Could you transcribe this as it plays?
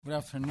Good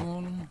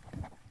afternoon,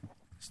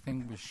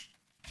 distinguished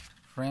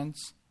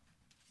friends.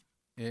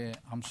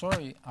 I'm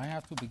sorry, I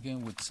have to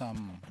begin with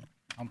some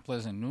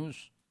unpleasant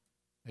news.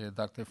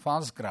 Dr.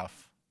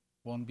 Falsgraf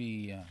won't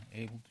be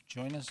able to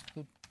join us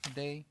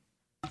today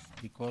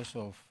because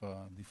of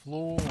the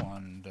flu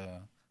and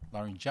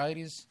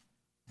laryngitis,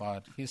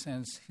 but he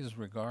sends his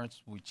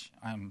regards, which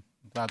I'm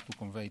glad to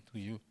convey to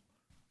you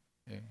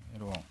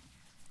at all.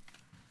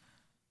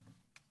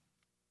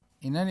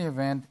 In any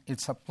event,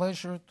 it's a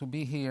pleasure to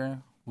be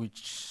here with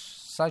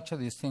such a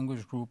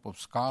distinguished group of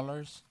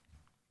scholars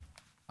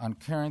and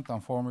current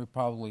and former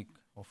public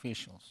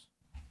officials.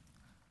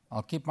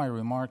 I'll keep my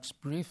remarks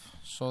brief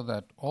so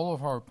that all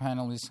of our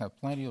panelists have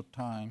plenty of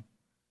time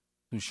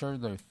to share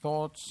their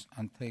thoughts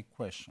and take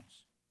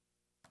questions.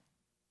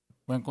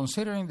 When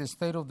considering the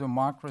state of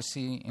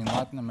democracy in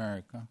Latin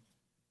America,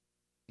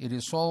 it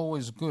is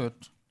always good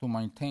to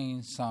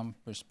maintain some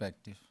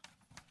perspective.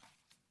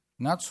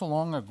 Not so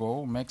long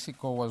ago,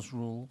 Mexico was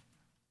ruled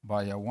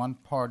by a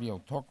one-party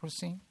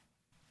autocracy.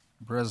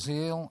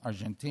 Brazil,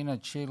 Argentina,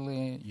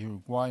 Chile,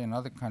 Uruguay, and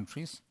other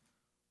countries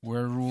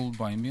were ruled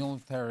by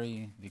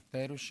military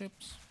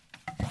dictatorships.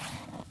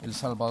 El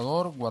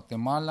Salvador,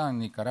 Guatemala, and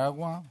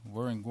Nicaragua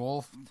were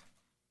engulfed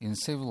in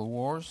civil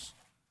wars,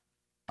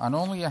 and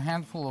only a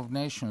handful of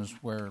nations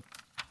were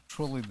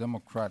truly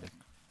democratic.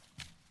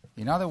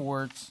 In other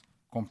words,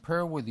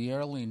 compared with the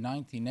early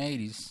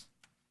 1980s,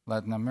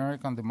 Latin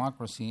American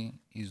democracy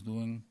is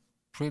doing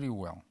pretty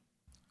well.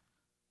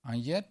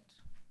 And yet,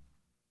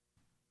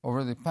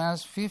 over the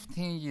past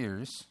 15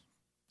 years,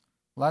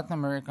 Latin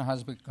America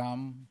has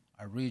become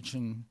a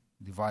region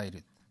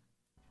divided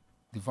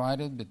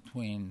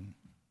between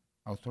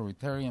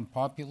authoritarian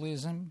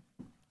populism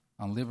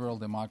and liberal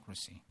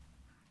democracy,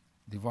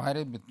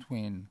 divided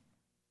between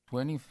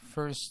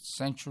 21st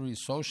century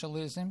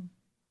socialism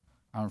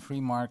and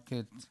free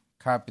market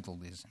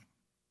capitalism.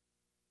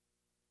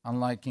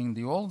 Unlike in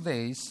the old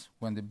days,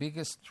 when the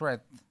biggest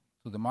threat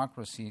to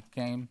democracy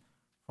came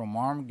from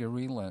armed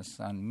guerrillas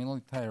and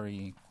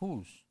military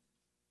coups,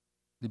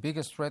 the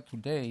biggest threat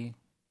today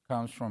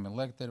comes from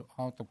elected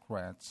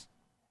autocrats,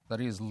 that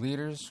is,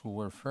 leaders who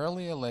were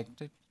fairly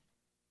elected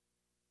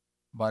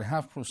but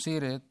have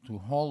proceeded to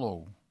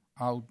hollow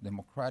out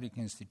democratic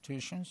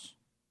institutions,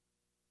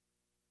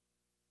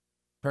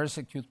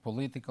 persecute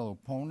political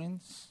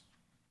opponents,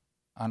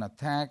 and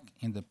attack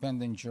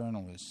independent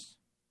journalists.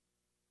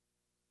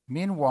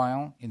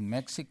 Meanwhile, in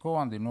Mexico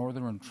and the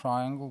Northern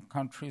Triangle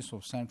countries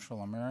of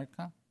Central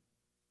America,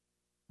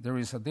 there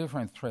is a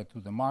different threat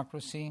to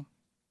democracy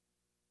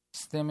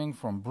stemming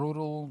from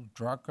brutal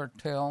drug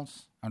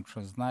cartels and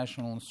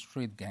transnational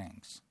street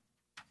gangs.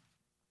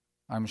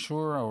 I'm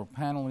sure our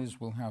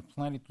panelists will have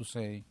plenty to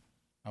say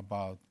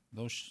about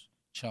those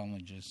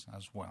challenges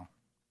as well.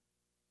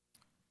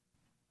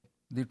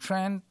 The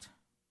trend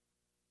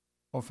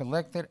of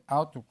elected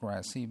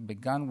autocracy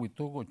began with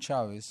Hugo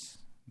Chavez,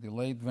 the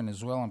late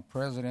Venezuelan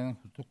president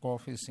who took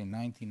office in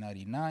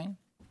 1999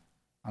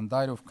 and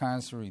died of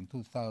cancer in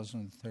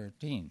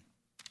 2013.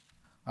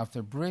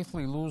 After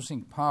briefly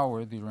losing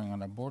power during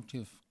an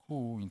abortive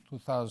coup in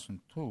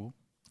 2002,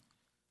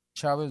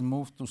 Chavez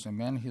moved to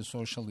cement his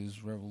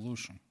socialist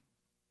revolution.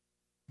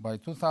 By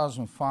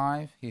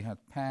 2005, he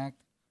had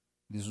packed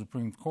the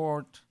Supreme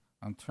Court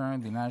and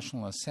turned the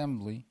National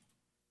Assembly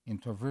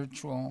into a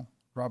virtual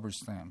rubber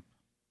stamp.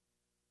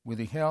 With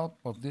the help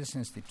of these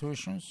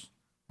institutions,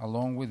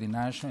 along with the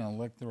National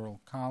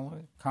Electoral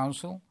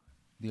Council,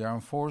 the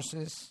Armed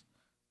Forces,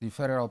 the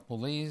Federal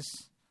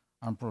Police,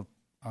 and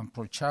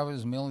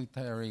pro-Chavez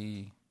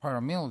paramilitary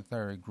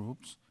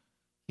groups,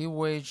 he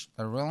waged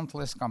a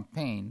relentless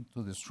campaign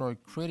to destroy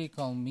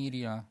critical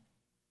media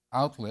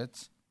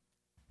outlets,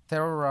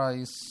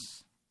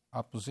 terrorize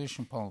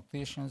opposition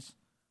politicians,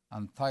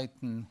 and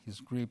tighten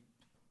his grip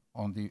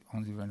on the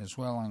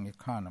Venezuelan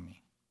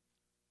economy.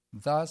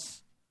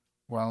 Thus,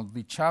 while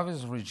the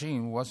Chavez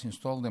regime was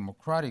installed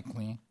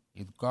democratically,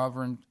 it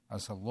governed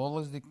as a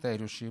lawless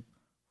dictatorship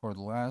for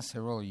the last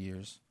several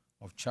years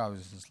of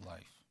Chavez's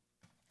life.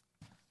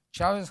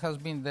 Chavez has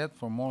been dead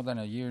for more than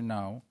a year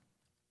now,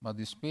 but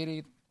the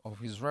spirit of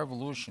his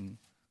revolution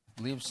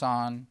lives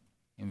on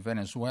in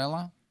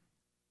Venezuela,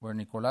 where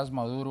Nicolás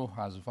Maduro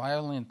has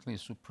violently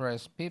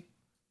suppressed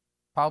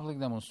public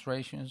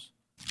demonstrations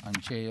and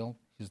jailed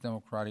his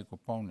democratic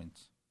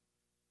opponents.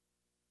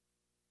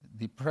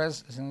 The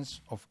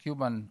presence of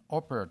Cuban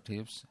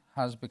operatives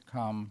has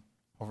become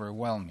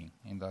overwhelming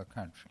in that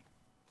country.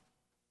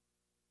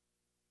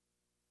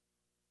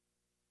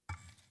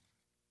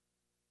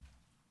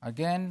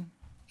 Again,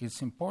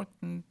 it's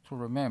important to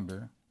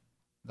remember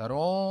that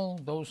all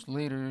those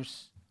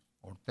leaders,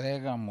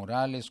 Ortega,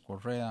 Morales,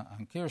 Correa,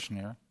 and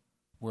Kirchner,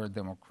 were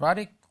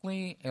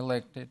democratically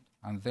elected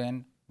and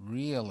then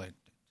re-elected.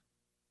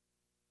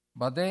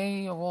 But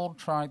they have all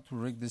tried to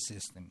rig the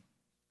system,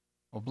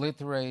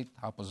 obliterate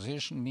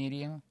opposition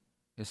media,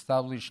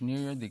 establish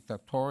near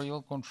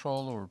dictatorial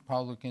control over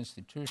public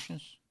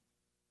institutions,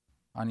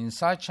 and in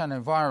such an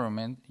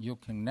environment, you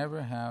can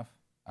never have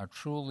a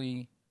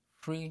truly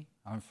free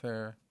and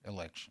fair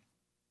election.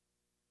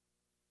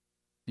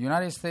 The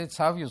United States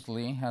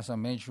obviously has a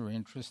major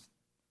interest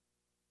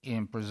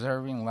in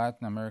preserving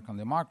Latin American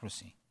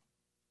democracy,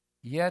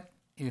 yet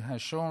it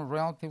has shown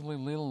relatively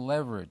little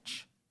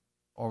leverage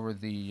over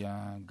the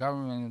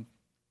government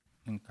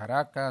in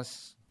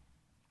Caracas,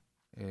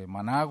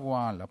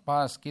 Managua, La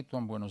Paz, Quito,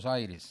 and Buenos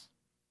Aires.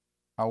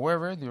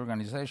 However, the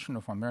Organization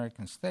of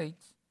American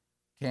States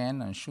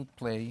can and should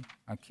play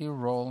a key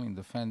role in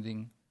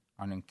defending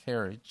and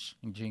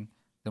encouraging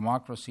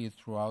democracy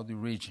throughout the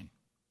region.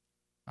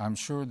 I'm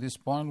sure this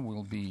point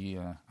will be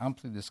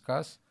amply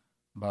discussed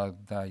by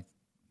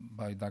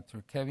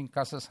Dr. Kevin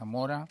Casas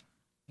Zamora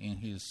in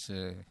his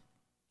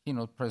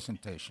keynote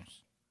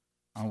presentations.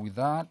 And with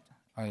that,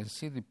 I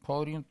cede the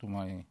podium to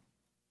my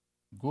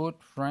good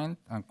friend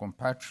and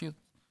compatriot,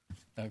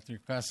 Dr.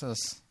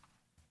 Casas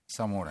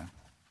Zamora.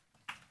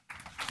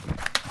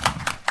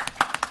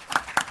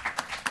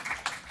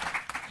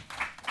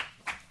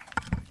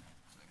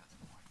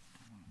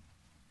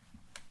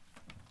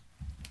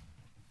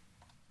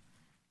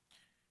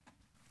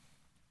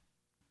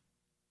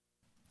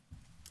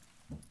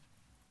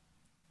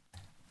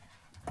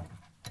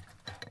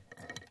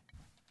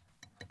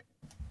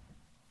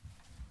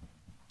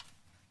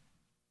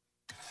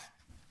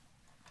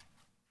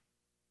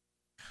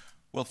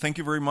 Well, thank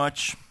you very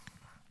much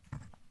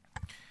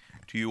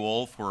to you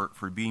all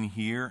for being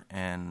here,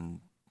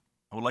 and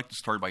I would like to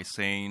start by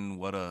saying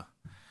what a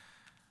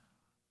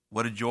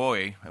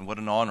joy and what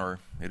an honor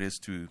it is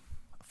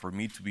for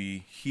me to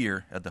be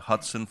here at the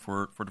Hudson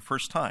for the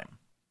first time.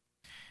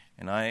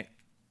 And I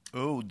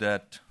owe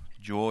that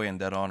joy and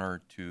that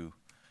honor to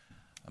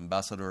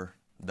Ambassador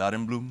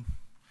Darenblum,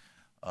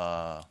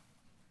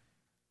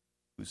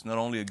 who's not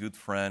only a good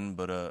friend,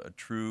 but a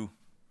true,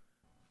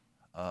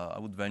 I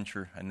would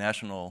venture, a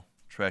national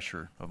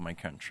treasure of my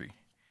country,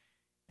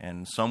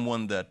 and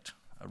someone that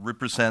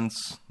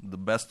represents the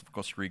best of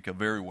Costa Rica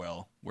very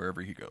well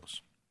wherever he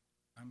goes.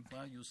 I'm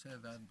glad you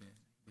said that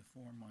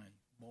before my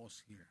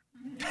boss here.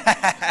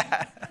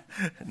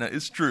 No,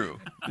 it's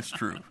true. It's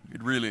true.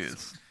 It really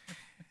is.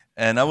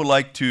 And I would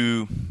like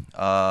to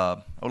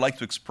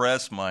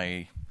express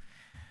my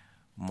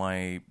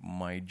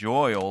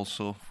joy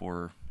also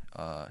for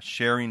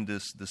sharing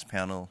this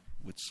panel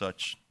with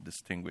such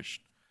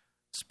distinguished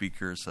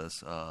speakers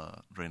as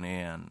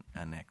Rene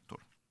and Hector.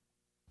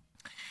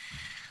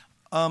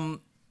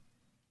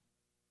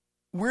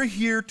 We're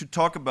here to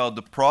talk about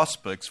the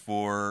prospects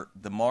for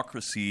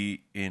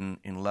democracy in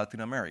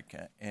Latin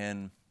America.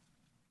 And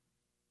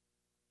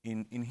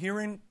in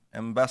hearing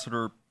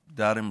Ambassador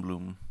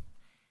Darenblum,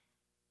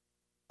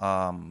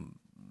 let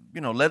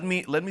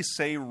me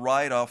say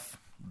right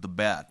off the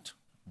bat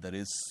that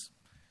it's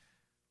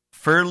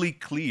fairly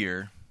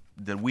clear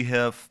that we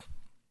have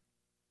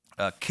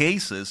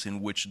cases in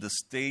which the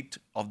state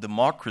of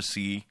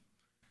democracy,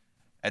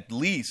 at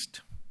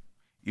least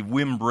if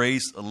we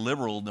embrace a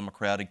liberal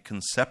democratic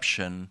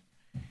conception,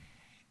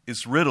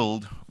 is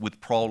riddled with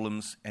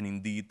problems and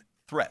indeed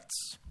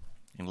threats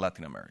in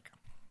Latin America.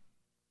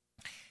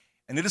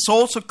 And it is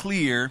also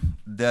clear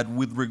that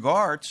with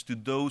regards to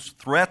those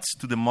threats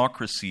to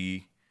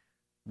democracy,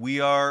 we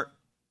are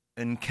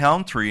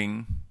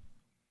encountering,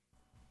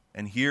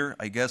 and here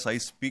I guess I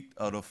speak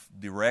out of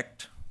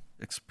direct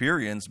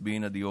experience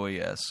being at the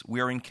OAS,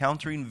 we are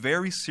encountering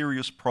very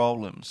serious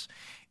problems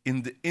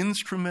in the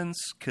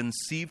instruments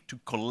conceived to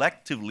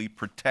collectively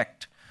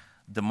protect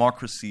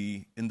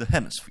democracy in the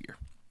hemisphere.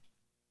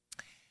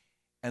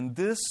 And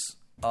these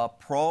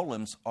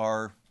problems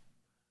are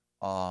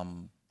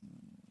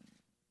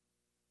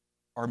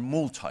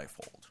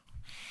multifold.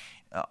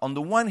 On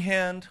the one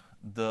hand,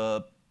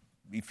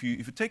 if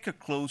you take a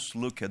close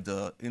look at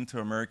the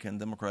Inter-American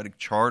Democratic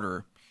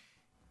Charter,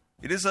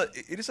 it is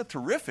a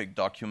terrific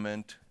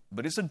document,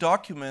 but it's a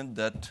document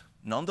that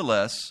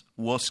nonetheless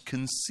was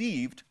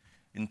conceived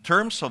in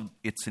terms of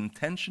its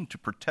intention to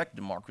protect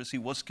democracy,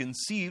 was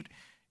conceived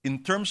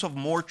in terms of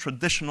more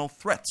traditional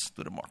threats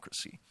to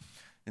democracy,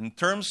 in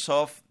terms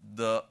of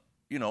the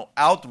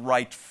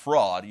outright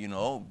fraud,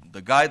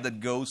 the guy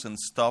that goes and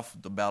stuffs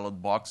the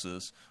ballot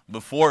boxes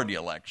before the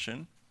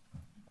election,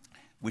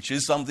 which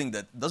is something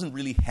that doesn't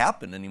really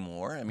happen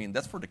anymore. I mean,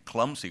 that's for the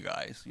clumsy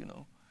guys,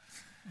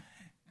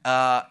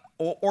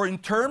 or in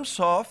terms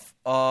of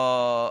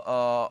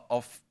the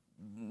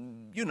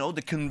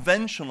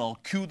conventional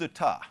coup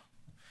d'etat,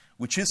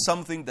 which is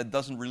something that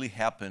doesn't really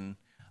happen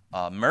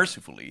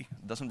mercifully,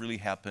 doesn't really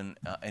happen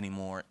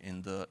anymore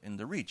in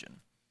the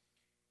region.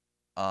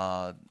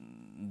 The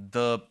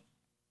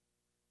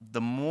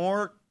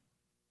more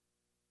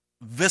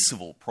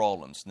visible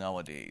problems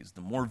nowadays,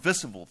 the more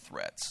visible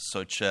threats,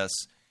 such as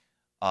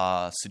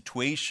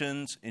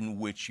situations in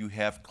which you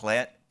have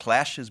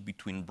clashes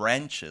between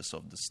branches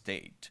of the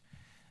state,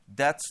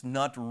 that's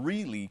not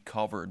really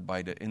covered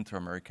by the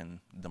Inter-American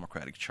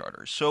Democratic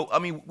Charter. So,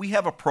 we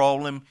have a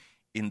problem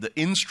in the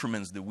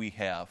instruments that we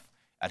have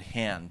at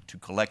hand to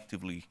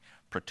collectively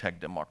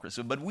protect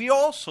democracy. But we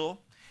also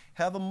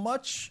have a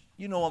much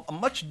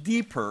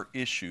deeper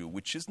issue,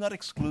 which is not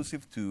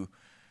exclusive to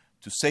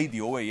say the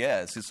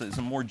OAS. It's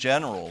a more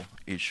general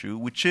issue,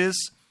 which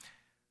is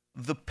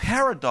the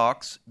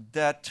paradox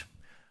that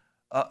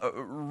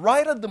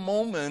right at the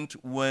moment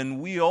when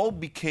we all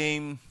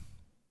became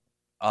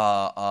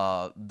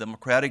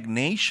democratic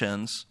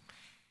nations,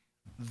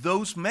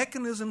 those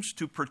mechanisms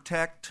to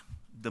protect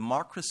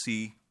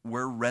democracy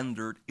were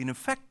rendered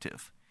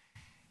ineffective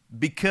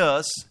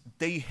because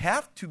they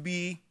have to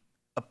be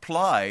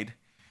applied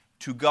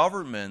to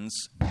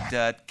governments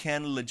that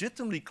can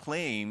legitimately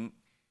claim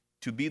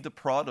to be the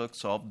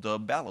products of the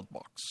ballot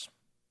box.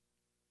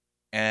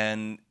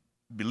 And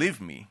believe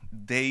me,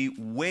 they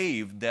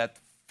wave that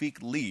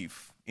fig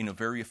leaf in a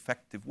very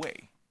effective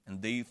way,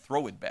 and they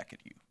throw it back at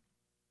you.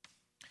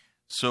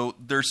 So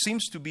there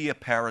seems to be a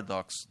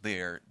paradox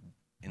there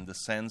in the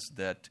sense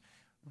that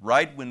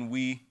right when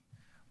we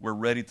were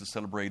ready to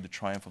celebrate the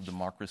triumph of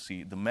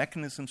democracy, the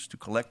mechanisms to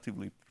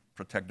collectively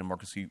protect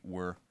democracy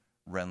were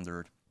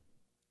rendered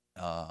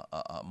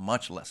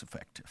much less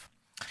effective.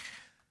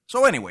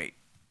 So anyway,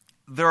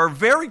 there are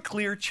very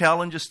clear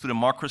challenges to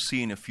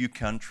democracy in a few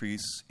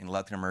countries in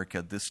Latin America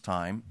at this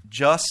time,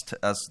 just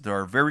as there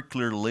are very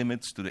clear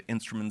limits to the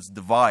instruments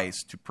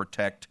devised to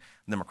protect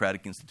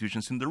democratic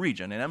institutions in the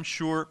region. And I'm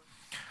sure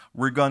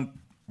we're going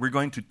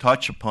to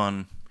touch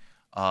upon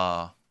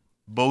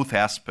both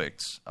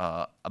aspects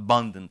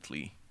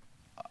abundantly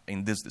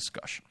in this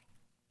discussion.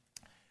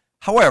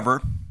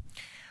 However,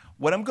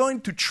 what I'm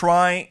going to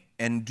try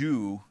and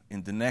do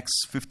in the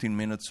next 15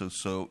 minutes or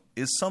so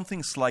is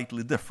something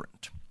slightly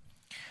different.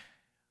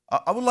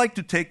 I would like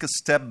to take a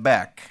step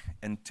back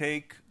and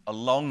take a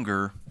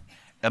longer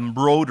and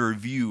broader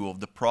view of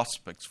the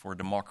prospects for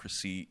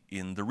democracy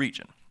in the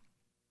region.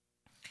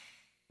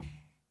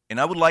 And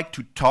I would like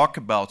to talk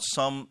about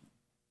some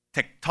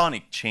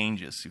tectonic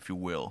changes, if you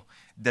will,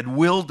 that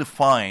will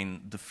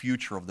define the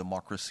future of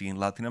democracy in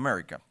Latin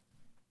America.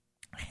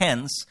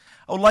 Hence,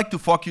 I would like to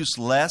focus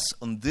less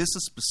on this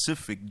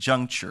specific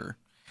juncture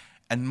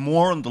and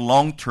more on the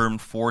long-term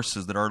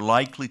forces that are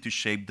likely to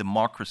shape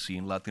democracy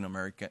in Latin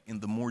America in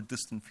the more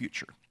distant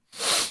future.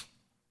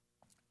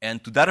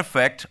 And to that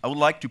effect, I would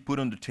like to put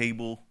on the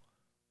table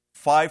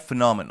 5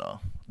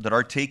 phenomena that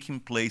are taking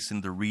place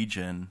in the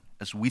region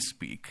as we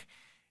speak,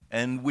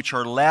 and which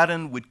are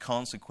laden with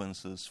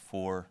consequences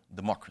for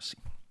democracy.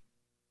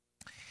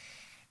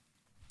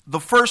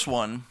 The first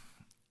one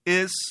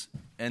is,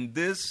 and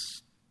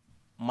this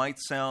might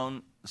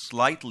sound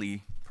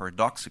slightly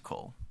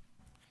paradoxical,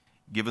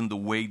 given the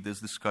way this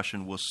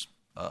discussion was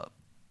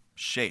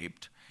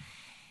shaped,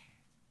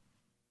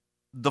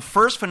 the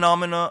first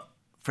phenomenon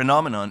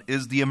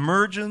is the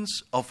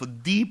emergence of a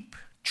deep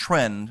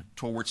trend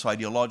towards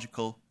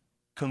ideological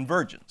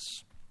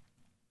convergence.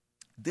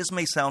 This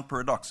may sound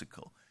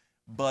paradoxical,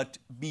 but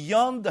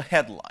beyond the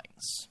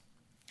headlines,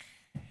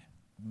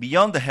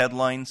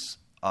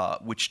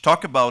 which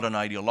talk about an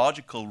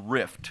ideological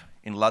rift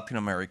in Latin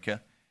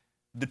America,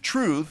 the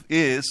truth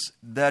is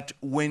that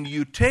when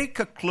you take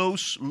a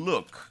close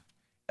look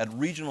at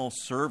regional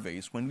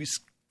surveys, when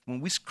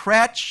we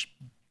scratch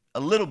a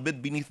little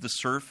bit beneath the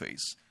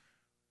surface,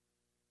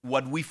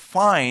 what we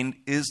find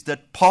is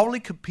that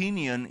public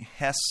opinion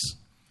has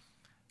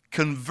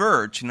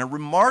converged in a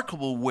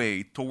remarkable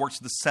way towards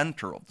the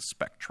center of the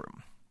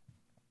spectrum,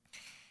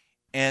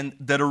 and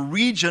that a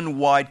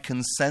region-wide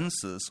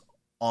consensus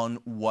on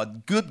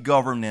what good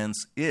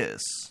governance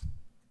is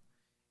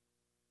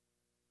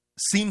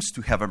seems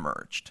to have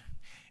emerged.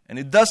 And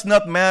it does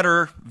not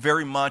matter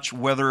very much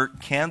whether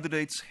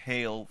candidates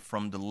hail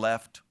from the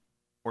left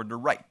or the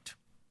right.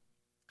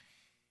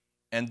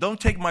 And don't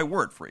take my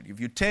word for it. If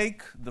you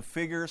take the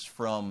figures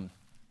from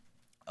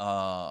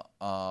the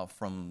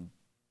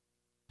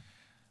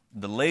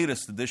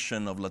latest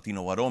edition of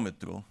Latino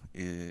Barometro,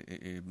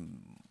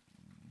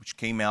 which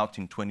came out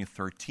in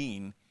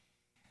 2013,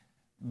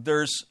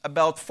 there's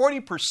about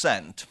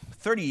 40%,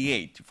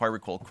 38 if I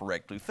recall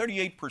correctly,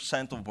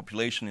 38% of the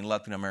population in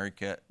Latin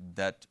America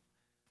that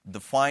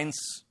defines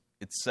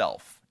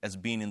itself as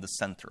being in the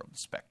center of the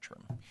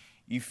spectrum.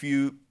 If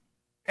you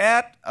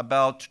add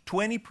about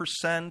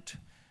 20%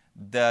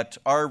 that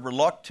are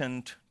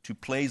reluctant to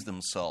place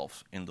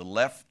themselves in the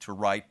left to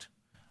right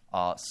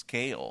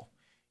scale,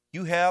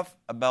 you have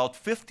about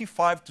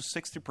 55 to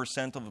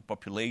 60% of the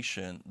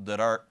population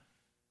that are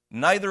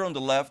neither on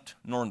the left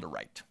nor on the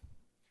right.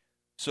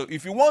 So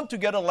if you want to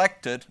get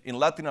elected in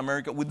Latin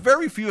America, with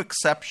very few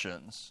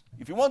exceptions,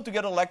 if you want to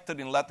get elected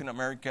in Latin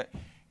America,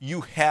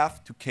 you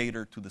have to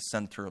cater to the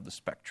center of the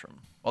spectrum.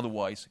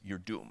 Otherwise, you're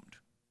doomed.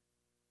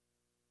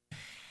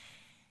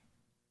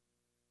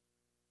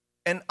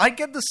 And I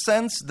get the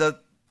sense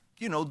that,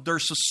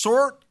 there's a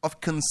sort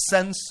of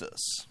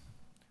consensus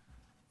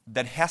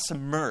that has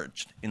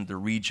emerged in the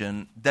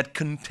region that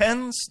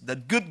contends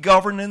that good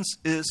governance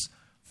is,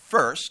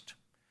 first,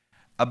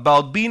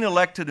 about being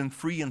elected in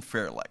free and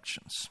fair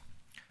elections.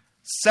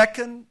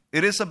 Second,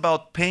 it is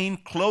about paying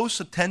close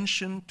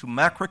attention to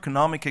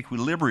macroeconomic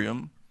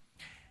equilibrium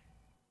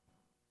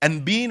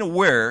and being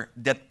aware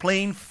that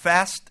playing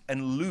fast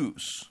and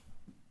loose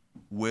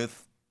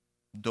with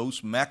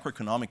those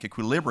macroeconomic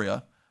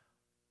equilibria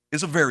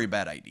is a very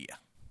bad idea.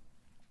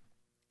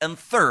 And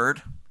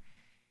third,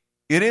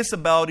 It is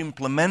about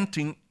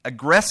implementing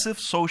aggressive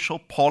social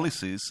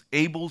policies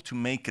able to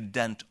make a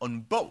dent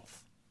on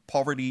both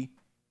poverty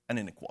and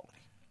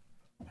inequality.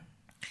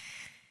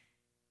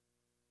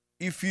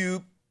 If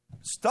you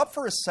stop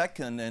for a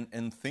second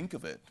and think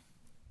of it,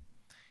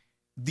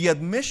 the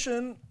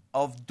admission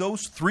of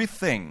those three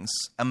things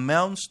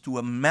amounts to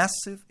a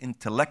massive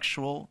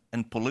intellectual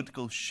and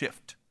political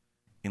shift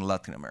in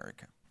Latin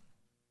America.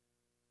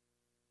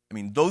 I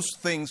mean, those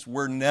things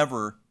were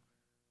never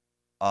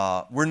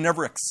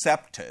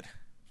accepted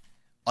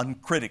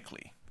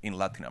uncritically in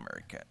Latin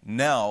America.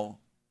 Now,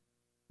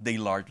 they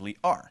largely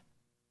are.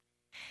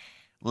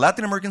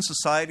 Latin American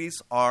societies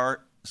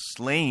are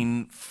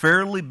slaying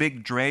fairly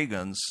big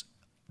dragons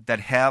that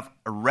have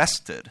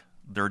arrested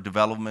their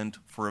development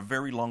for a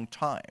very long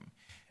time.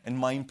 And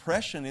my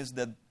impression is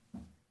that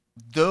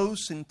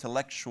those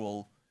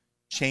intellectual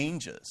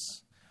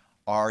changes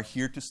are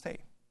here to stay.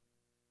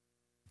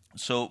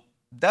 So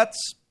that's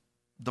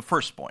the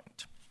first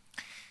point.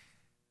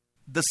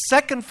 The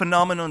second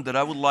phenomenon that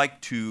I would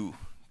like to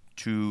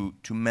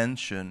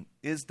mention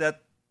is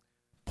that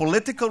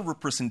political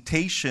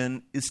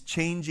representation is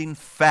changing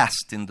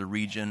fast in the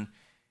region,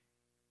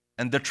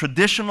 and the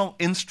traditional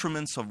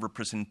instruments of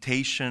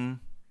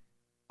representation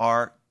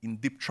are in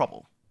deep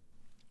trouble.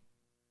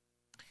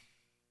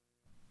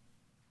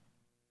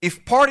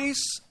 If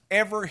parties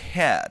ever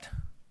had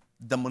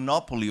the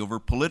monopoly over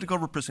political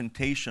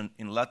representation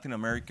in Latin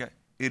America,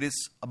 it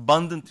is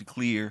abundantly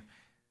clear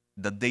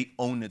that they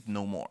own it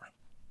no more.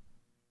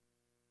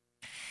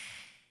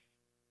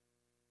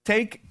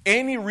 Take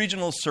any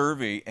regional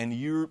survey and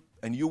you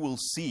will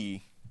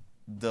see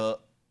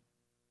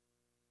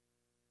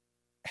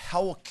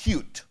how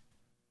acute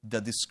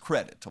the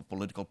discredit of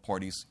political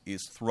parties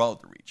is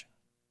throughout the region.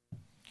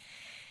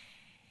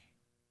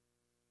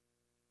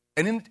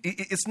 And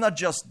it's not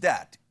just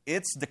that.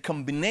 It's the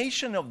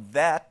combination of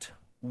that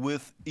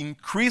with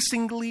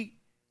increasingly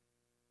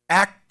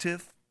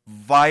active,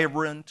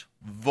 vibrant,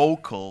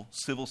 vocal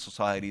civil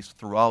societies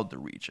throughout the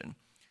region.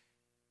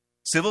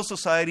 Civil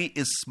society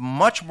is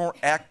much more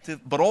active,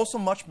 but also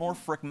much more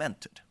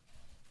fragmented.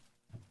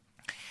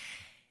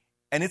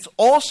 And it's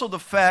also the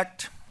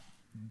fact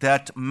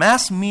that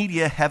mass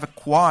media have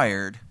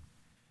acquired,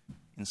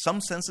 in some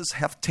senses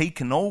have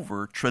taken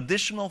over,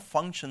 traditional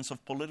functions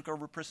of political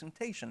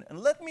representation. And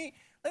let me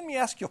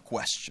ask you a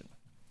question.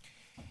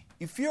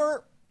 If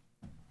you're,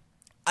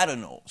 I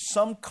don't know,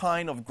 some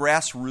kind of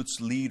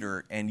grassroots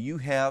leader and you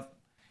have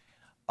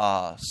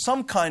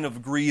some kind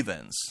of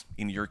grievance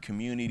in your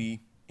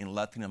community in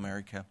Latin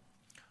America,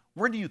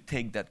 where do you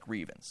take that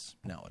grievance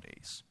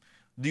nowadays?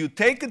 Do you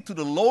take it to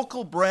the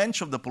local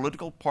branch of the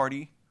political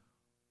party,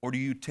 or do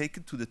you take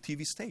it to the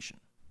TV station?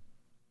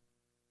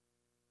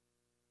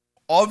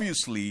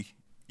 Obviously,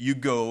 you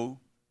go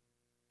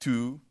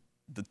to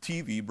the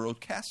TV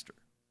broadcaster.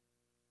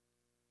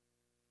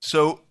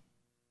 So,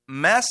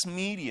 mass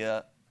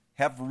media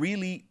have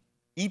really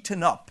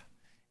eaten up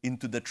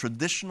into the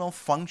traditional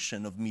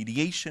function of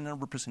mediation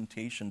and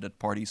representation that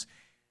parties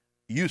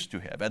used to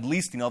have, at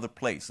least in other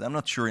places. I'm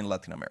not sure in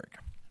Latin America.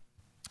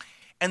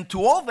 And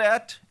to all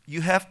that,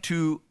 you have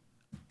to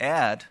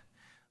add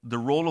the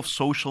role of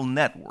social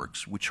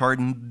networks, which are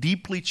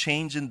deeply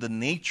changing the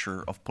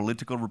nature of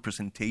political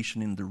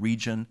representation in the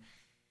region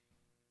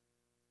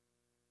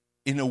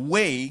in a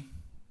way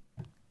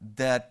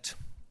that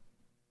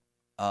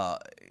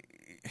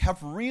have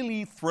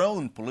really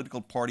thrown political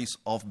parties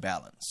off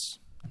balance.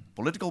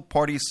 Political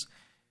parties,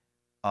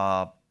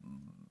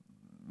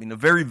 in a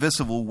very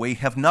visible way,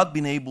 have not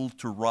been able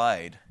to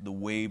ride the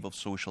wave of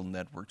social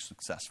networks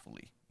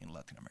successfully in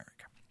Latin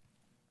America.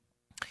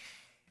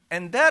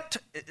 And that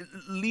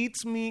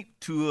leads me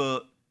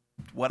to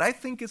what I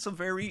think is a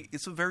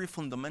very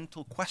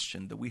fundamental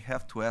question that we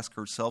have to ask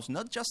ourselves,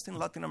 not just in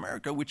Latin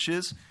America, which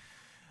is,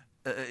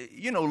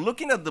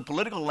 looking at the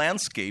political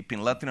landscape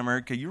in Latin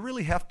America, you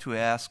really have to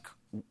ask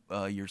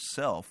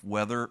yourself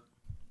whether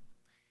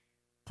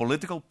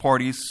political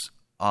parties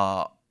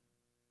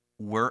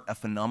were a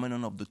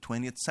phenomenon of the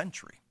 20th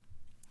century.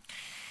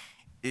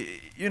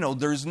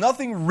 There's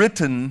nothing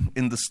written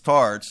in the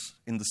stars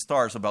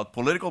about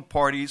political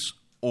parties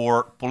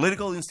or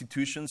political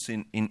institutions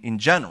in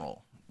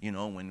general.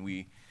 When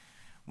we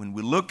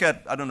look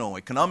at,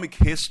 economic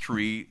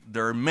history,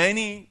 there are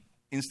many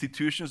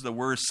institutions that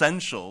were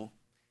essential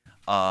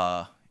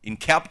in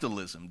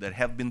capitalism that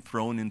have been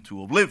thrown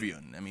into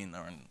oblivion. I mean,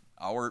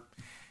 our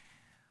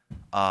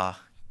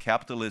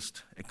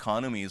capitalist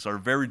economies are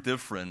very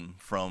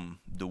different from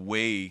the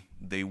way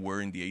they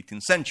were in the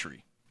 18th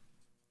century.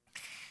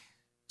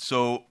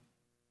 So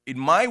it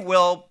might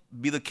well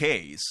be the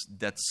case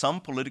that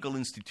some political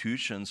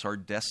institutions are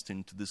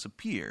destined to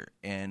disappear,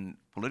 and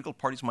political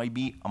parties might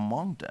be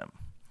among them.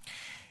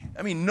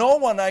 I mean, no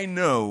one I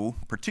know,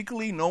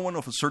 particularly no one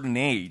of a certain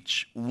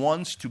age,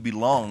 wants to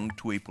belong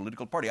to a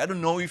political party. I don't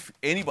know if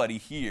anybody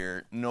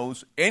here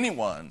knows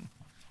anyone,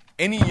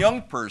 any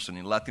young person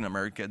in Latin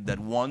America that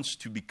wants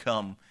to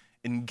become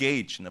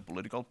engaged in a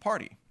political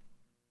party.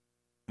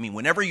 I mean,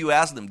 whenever you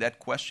ask them that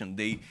question,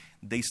 they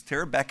they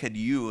stare back at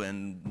you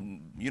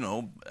and,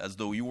 as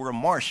though you were a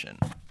Martian.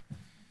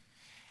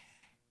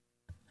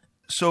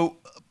 So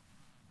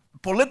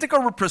political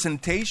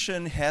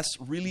representation has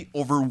really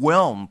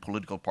overwhelmed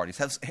political parties,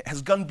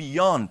 has gone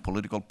beyond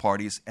political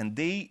parties, and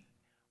they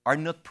are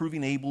not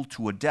proving able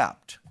to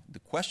adapt. The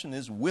question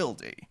is, will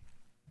they?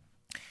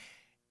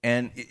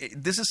 And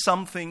this is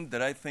something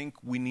that I think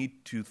we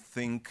need to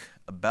think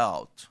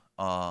about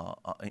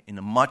in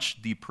a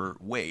much deeper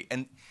way.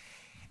 And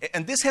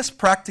this has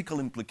practical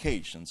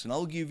implications, and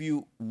I'll give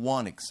you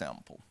one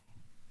example.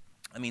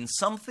 I mean,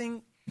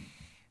 something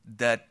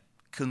that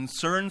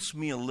concerns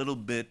me a little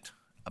bit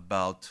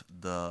about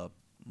the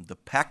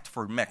Pact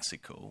for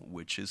Mexico,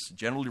 which is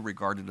generally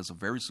regarded as a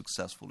very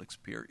successful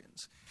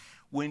experience.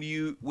 When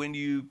you,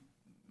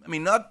 I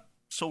mean, not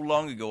so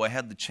long ago, I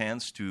had the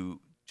chance to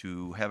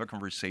have a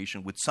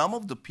conversation with some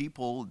of the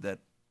people that,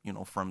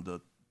 from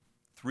the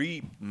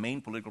three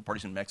main political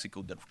parties in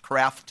Mexico that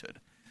crafted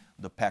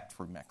the Pact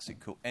for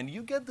Mexico. And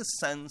you get the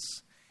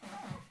sense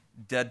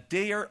that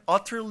they are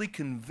utterly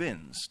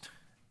convinced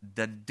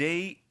that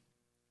they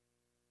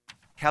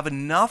have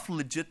enough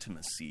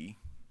legitimacy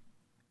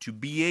to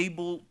be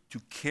able to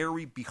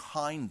carry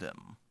behind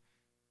them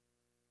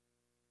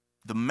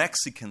the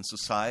Mexican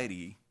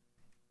society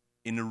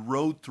in a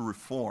road to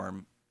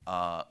reform,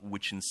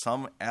 which in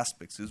some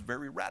aspects is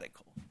very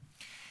radical.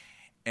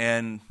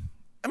 And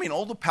I mean,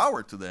 all the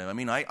power to them. I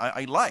mean,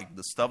 I like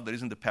the stuff that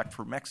is in the Pact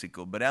for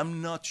Mexico, but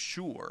I'm not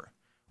sure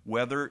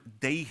whether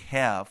they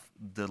have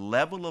the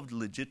level of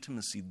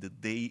legitimacy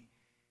that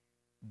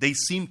they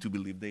seem to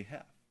believe they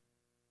have.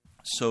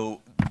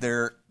 So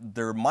there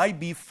might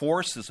be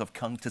forces of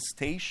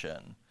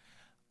contestation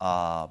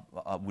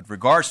with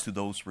regards to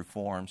those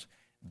reforms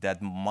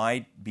that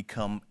might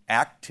become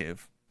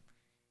active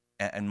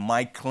and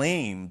might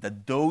claim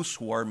that those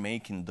who are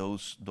making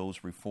those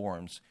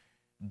reforms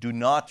do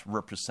not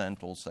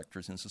represent all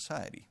sectors in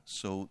society.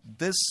 So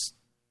this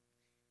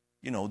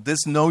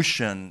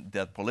notion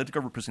that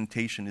political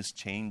representation is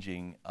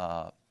changing,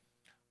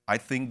 I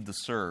think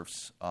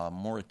deserves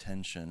more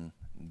attention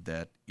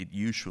that it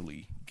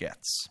usually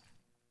gets.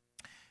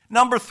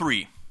 Number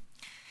 3,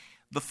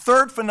 the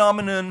third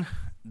phenomenon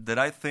that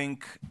I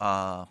think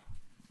that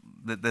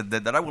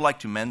I would like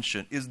to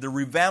mention is the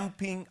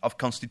revamping of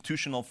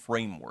constitutional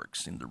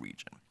frameworks in the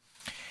region.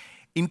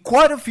 In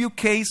quite a few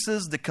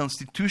cases, the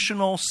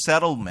constitutional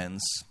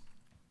settlements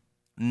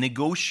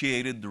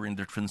negotiated during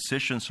the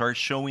transitions are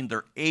showing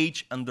their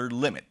age and their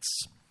limits.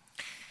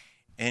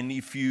 And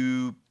if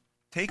you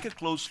take a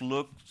close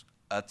look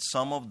at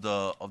some of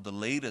the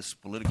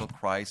latest political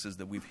crises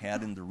that we've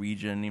had in the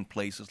region in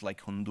places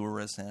like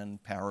Honduras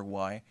and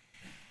Paraguay,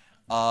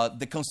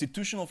 the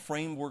constitutional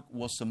framework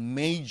was a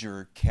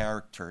major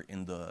character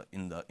in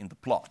the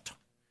plot.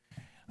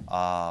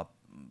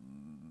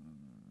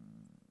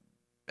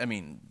 I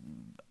mean,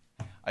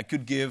 I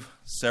could give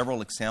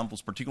several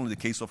examples, particularly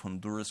the case of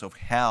Honduras, of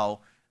how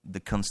the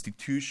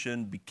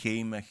Constitution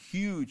became a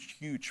huge,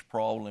 huge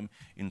problem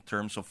in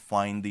terms of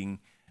finding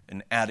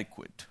an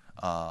adequate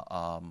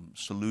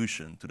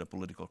solution to the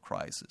political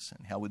crisis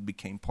and how it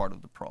became part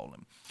of the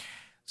problem.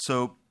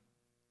 So,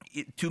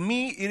 to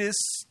me, it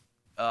is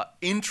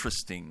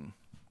interesting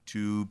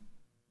to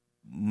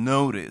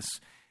notice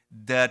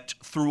that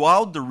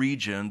throughout the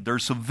region,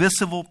 there's a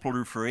visible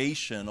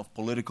proliferation of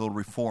political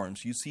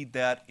reforms. You see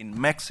that in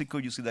Mexico,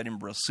 you see that in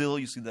Brazil,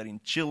 you see that in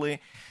Chile.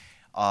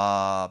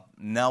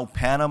 Now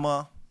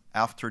Panama,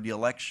 after the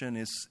election,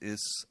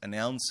 is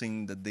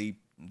announcing that the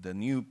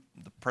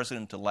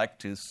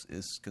president-elect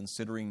is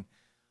considering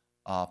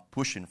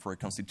pushing for a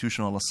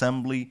constitutional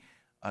assembly.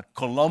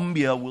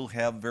 Colombia will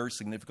have very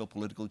significant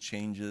political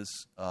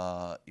changes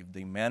if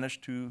they manage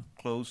to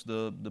close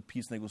the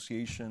peace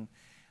negotiation.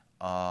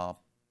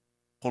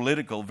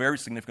 Very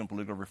significant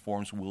political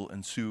reforms will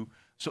ensue.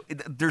 So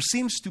there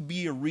seems to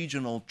be a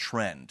regional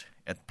trend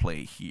at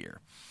play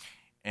here.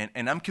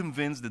 And I'm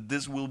convinced that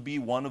this will be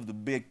one of the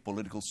big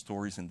political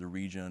stories in the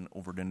region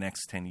over the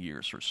next 10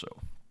 years or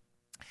so.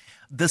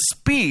 The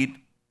speed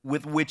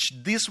with which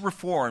these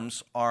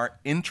reforms are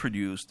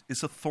introduced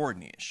is a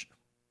thorny issue,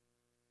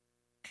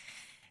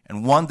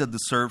 and one that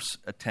deserves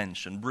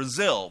attention.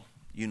 Brazil,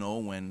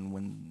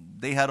 when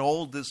they had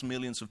all these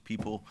millions of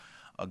people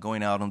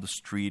going out on the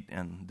street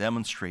and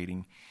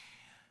demonstrating,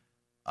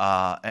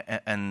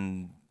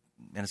 and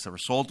as a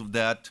result of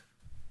that,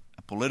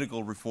 a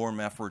political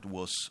reform effort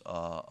was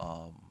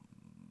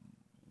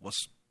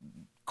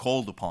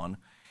called upon.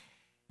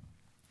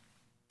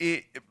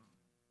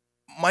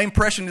 My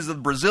impression is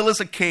that Brazil is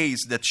a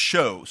case that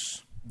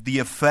shows the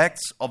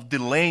effects of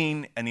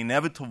delaying an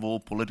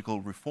inevitable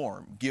political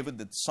reform, given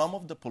that some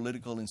of the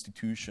political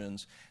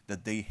institutions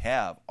that they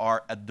have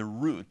are at the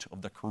root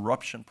of the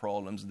corruption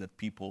problems that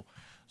people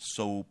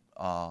so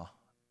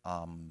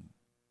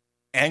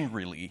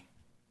angrily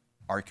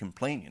are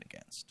complaining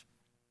against.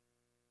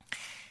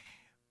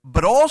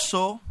 But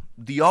also,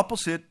 the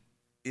opposite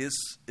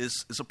is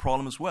a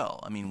problem as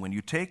well. I mean, when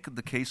you take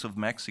the case of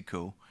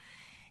Mexico,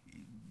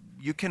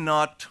 you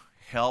cannot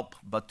help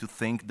but to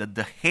think that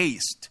the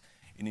haste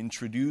in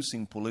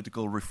introducing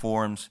political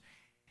reforms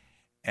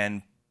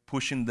and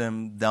pushing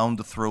them down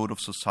the throat of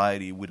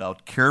society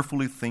without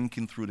carefully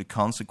thinking through the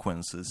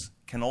consequences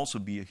can also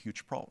be a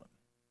huge problem.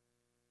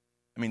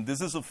 I mean,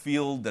 this is a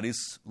field that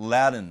is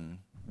laden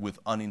with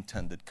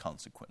unintended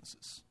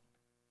consequences.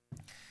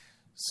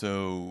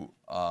 So,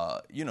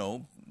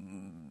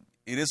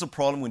 it is a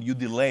problem when you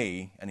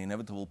delay an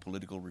inevitable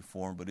political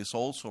reform, but it's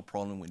also a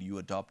problem when you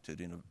adopt it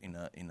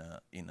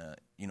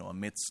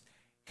amidst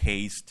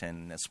haste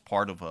and as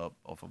part of a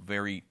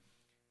very,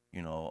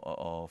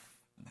 of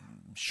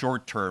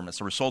short-term,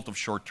 as a result of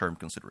short-term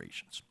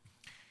considerations.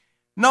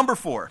 Number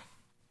 4,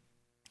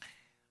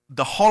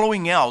 the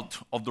hollowing out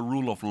of the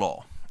rule of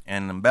law.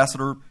 And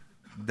Ambassador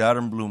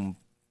Darenblum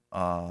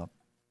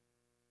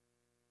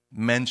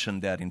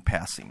mentioned that in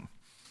passing.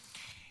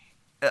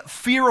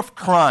 Fear of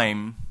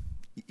crime,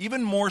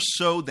 even more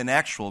so than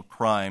actual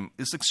crime,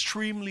 is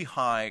extremely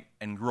high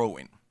and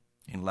growing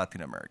in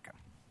Latin America.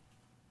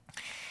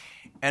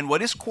 And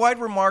what is quite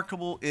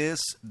remarkable is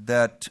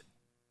that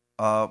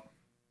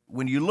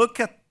when you look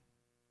at,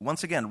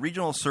 once again,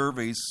 regional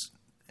surveys,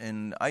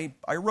 and I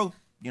wrote,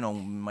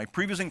 my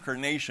previous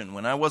incarnation,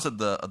 when I was at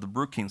the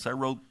Brookings, I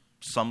wrote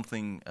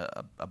something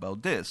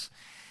about this.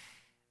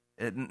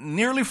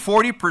 Nearly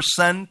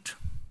 40%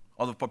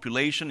 of the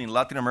population in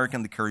Latin America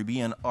and the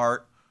Caribbean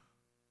are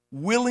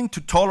willing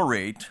to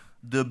tolerate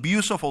the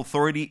abuse of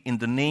authority in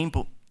the name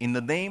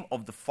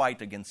of the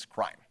fight against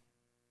crime.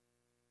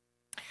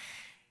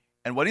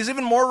 And what is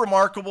even more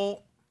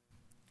remarkable,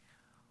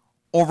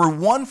 over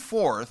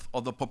 1/4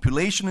 of the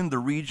population in the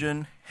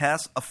region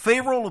has a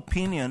favorable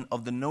opinion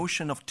of the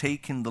notion of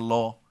taking the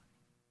law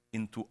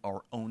into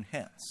our own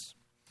hands.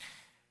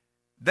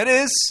 That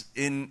is,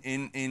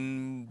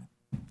 in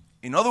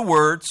other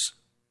words,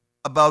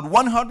 about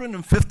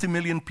 150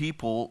 million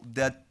people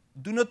that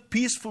do not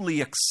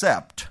peacefully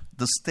accept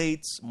the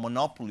state's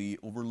monopoly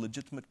over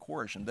legitimate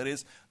coercion. That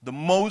is the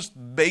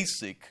most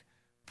basic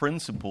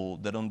principle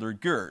that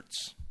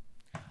undergirds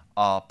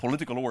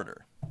political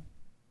order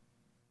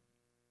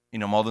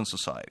in a modern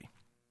society.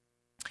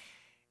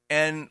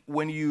 And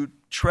when you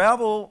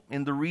travel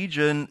in the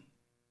region,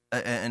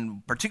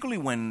 and particularly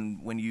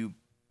when you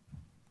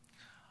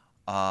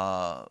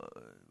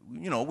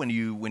when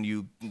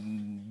you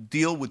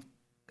deal with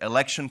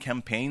election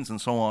campaigns and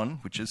so on,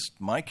 which is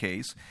my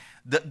case,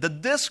 the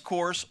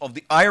discourse of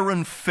the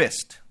iron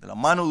fist, de la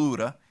mano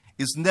dura,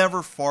 is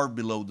never far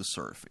below the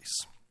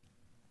surface.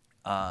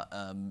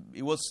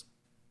 It was,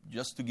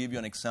 just to give you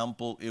an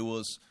example, it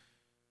was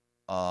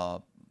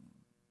the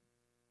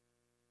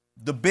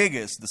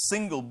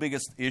single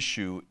biggest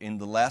issue in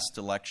the last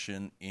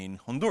election in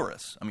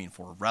Honduras. I mean,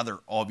 for rather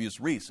obvious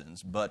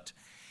reasons, but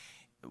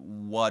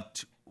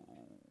what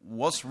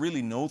was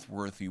really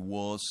noteworthy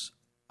was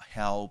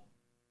how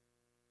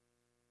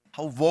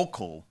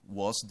vocal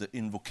was the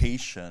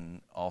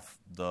invocation of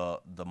the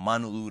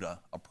mano dura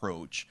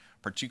approach,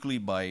 particularly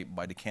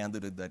by the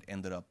candidate that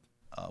ended up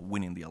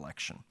winning the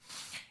election.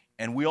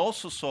 And we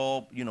also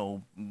saw,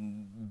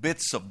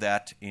 bits of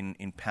that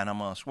in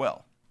Panama as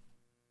well.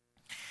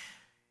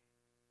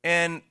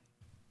 And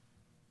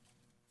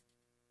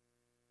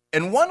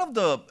one of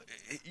the,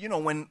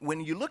 when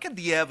you look at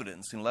the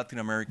evidence in Latin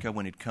America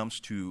when it comes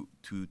to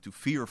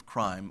fear of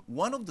crime,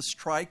 one of the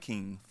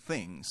striking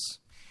things,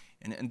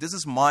 and this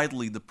is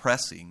mildly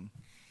depressing,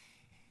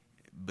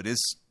 but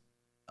is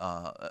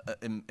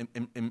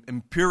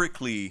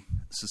empirically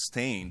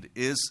sustained,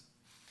 is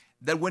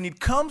that when it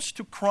comes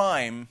to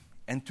crime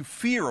and to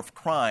fear of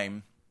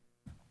crime,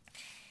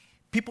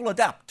 people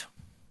adapt.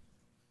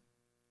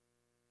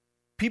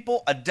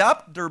 People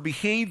adapt their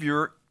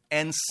behavior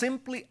and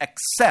simply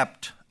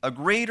accept a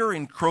greater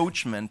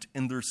encroachment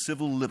in their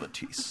civil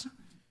liberties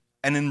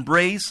and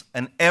embrace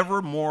an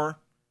ever more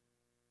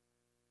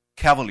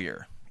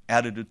cavalier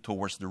attitude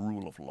towards the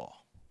rule of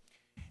law.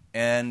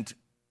 And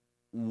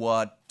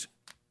what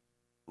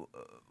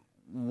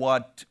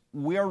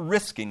we are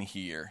risking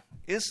here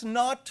is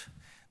not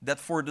that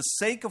for the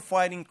sake of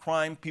fighting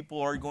crime,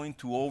 people are going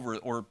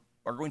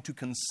to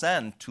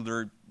consent to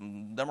their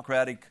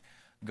democratic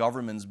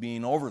governments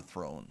being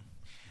overthrown,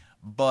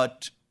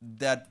 but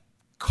that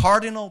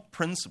cardinal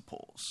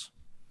principles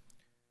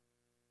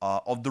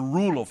of the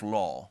rule of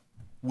law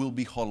will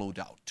be hollowed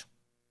out.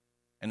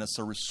 And as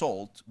a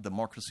result,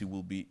 democracy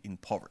will be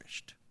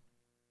impoverished.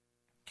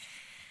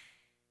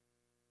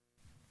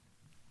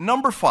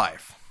 Number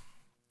 5,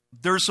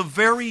 there's a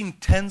very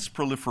intense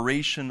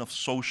proliferation of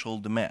social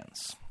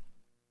demands.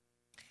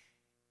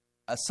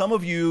 As some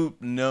of you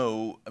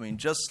know,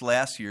 just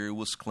last year it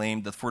was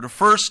claimed that for the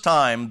first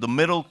time, the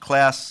middle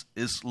class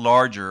is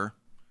larger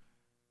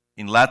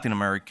in Latin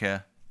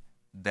America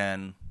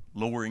than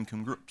lower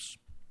income groups.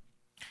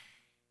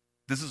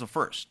 This is a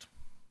first.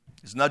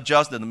 It's not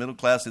just that the middle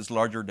class is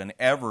larger than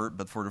ever,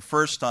 but for the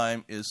first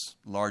time is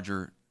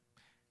larger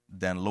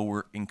than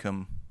lower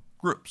income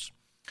groups.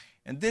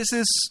 And this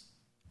is,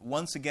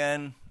 once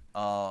again,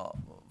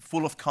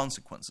 full of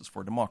consequences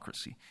for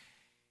democracy.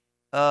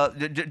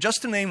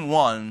 just to name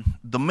one,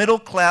 the middle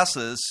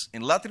classes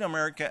in Latin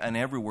America and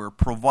everywhere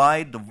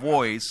provide the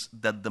voice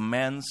that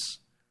demands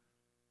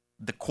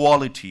the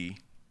quality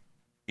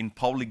in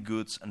public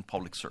goods and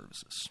public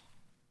services.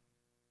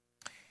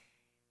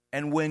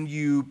 And when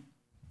you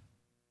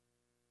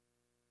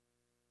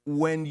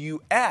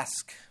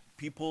ask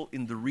people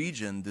in the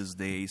region these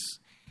days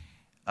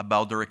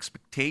about their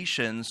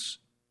expectations,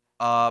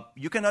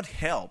 you cannot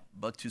help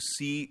but to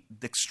see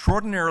the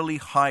extraordinarily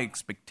high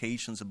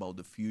expectations about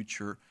the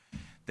future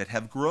that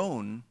have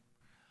grown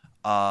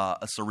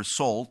as a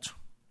result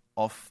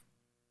of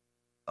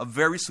a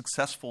very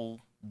successful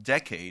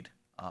decade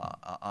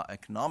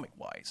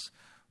economic-wise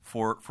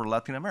for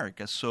Latin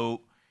America.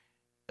 So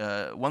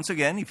once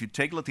again, if you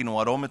take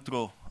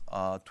Latinobarometro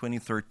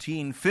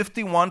 2013,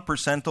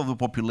 51% of the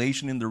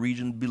population in the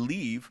region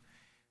believe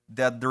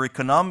that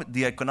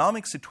the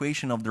economic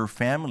situation of their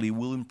family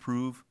will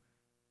improve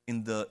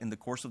in the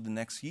course of the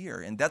next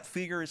year, and that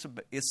figure is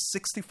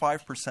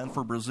 65%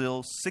 for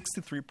Brazil,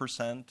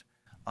 63%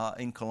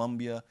 in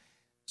Colombia.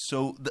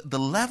 So the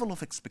level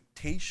of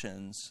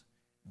expectations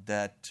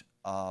that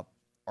are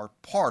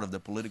part of the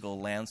political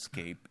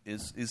landscape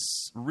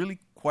is really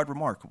quite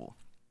remarkable.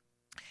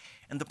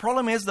 And the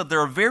problem is that there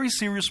are very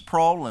serious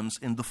problems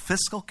in the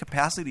fiscal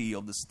capacity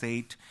of the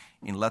state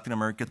in Latin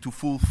America to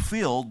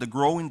fulfill the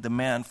growing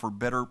demand for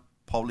better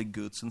public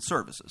goods and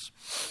services.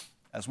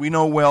 As we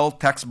know well,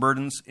 tax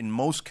burdens in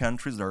most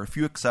countries, there are a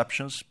few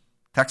exceptions,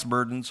 tax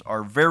burdens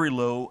are very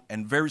low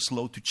and very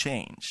slow to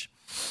change.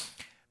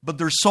 But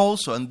there's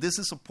also, and this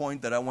is a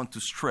point that I want to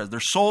stress,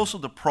 there's also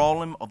the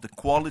problem of the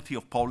quality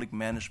of public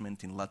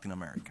management in Latin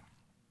America.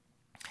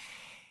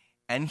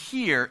 And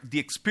here, the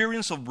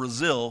experience of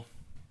Brazil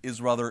is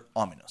rather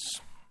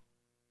ominous.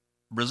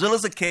 Brazil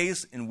is a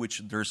case in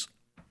which there's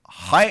a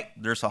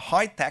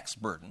high tax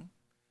burden.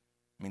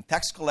 I mean,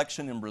 tax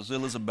collection in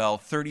Brazil is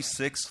about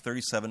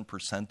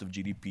 37% of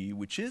GDP,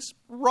 which is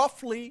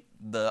roughly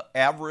the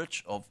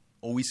average of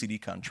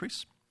OECD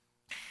countries.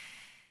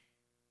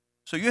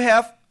 So you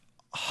have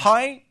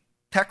high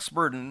tax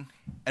burden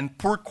and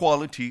poor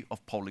quality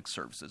of public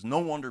services. No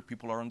wonder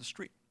people are on the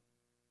street.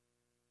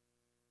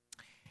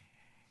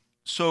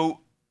 So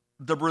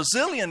the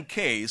Brazilian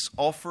case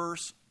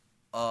offers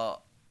a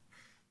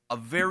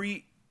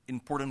very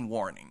important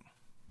warning,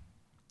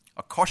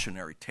 a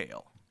cautionary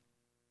tale.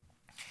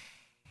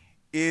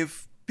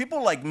 If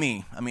people like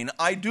me,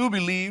 I do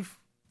believe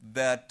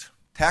that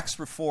tax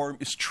reform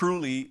is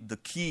truly the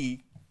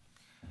key,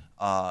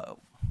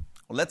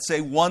 let's say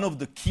one of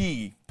the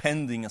key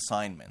pending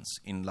assignments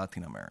in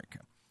Latin America.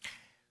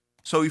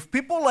 So if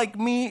people like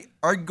me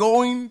are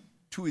going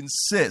to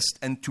insist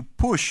and to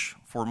push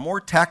for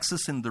more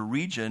taxes in the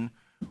region,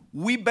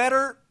 we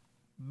better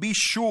be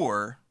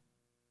sure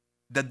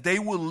that they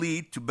will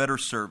lead to better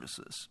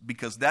services,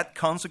 because that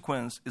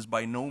consequence is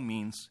by no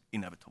means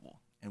inevitable.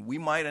 And we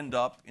might end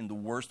up in the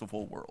worst of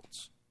all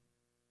worlds.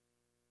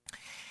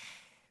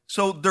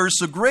 So there's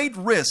a great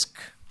risk,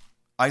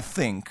 I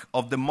think,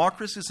 of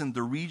democracies in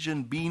the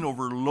region being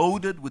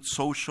overloaded with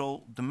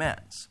social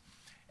demands.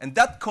 And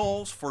that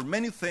calls for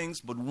many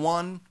things, but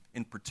one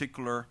in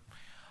particular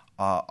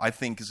I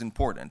think is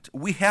important.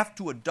 We have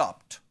to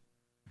adopt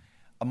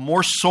a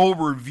more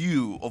sober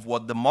view of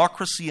what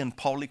democracy and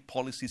public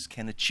policies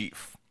can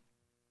achieve.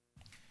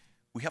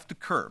 We have to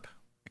curb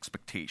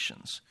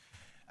expectations.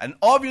 And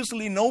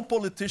obviously, no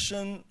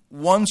politician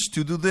wants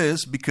to do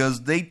this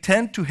because they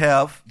tend to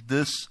have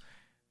this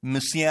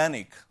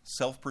messianic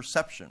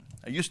self-perception.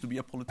 I used to be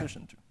a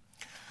politician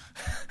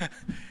too.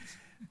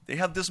 They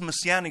have this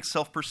messianic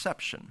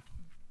self-perception.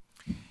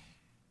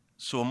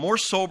 So a more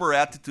sober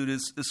attitude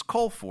is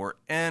called for.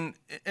 And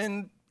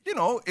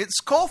it's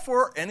called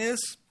for and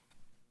it's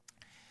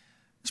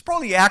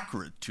probably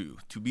accurate too,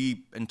 to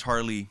be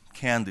entirely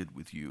candid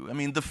with you. I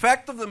mean, the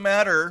fact of the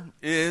matter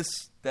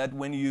is that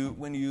when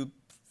you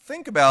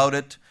think about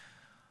it,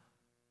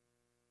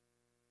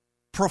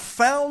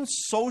 profound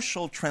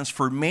social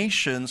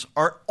transformations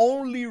are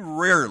only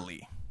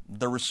rarely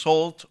the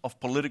result of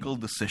political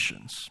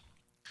decisions,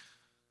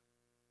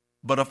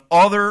 but of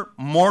other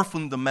more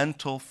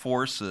fundamental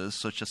forces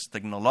such as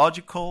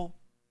technological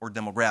or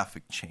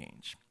demographic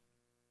change.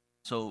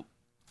 So,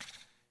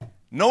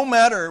 no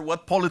matter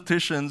what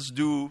politicians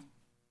do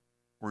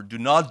or do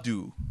not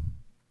do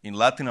in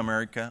Latin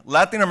America,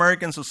 Latin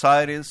American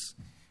societies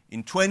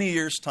in 20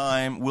 years'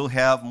 time will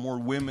have more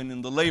women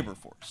in the labor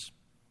force.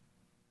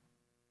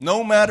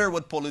 No matter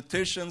what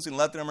politicians in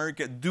Latin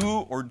America do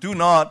or do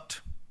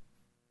not,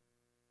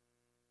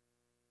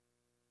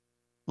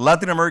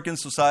 Latin American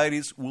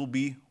societies will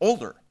be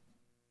older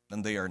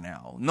than they are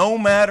now. No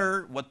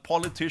matter what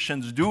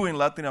politicians do in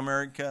Latin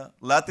America,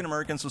 Latin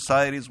American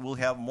societies will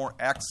have more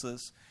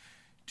access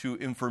to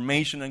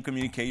information and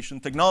communication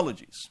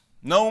technologies.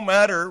 No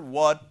matter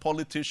what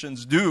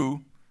politicians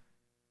do,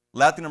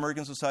 Latin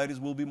American societies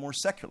will be more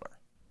secular,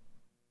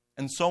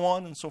 and so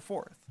on and so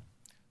forth.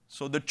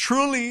 So the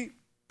truly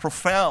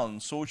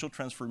profound social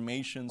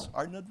transformations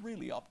are not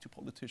really up to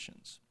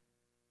politicians.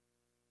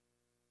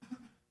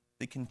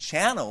 They can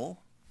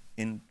channel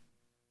in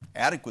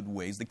adequate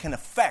ways. They can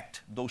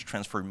affect those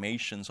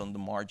transformations on the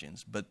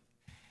margins, but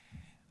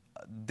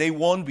they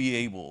won't be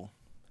able.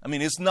 I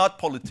mean, it's not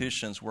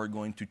politicians who are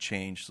going to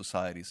change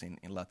societies in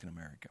Latin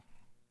America,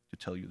 to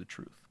tell you the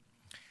truth.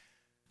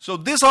 So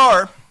these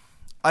are,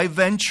 I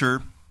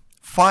venture,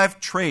 5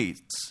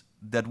 traits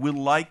that will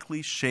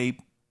likely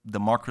shape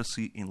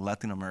democracy in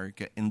Latin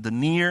America in the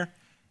near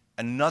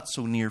and not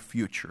so near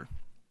future.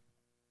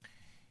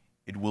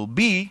 It will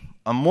be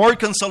a more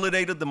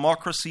consolidated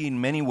democracy in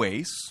many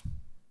ways,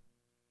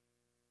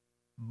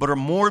 but a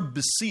more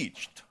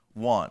besieged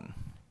one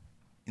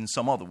in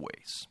some other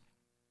ways.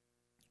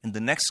 In the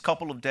next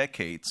couple of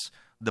decades,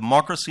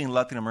 democracy in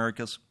Latin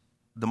America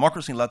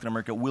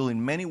will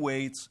in many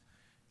ways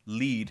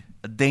lead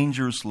a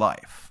dangerous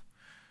life,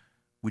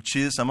 which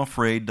is, I'm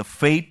afraid, the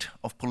fate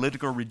of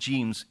political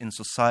regimes in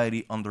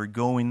society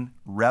undergoing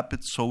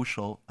rapid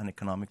social and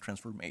economic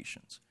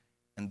transformations.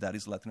 And that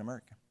is Latin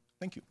America.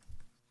 Thank you.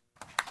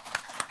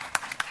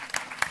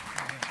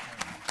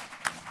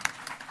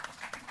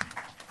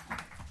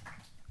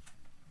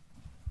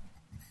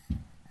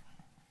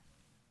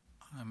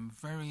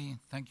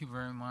 Thank you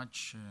very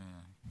much,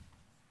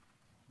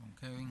 Don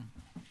Kevin.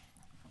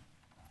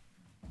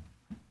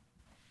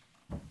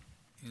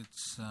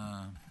 It's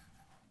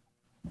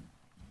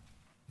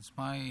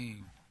my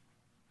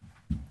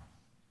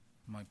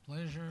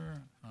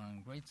pleasure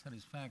and great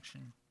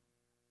satisfaction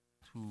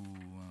to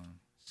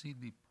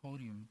cede the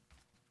podium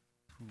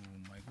to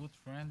my good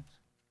friend,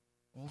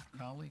 old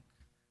colleague,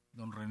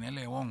 Don René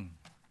León,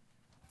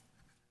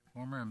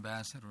 former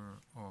ambassador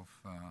of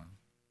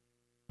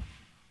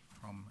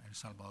from El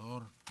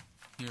Salvador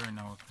here in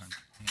our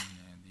country, in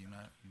the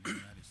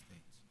United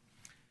States.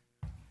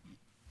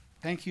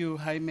 Thank you,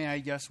 Jaime.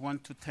 I just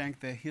want to thank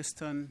the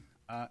Houston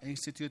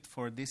Institute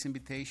for this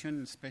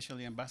invitation,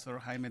 especially Ambassador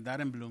Jaime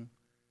Darenblum,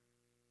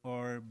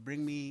 for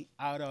bringing me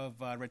out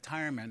of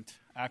retirement,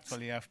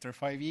 actually, after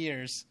 5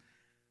 years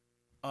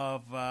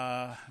of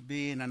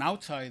being an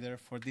outsider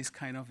for this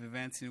kind of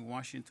events in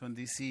Washington,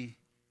 D.C.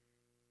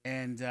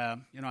 And,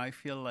 I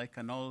feel like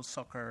an old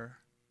soccer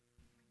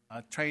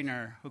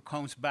trainer who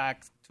comes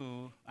back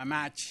to a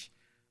match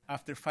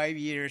after 5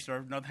 years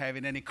of not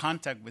having any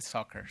contact with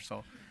soccer.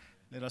 So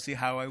let us see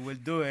how I will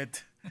do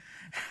it.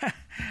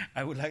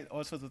 I would like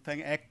also to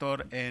thank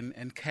Hector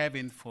and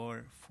Kevin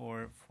for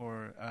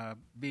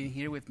being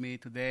here with me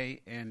today.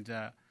 And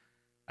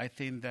I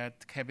think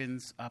that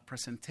Kevin's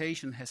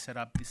presentation has set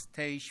up the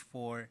stage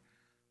for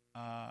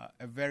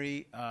a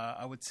very,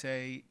 I would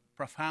say,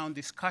 profound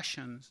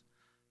discussions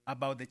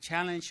about the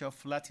challenge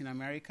of Latin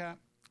America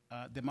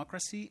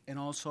democracy, and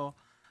also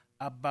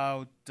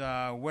about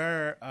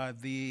where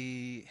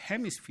the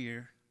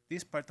hemisphere,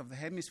 this part of the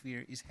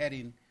hemisphere, is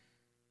heading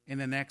in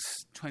the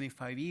next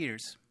 25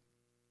 years.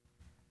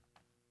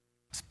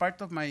 As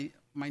part of my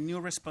new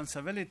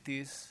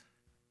responsibilities,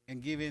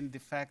 and given the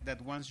fact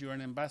that once you're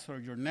an ambassador,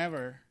 you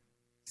never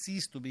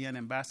cease to be an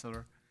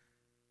ambassador,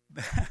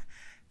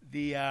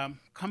 the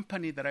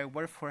company that I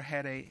work for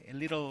had a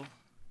little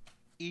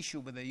issue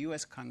with the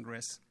U.S.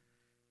 Congress,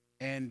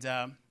 and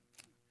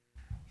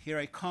here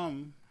I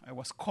come. I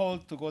was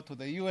called to go to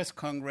the U.S.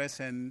 Congress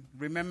and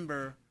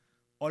remember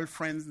all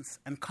friends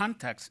and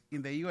contacts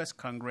in the U.S.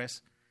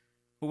 Congress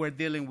who were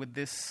dealing with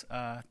this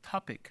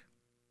topic.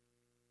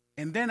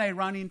 And then I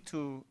run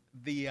into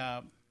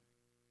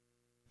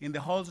in the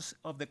halls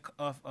of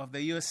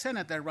the U.S.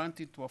 Senate, I ran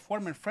into a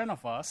former friend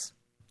of us,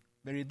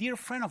 very dear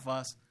friend of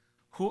us,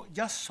 who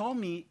just saw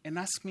me and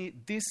asked me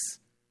this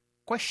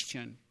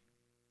question.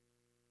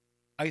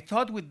 I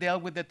thought we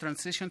dealt with the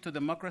transition to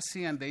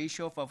democracy and the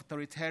issue of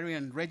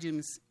authoritarian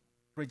regimes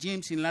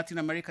in Latin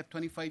America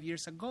 25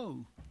 years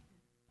ago.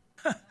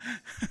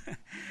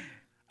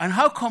 And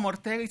how come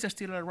Ortega is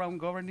still around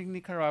governing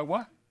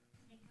Nicaragua?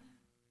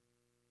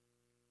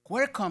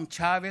 Where come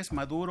Chavez,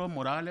 Maduro,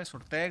 Morales,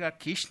 Ortega,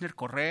 Kirchner,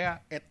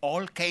 Correa, it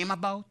all came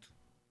about?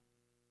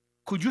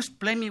 Could you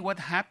explain me what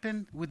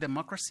happened with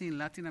democracy in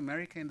Latin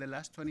America in the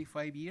last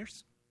 25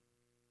 years?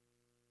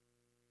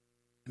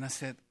 And I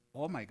said,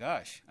 oh my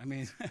gosh, I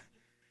mean,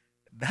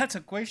 that's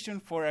a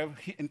question for an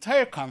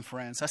entire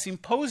conference, a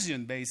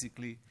symposium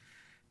basically.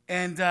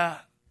 And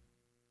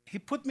he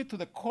put me to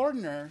the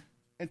corner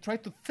and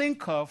tried to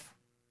think of,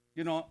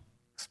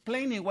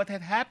 explaining what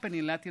had happened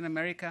in Latin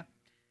America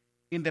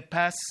in the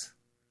past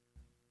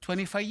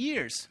 25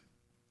 years.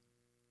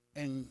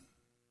 And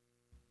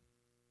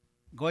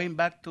going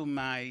back to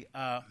my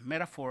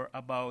metaphor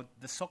about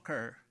the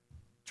soccer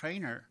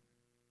trainer,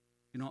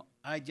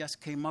 I just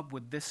came up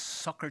with this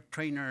soccer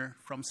trainer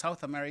from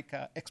South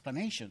America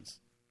explanations.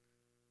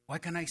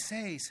 What can I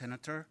say,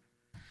 Senator?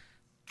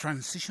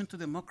 Transition to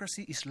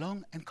democracy is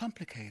long and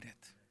complicated.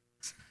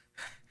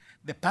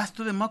 The path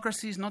to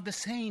democracy is not the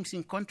same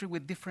in countries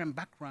with different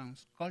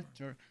backgrounds,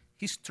 culture,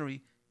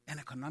 history, and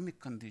economic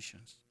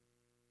conditions.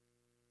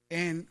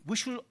 And we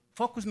should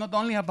focus not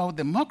only about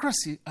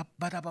democracy,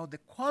 but about the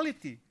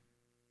quality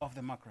of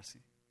democracy.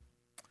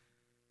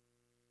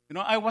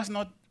 I was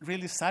not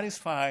really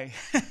satisfied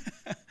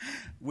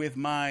with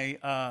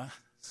my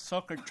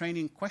soccer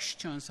training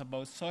questions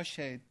about such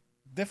a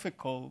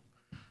difficult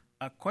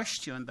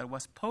question that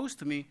was posed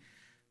to me,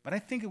 but I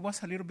think it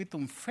was a little bit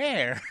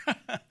unfair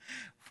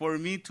for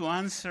me to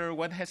answer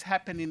what has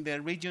happened in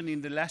the region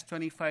in the last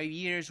 25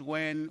 years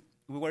when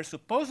we were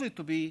supposedly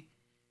to be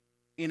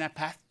in a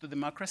path to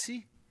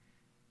democracy,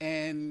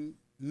 and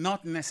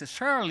not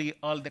necessarily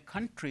all the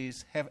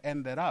countries have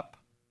ended up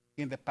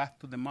in the path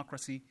to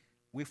democracy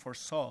we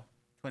foresaw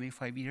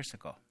 25 years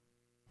ago.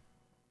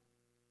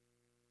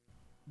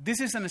 This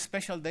is a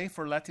special day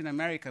for Latin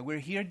America. We're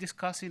here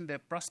discussing the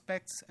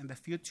prospects and the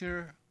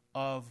future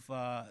of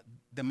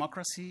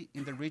democracy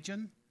in the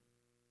region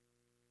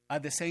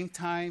at the same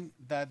time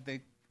that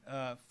the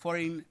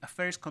Foreign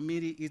Affairs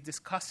Committee is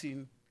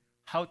discussing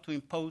how to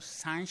impose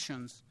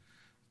sanctions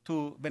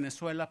to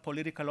Venezuela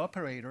political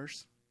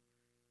operators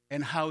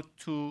and how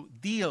to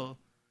deal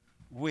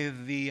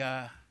with the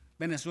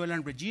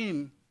Venezuelan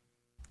regime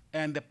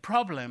and the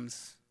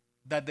problems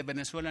that the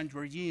Venezuelan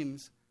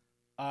regimes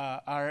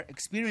are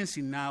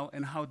experiencing now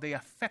and how they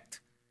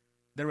affect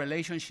the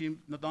relationship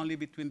not only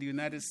between the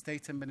United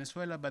States and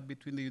Venezuela, but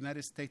between the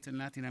United States and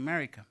Latin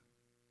America.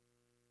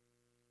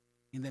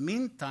 In the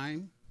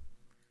meantime,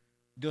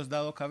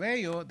 Diosdado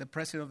Cabello, the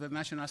president of the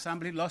National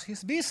Assembly, lost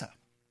his visa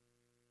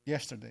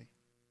yesterday.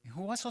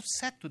 Who was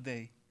upset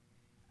today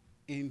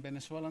in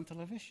Venezuelan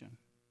television?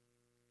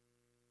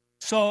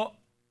 So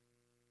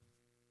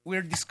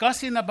we're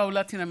discussing about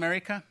Latin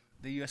America.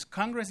 The U.S.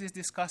 Congress is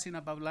discussing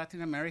about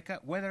Latin America,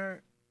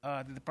 whether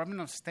the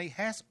Department of State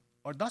has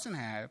or doesn't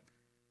have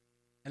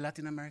a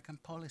Latin American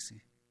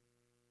policy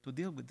to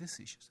deal with these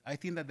issues. I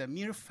think that the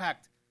mere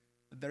fact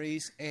that there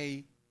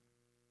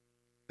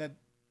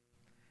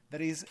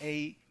is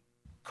a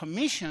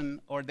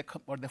commission or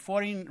the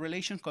Foreign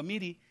Relations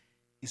Committee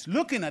is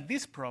looking at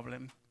this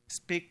problem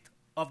speaks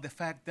of the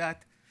fact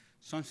that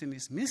something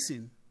is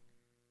missing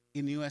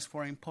in U.S.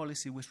 foreign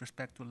policy with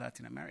respect to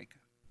Latin America.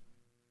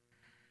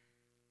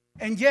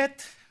 And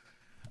yet,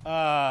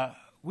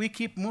 we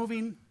keep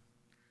moving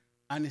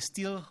and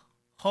still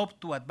hope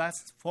to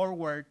advance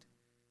forward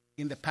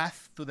in the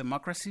path to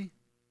democracy.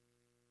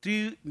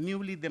 3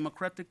 newly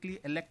democratically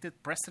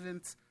elected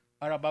presidents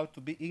are about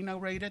to be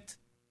inaugurated.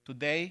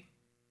 Today,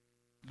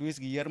 Luis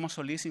Guillermo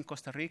Solís in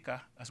Costa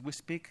Rica, as we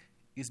speak,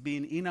 is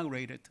being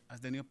inaugurated as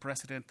the new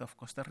president of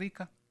Costa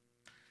Rica.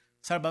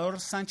 Salvador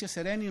Sanchez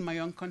Sereni in my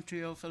own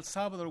country of El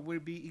Salvador will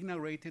be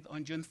inaugurated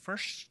on June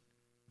 1st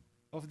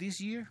of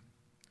this year.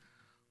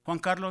 Juan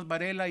Carlos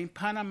Varela in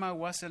Panama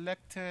was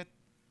elected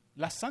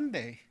last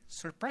Sunday,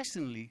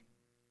 surprisingly,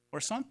 for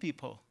some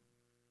people,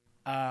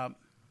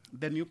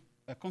 the new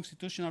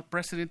constitutional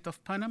president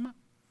of Panama.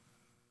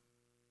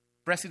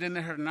 President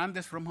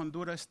Hernandez from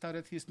Honduras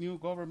started his new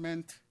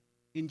government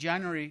in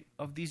January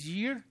of this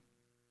year.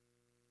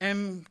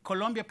 And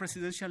Colombia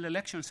presidential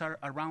elections are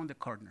around the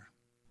corner.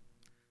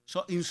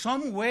 So in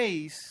some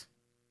ways,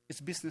 it's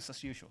business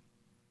as usual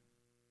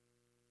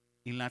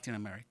in Latin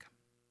America.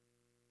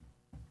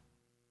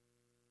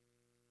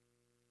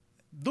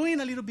 Doing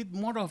a little bit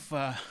more of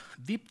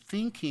deep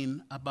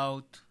thinking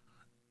about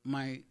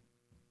my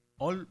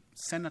old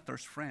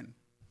senator's friend,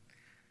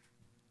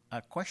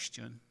 a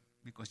question,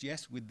 because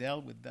yes, we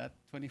dealt with that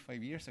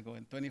 25 years ago,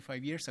 and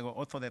 25 years ago,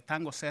 Otto de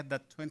Tango said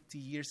that 20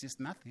 years is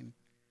nothing.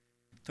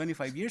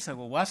 25 years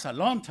ago was a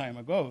long time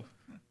ago.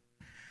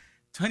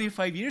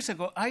 25 years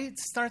ago, I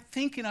started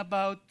thinking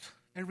about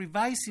and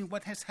revising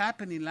what has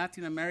happened in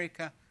Latin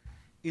America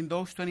in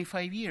those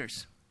 25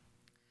 years.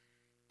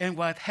 And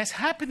what has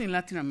happened in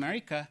Latin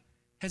America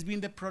has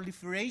been the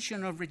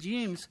proliferation of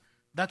regimes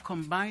that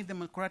combine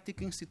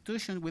democratic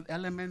institutions with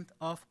elements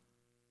of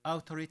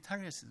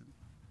authoritarianism.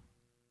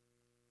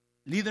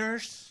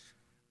 Leaders,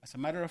 as a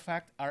matter of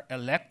fact, are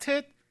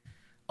elected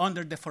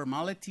under the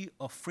formality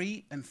of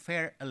free and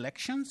fair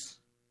elections.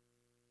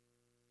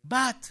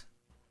 But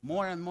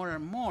more and more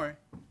and more,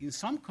 in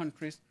some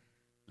countries,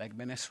 like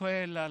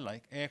Venezuela,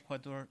 like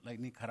Ecuador, like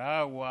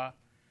Nicaragua,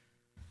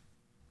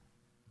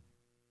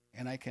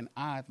 and I can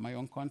add my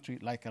own country,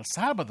 like El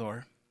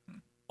Salvador,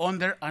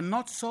 under a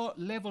not so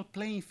level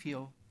playing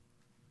field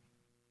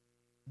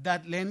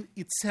that lend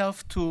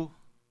itself to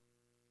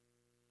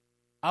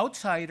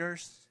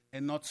outsiders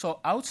and not so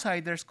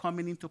outsiders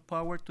coming into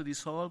power to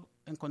dissolve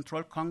and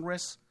control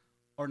Congress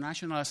or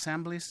national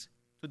assemblies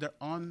to their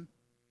own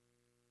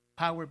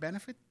power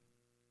benefit,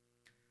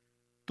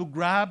 to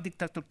grab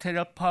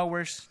dictatorial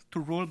powers to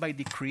rule by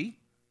decree,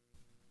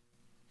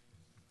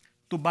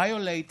 to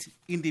violate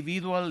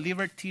individual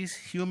liberties,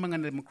 human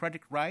and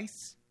democratic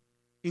rights,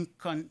 in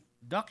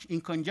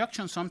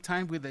conjunction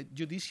sometimes with the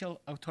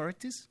judicial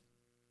authorities,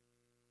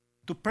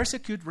 to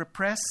persecute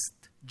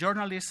repressed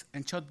journalists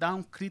and shut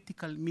down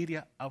critical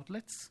media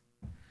outlets,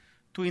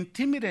 to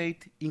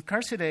intimidate,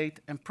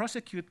 incarcerate, and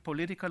prosecute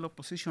political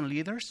opposition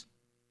leaders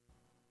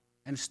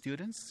and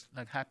students,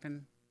 like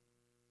happened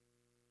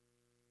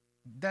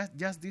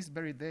just this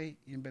very day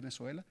in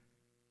Venezuela.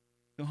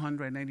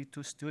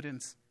 292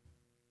 students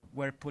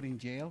were put in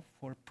jail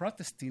for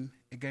protesting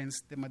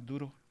against the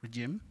Maduro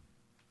regime.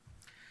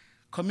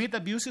 commit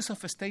abuses of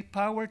state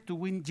power to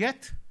win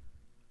yet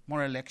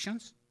more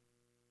elections,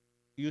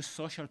 use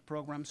social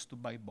programs to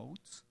buy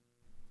votes,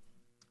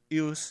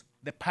 use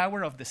the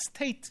power of the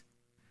state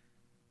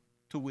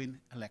to win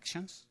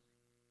elections,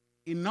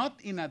 not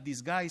in a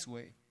disguised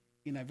way,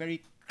 in a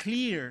very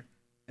clear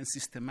and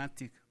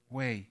systematic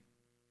way,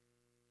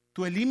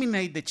 to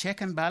eliminate the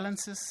check and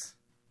balances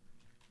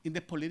in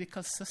the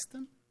political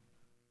system,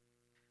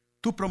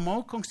 to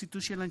promote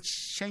constitutional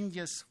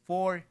changes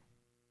for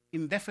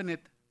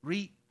indefinite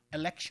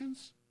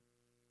re-elections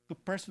to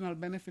personal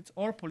benefits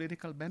or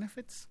political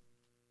benefits.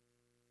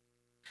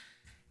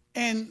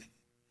 And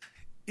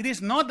it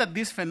is not that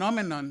this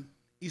phenomenon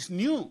is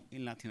new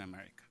in Latin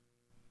America.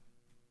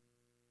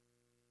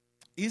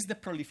 It's the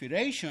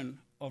proliferation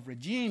of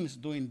regimes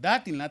doing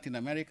that in Latin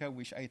America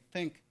which I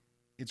think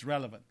is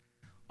relevant.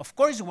 Of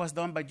course, it was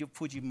done by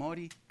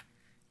Fujimori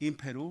in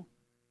Peru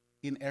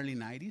in early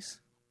 90s.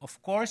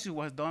 Of course, it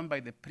was done by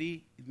the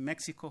PRI in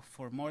Mexico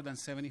for more than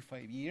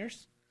 75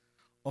 years.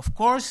 Of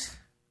course,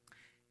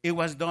 it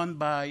was done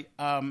by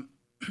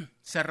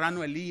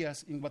Serrano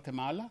Elias in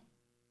Guatemala.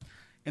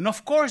 And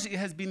of course, it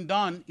has been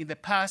done in the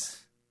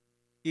past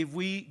if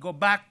we go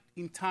back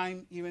in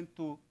time even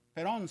to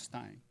Perón's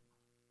time.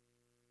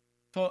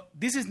 So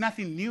this is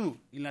nothing new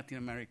in Latin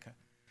America.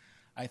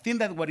 I think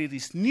that what it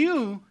is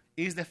new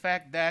is the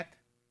fact that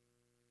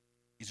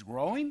it's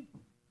growing,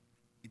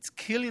 it's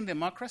killing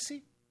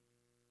democracy,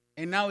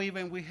 and now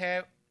even we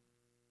have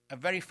a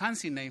very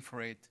fancy name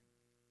for it,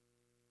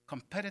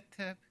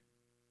 competitive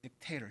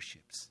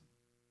dictatorships.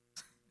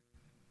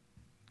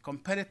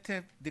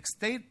 Competitive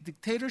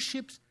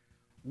dictatorships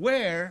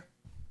where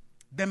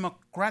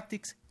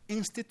democratic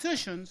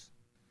institutions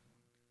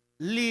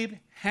live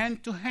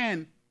hand to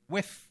hand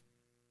with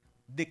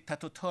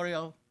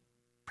dictatorial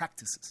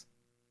practices,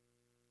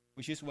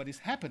 which is what is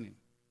happening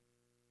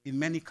in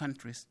many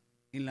countries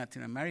in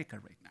Latin America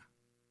right now.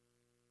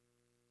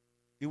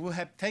 It will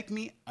have taken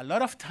me a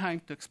lot of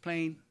time to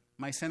explain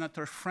my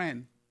senator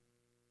friend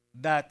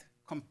that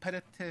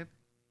competitive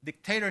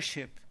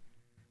dictatorship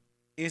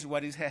is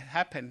what has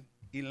happened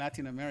in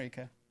Latin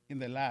America in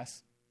the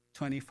last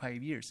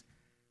 25 years.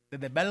 The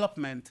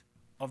development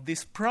of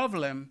this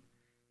problem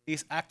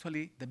is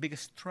actually the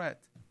biggest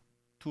threat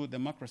to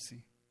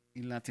democracy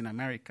in Latin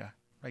America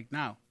right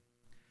now.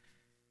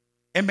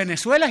 And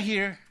Venezuela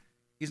here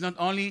is not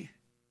only,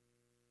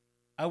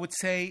 I would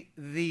say,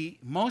 the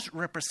most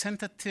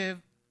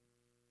representative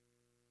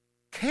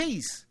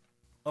case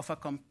of a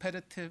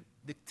competitive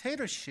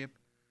dictatorship,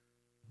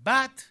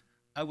 but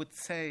I would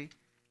say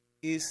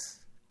is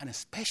a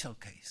special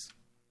case.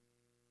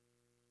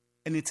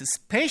 And it's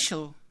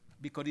special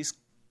because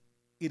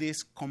it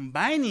is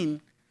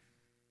combining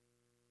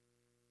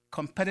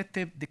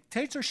competitive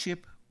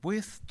dictatorship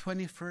with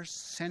 21st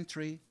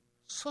century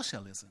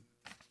socialism.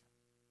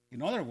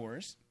 In other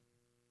words,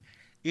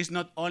 it's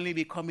not only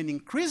becoming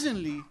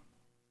increasingly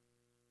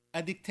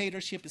a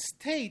dictatorship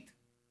state,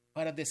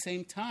 but at the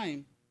same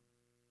time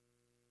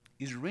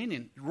is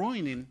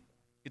ruining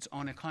its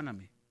own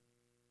economy.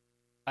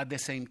 At the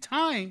same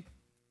time,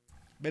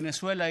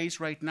 Venezuela is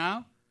right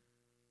now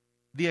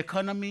the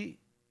economy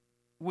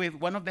with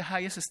one of the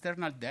highest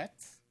external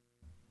debts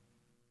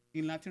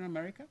in Latin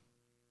America,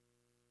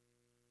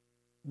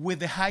 with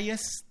the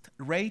highest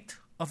rate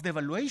of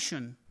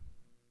devaluation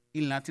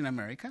in Latin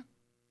America,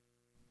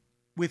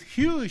 with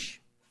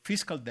huge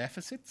fiscal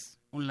deficits,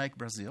 unlike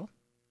Brazil,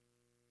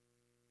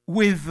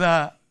 with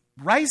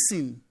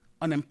rising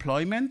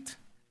unemployment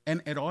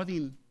and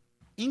eroding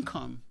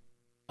income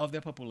of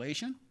the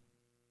population.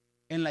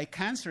 And like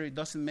cancer, it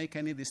doesn't make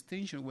any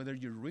distinction whether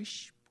you're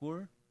rich,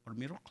 poor, or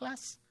middle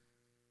class.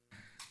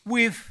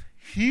 With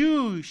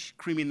huge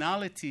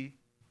criminality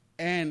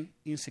and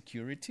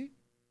insecurity.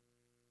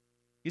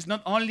 It's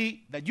not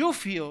only that you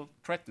feel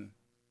threatened,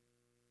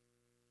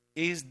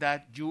 it's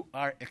that you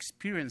are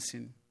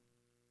experiencing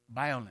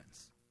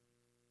violence.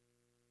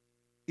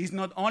 It's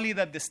not only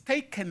that the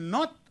state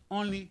cannot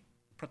only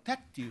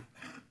protect you,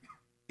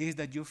 it's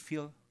that you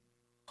feel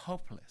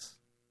hopeless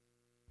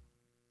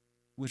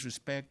with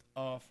respect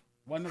of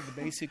one of the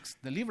basic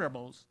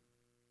deliverables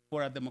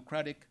for a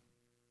democratic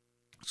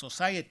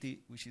society,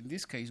 which in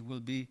this case will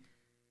be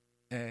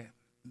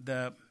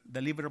the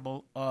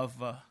deliverable of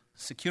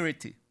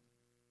security.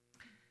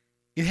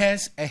 It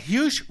has a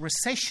huge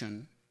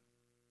recession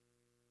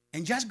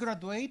and just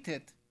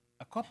graduated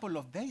a couple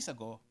of days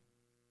ago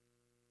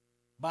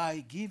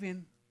by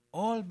giving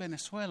all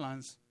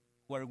Venezuelans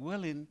who are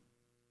willing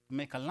to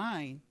make a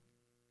line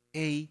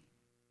a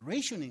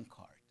rationing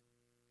card,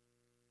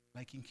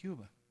 like in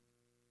Cuba.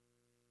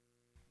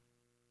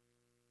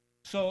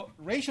 So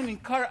rationing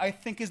card, I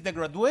think, is the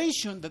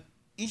graduation that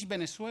each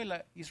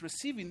Venezuela is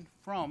receiving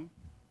from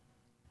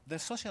the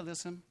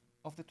socialism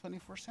of the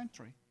 21st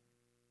century.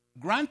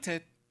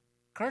 Granted,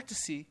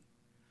 courtesy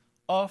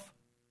of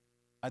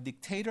a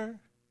dictator,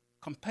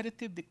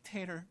 competitive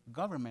dictator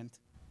government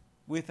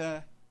with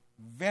a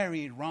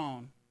very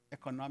wrong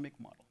economic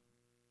model.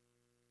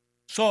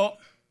 So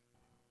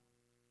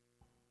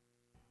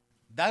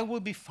that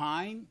would be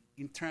fine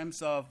in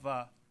terms of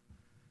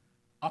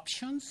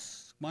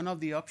options. One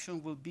of the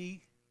options will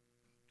be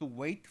to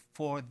wait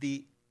for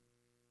the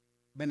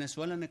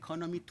Venezuelan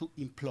economy to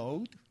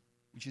implode,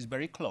 which is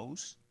very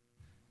close.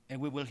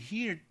 And we will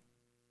hear,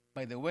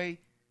 by the way,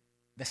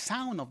 the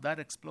sound of that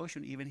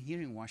explosion even here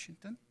in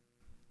Washington.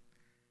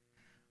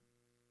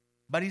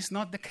 But it's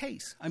not the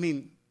case. I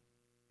mean,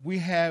 we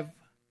have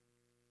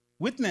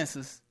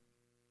witnesses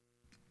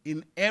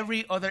in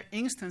every other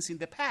instance in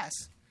the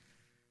past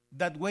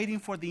that waiting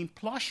for the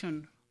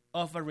implosion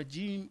of a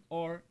regime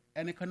or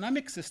an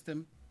economic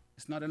system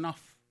is not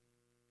enough.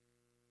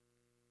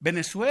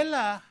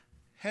 Venezuela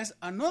has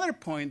another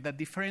point that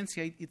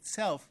differentiates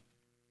itself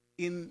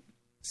in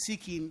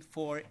seeking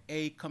for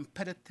a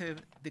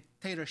competitive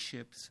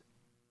dictatorships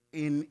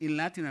in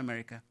Latin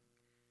America.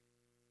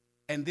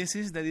 And this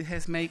is that it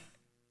has made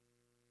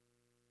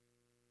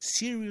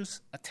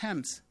serious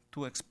attempts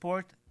to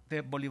export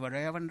the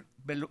Bolivarian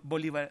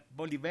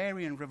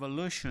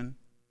revolution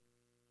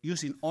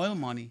using oil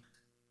money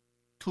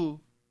to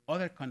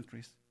other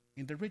countries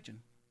in the region.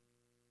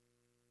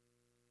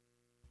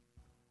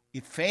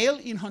 It failed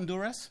in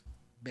Honduras,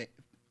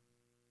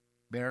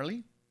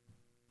 barely,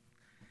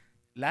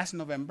 last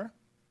November.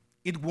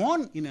 It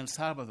won in El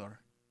Salvador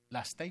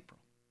last April.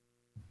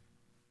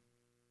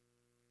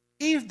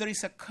 If there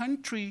is a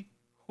country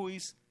who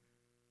is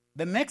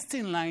the next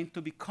in line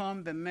to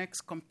become the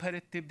next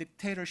competitive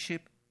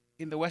dictatorship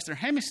in the Western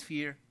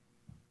Hemisphere,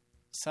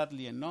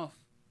 sadly enough,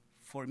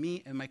 for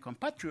me and my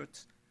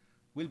compatriots,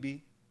 will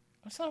be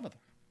El Salvador.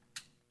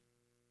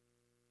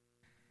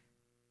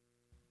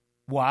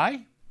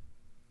 Why?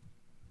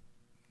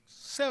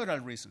 Several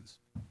reasons.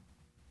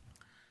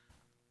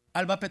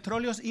 Alba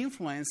Petroleo's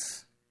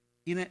influence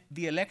in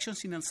the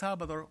elections in El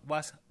Salvador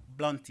was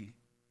blunted.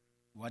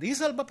 What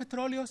is Alba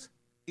Petroleo's?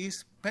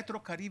 Is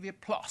PetroCaribe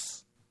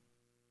Plus.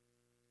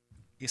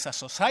 It's a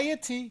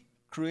society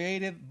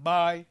created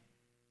by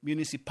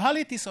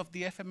municipalities of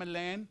the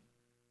FMLN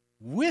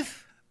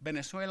with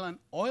Venezuelan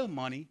oil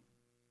money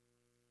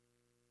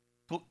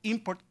to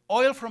import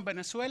oil from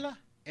Venezuela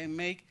and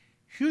make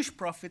huge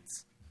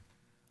profits,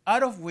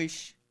 out of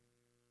which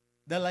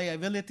the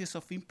liabilities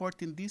of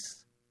importing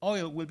this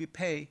oil will be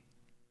paid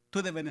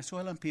to the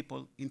Venezuelan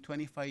people in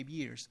 25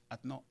 years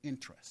at no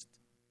interest.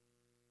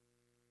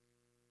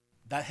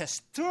 That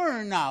has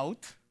turned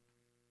out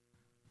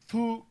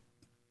to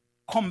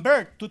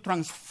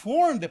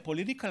transform the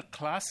political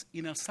class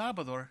in El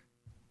Salvador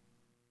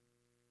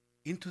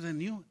into the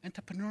new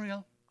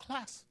entrepreneurial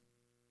class.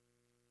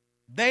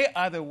 They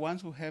are the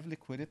ones who have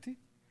liquidity.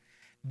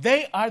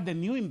 They are the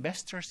new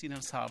investors in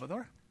El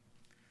Salvador.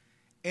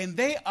 And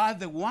they are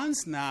the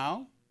ones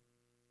now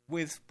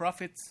with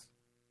profits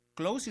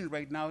closing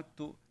right now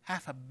to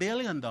 $500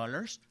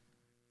 million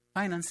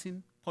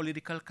financing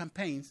political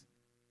campaigns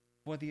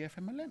for the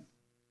FMLN.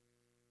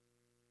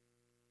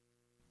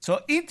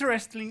 So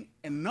interesting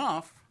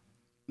enough,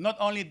 not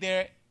only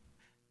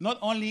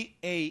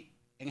a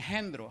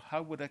engendro,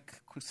 how would I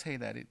could say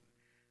that?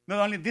 Not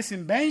only this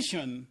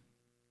invention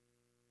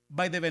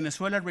by the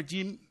Venezuelan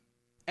regime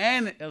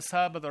and El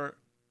Salvador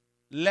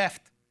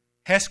left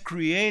has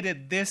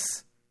created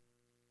this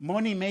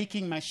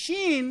money-making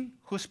machine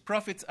whose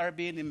profits are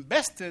being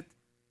invested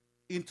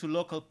into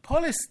local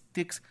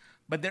politics,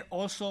 but they're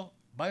also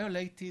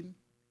violating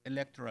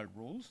electoral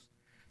rules.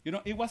 You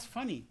know, it was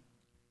funny.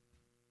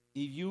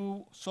 If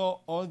you saw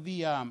all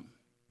the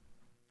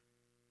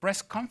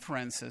press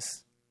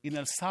conferences in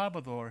El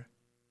Salvador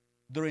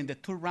during the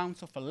 2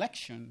 rounds of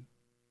election,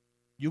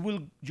 you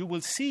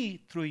will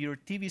see through your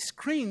TV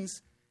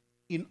screens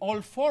in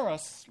all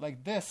forums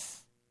like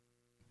this,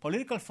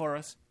 political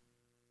forums,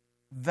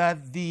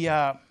 that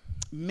the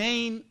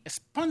main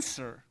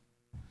sponsor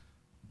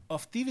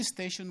of TV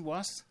station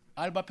was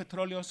Alba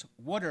Petroleo's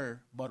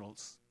water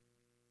bottles.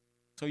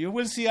 So you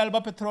will see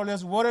Alba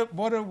Petroleo's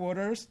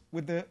waters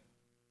with the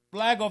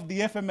flag of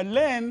the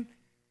FMLN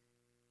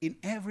in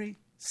every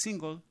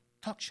single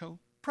talk show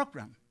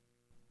program,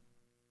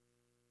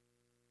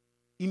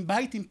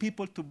 inviting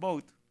people to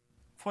vote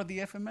for the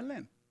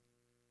FMLN.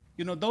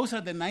 You know, those are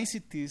the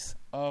niceties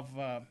of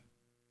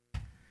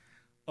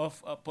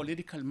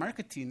political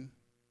marketing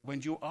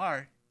when you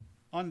are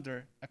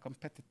under a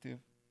competitive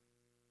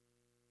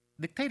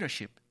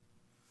dictatorship.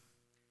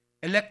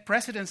 Elect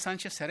President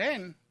Sanchez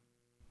Seren,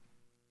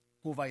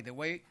 who, by the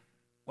way,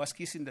 was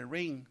kissing the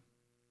ring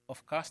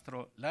of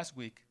Castro last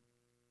week,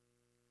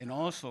 and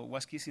also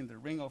was kissing the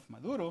ring of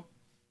Maduro,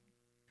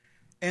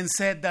 and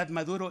said that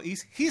Maduro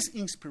is his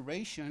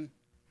inspiration,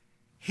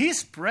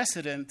 his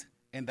president,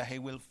 and that he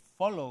will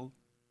follow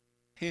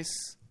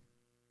his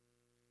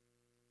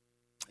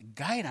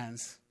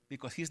guidance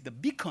because he's the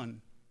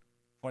beacon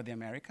for the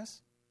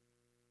Americas,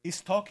 is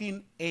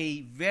talking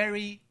a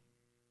very,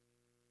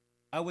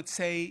 I would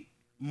say,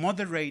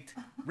 moderate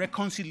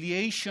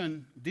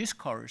reconciliation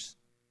discourse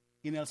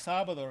in El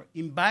Salvador,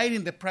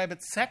 inviting the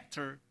private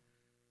sector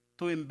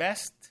to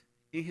invest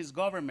in his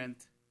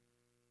government,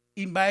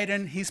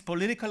 inviting his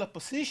political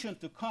opposition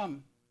to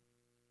come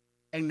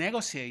and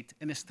negotiate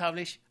and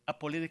establish a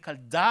political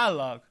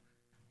dialogue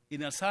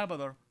in El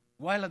Salvador,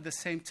 while at the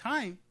same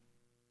time,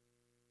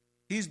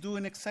 he's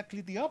doing exactly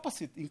the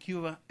opposite in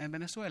Cuba and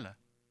Venezuela.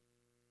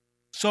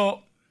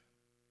 So,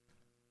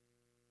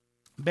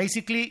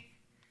 basically,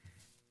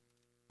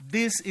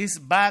 this is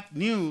bad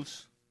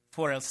news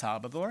for El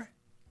Salvador,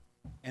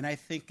 and I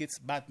think it's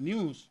bad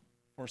news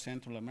for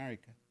Central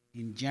America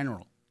in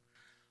general.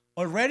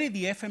 Already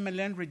the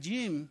FMLN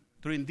regime,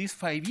 during these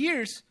 5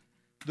 years,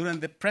 during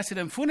the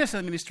President Funes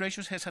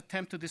administration, has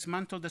attempted to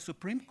dismantle the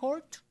Supreme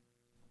Court,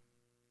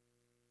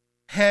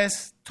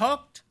 has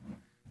talked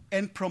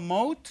and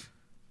promote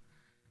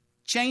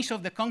change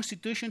of the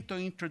Constitution to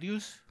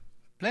introduce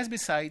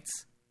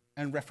plebiscites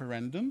and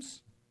referendums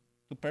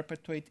to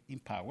perpetuate in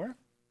power.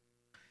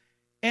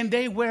 And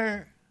they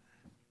were,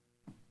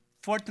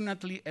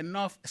 fortunately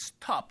enough,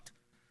 stopped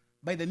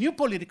by the new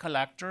political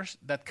actors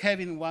that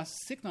Kevin was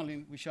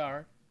signaling, which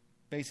are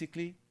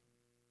basically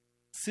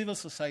civil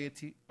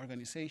society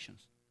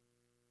organizations.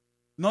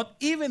 Not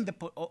even the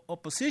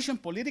opposition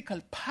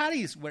political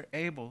parties were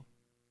able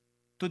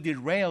to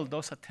derail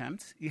those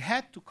attempts. It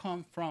had to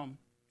come from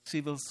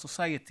civil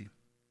society.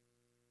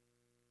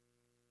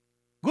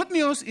 Good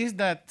news is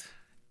that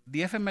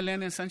the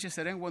FMLN and Sanchez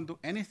Serén won't do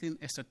anything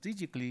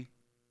strategically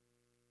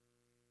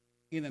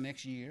in the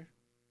next year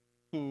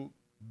to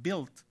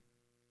build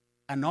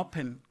an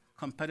open,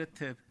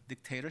 competitive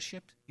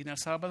dictatorship in El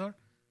Salvador,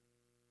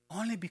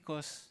 only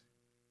because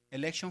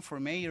elections for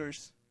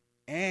mayors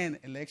and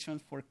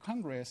elections for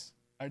Congress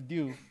are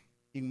due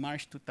in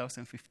March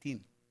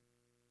 2015.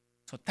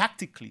 So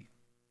tactically,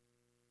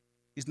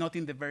 it's not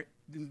in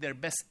their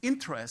best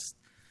interest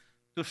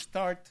to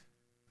start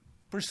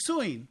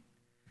pursuing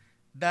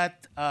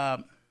that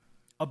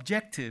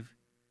objective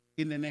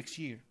in the next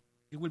year.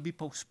 It will be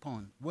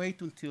postponed.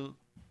 Wait until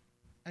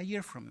a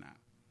year from now.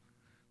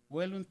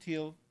 Wait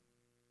until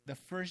the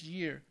first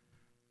year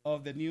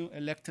of the new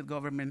elected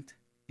government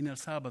in El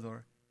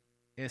Salvador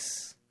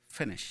is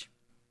finished.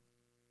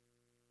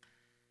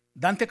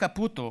 Dante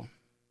Caputo,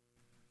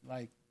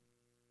 like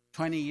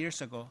 20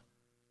 years ago,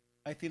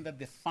 I think that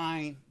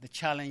defined the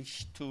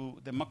challenge to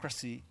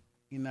democracy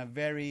in a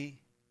very,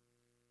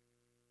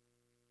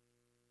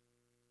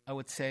 I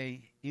would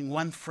say, in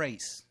one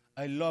phrase.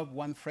 I love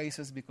one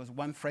phrases because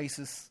one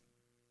phrases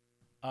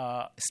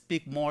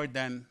speak more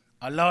than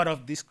a lot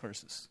of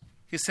discourses.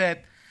 He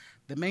said,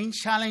 the main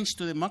challenge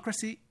to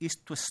democracy is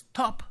to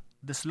stop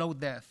the slow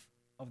death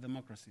of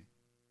democracy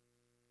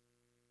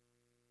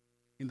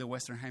in the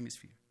Western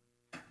Hemisphere,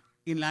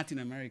 in Latin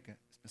America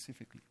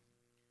specifically.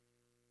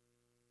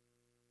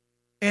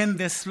 And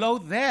the slow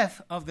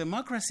death of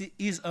democracy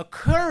is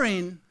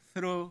occurring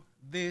through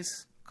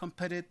these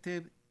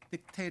competitive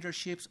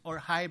dictatorships or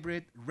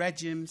hybrid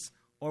regimes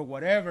or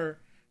whatever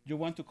you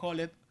want to call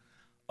it,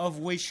 of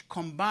which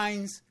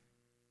combines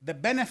the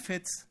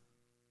benefits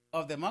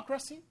of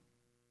democracy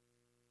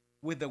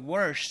with the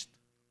worst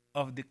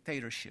of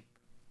dictatorship.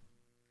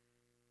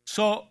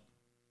 So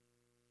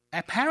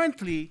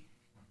apparently,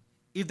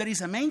 if there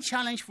is a main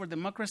challenge for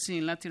democracy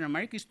in Latin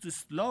America, is to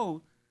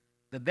slow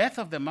the death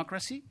of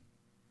democracy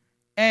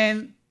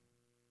and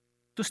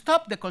to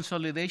stop the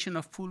consolidation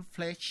of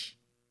full-fledged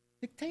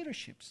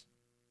dictatorships.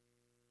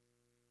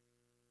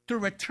 To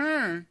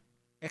return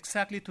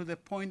exactly to the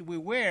point we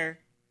were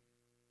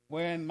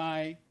when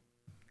my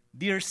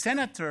dear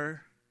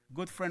senator,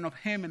 good friend of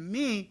him and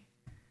me,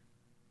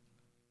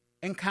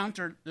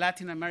 encountered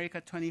Latin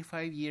America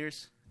 25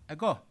 years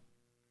ago.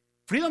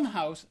 Freedom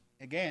House,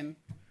 again,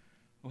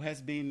 who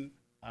has been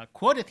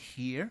quoted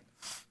here,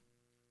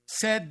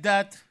 said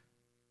that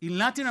in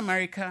Latin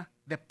America,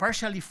 the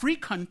partially free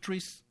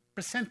countries'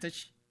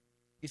 percentage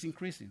is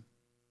increasing,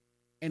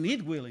 and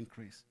it will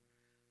increase.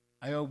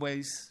 I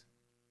always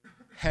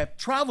have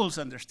troubles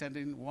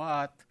understanding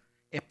what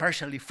a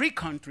partially free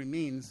country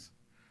means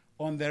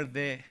under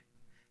the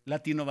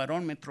Latino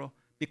Barometro,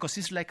 because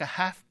it's like a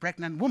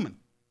half-pregnant woman.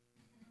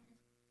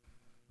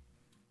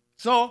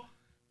 So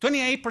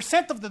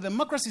 28% of the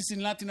democracies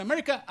in Latin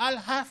America are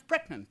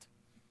half-pregnant.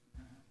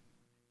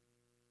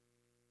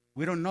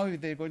 We don't know if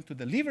they're going to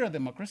deliver a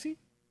democracy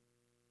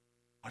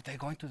or they're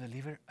going to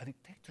deliver a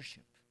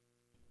dictatorship.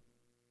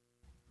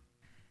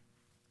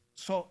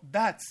 So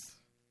that's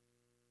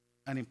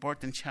an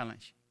important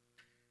challenge.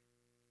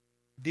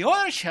 The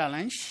other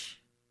challenge,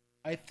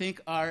 I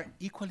think, are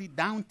equally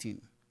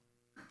daunting.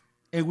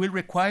 It will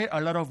require a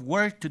lot of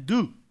work to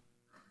do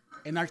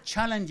and are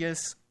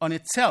challenges on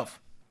itself.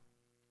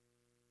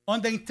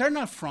 On the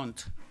internal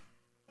front,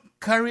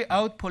 carry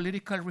out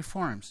political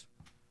reforms.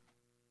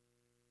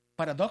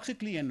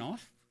 Paradoxically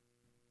enough,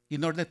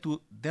 in order to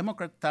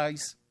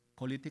democratize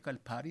political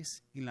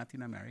parties in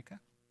Latin America,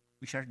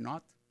 which are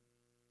not.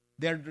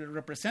 They're the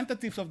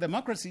representatives of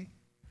democracy,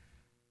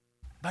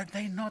 but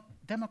they're not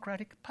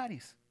democratic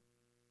parties.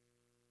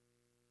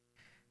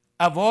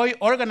 Avoid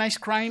organized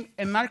crime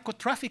and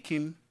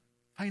narco-trafficking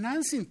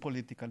financing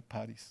political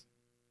parties,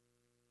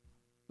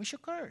 which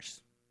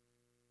occurs.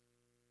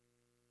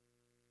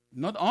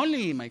 Not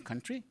only in my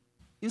country,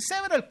 in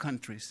several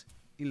countries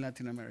in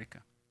Latin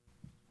America.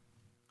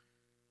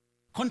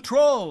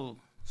 Control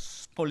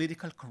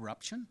political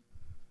corruption,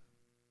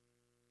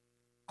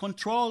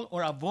 control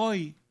or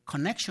avoid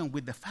connection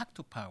with de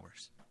facto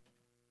powers.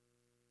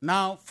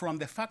 Now, from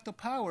de facto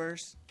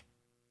powers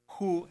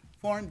who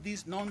formed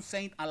these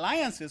non-saint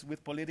alliances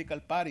with political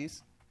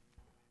parties,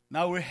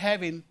 now we're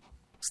having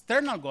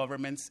external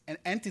governments and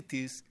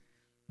entities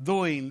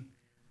doing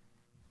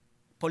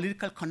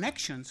political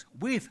connections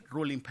with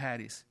ruling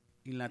parties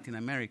in Latin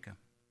America.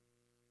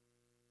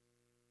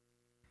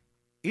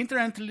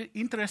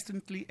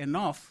 Interestingly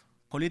enough,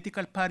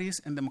 political parties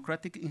and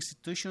democratic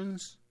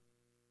institutions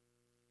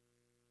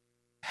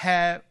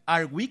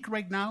are weak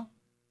right now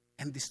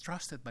and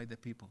distrusted by the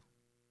people.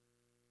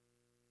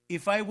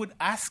 If I would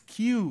ask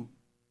you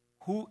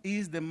who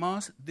is the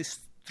most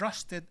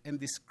distrusted and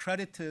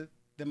discredited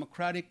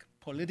democratic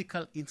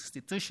political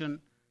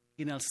institution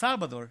in El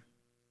Salvador,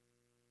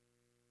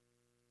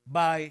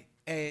 by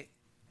a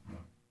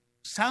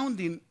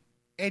sounding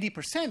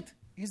 80%,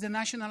 is the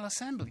National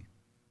Assembly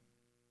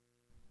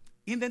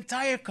in the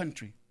entire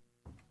country.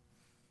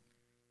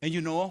 And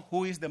you know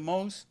who is the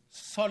most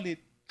solid,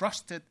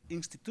 trusted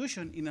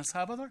institution in El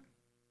Salvador?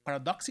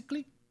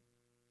 Paradoxically,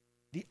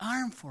 the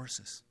armed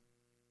forces.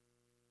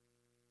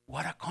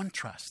 What a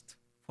contrast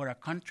for a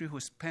country who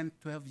spent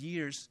 12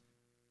 years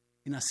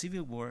in a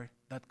civil war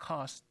that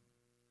cost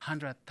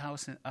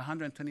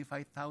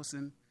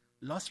 125,000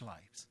 lost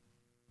lives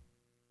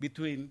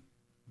between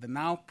the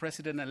now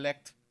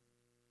president-elect,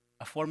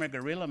 a former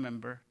guerrilla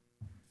member,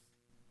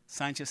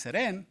 Sanchez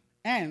Seren,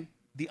 and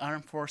the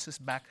armed forces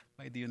backed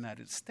by the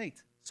United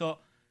States. So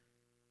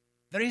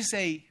there is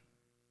a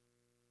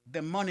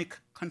demonic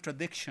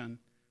contradiction,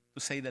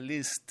 to say the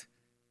least,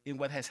 in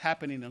what has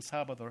happened in El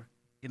Salvador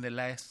in the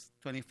last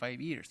 25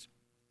 years.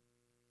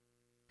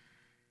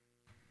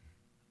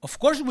 Of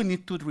course, we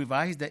need to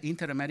revise the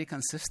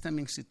inter-American system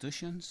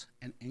institutions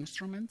and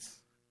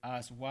instruments,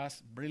 as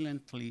was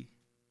brilliantly,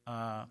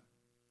 I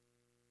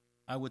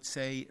would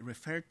say,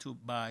 referred to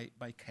by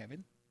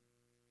Kevin.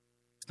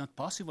 It's not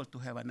possible to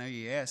have an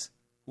IAS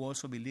who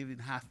also believes in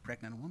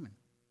half-pregnant women.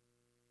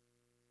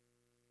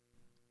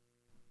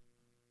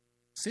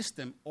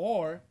 System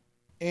or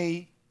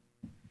a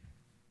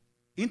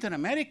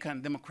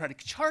inter-American democratic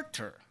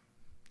charter.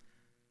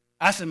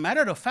 As a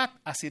matter of fact,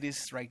 as it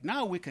is right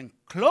now, we can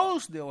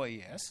close the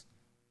OAS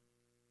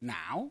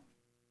now,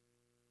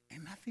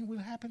 and nothing will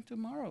happen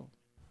tomorrow.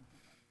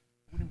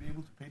 We wouldn't be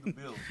able to pay the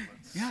bills.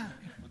 Yeah,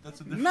 but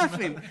that's a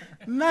different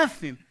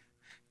nothing.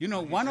 You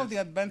know, one of the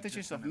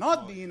advantages of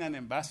not being an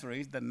ambassador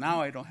is that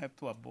now I don't have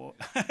to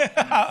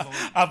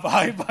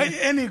abide by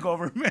any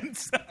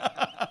governments.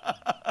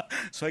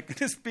 So I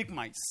can speak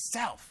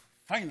myself,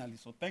 finally.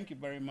 So thank you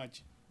very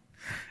much.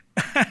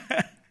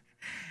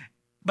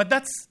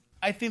 But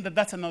I think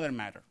that's another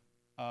matter.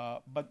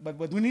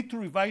 But we need to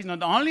revise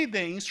not only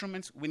the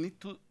instruments, we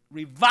need to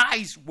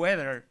revise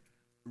whether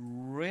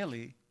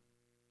really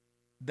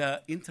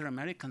the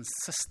inter-American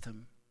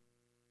system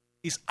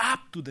is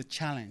up to the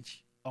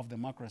challenge of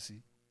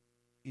democracy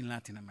in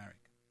Latin America,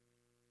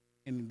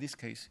 and in this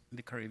case, in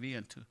the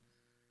Caribbean too.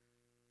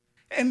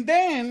 And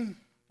then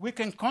we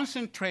can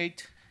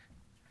concentrate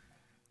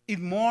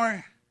in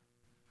more,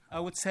 I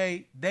would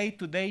say,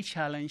 day-to-day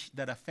challenge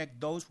that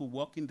affect those who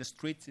walk in the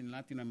streets in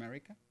Latin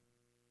America,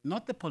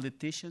 not the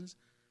politicians,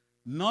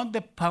 not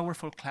the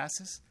powerful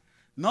classes,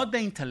 not the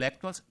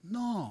intellectuals,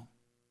 no.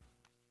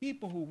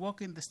 People who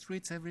walk in the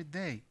streets every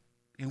day.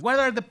 And what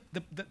are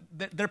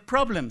their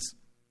problems?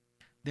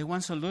 They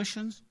want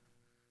solutions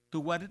to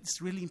what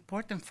is really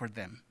important for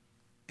them.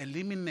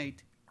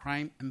 Eliminate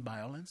crime and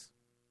violence,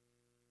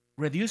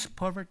 reduce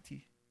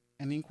poverty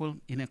and equal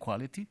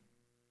inequality,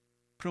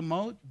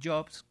 promote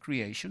jobs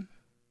creation,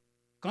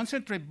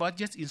 concentrate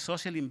budgets in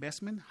social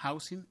investment,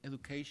 housing,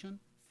 education,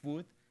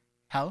 food,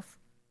 health.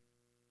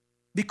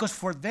 Because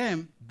for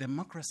them,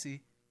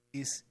 democracy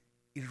is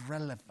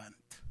irrelevant.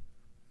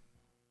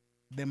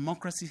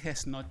 Democracy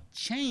has not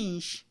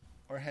changed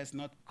or has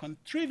not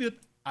contributed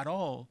at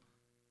all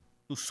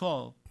to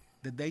solve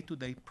the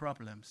day-to-day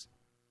problems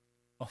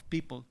of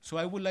people. So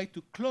I would like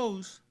to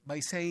close by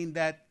saying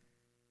that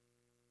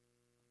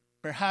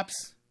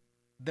perhaps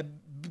the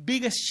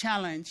biggest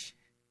challenge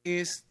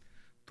is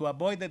to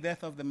avoid the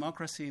death of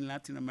democracy in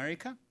Latin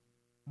America,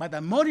 but a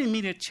more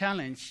immediate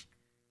challenge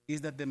is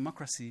that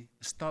democracy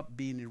stop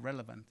being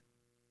irrelevant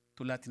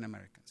to Latin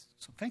Americans.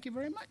 So thank you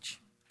very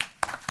much.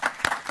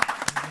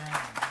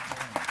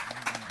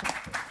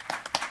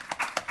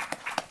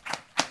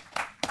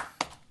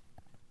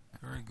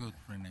 Very good,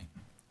 Rene.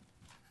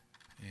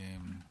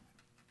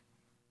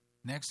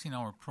 Next in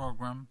our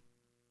program,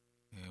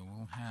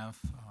 we'll have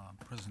a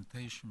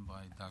presentation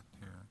by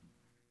Dr.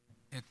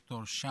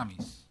 Hector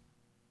Chamis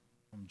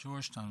from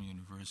Georgetown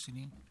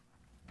University,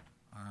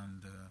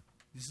 and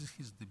this is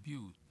his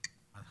debut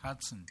at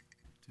Hudson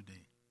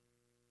today.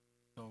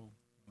 So,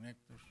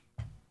 Hector.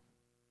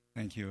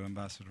 Thank you,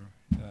 Ambassador.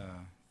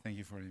 Thank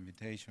you for the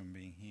invitation,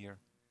 being here,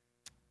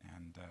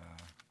 and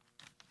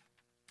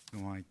to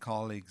my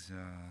colleagues,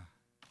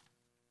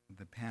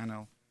 the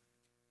panel.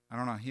 I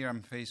don't know, here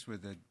I'm faced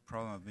with the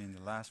problem of being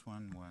the last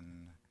one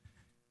when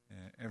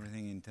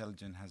everything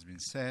intelligent has been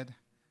said.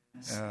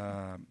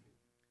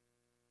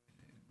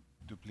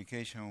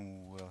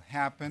 Duplication will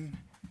happen,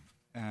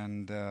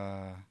 and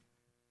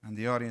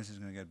the audience is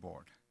going to get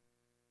bored.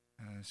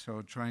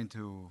 So trying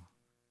to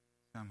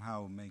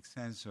somehow make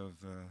sense of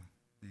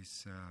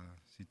this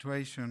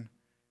situation,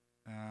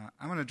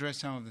 I'm going to address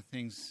some of the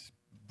things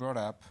brought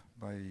up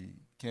by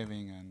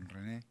Kevin and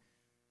René,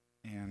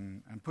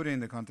 and put it in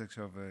the context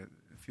of a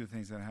few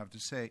things that I have to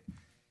say.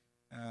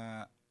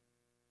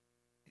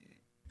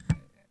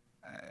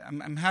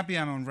 I'm happy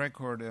I'm on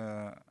record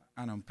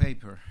and on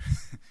paper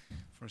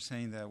for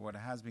saying that what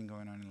has been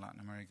going on in Latin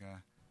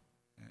America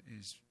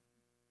is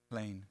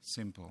plain,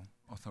 simple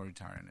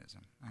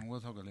authoritarianism. And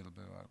we'll talk a little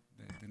bit about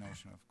the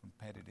notion of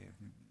competitive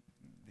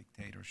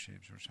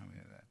dictatorships or something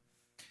like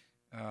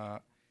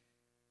that.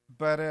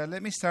 But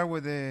let me start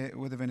with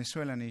the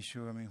Venezuelan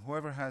issue. I mean,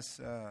 whoever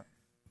has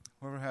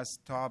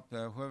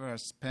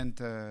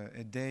spent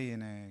a day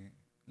in a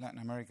Latin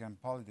American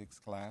politics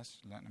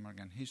class, Latin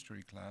American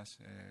history class,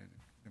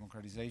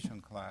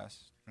 democratization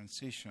class,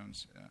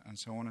 transitions, and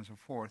so on and so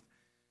forth,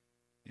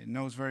 it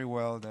knows very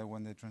well that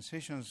when the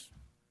transitions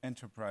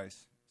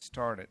enterprise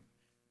started,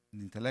 the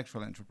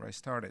intellectual enterprise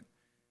started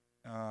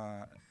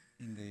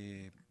in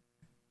the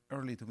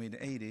early to mid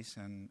 80s,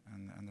 and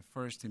the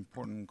first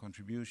important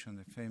contribution,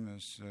 the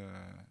famous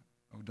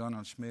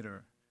O'Donnell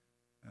Schmitter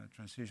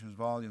Transitions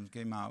volumes,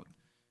 came out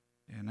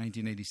in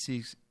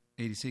 1986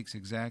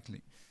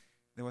 exactly.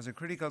 There was a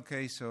critical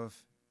case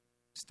of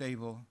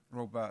stable,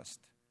 robust,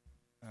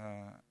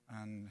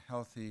 and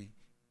healthy,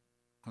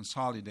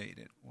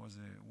 consolidated was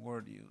a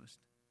word used,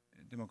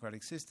 a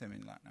democratic system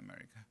in Latin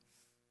America.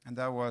 And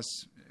that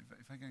was,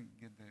 if I can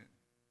get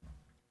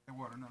the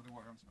water, I'm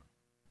sorry.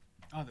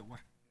 Oh, the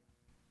water.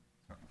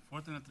 Sorry.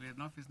 Fortunately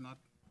enough, it's not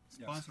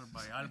sponsored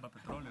by Alba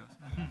Petroleum.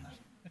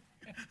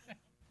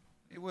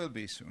 It will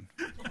be soon.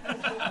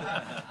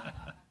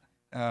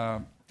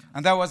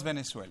 And that was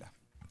Venezuela.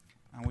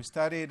 And we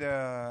studied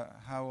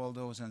how all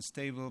those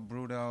unstable,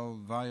 brutal,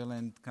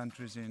 violent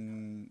countries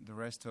in the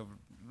rest of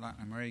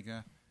Latin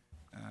America,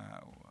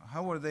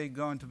 how were they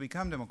going to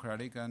become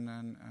democratic? And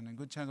a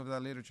good chunk of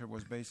that literature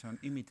was based on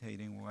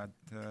imitating what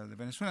the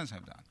Venezuelans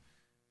have done,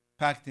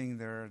 pacting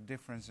their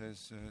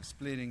differences,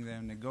 splitting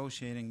them,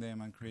 negotiating them,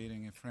 and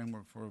creating a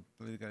framework for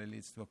political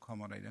elites to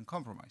accommodate and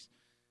compromise.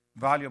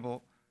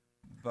 Valuable,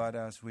 but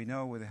as we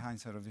know with the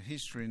hindsight of the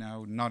history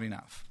now, not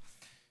enough.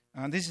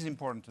 And this is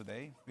important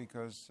today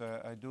because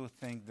I do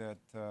think that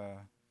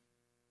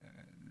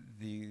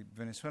the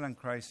Venezuelan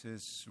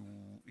crisis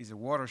is a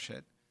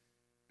watershed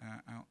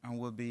and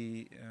will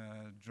be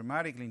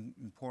dramatically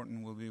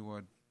important, will be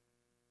what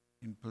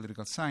in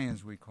political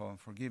science we call,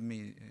 forgive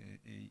me,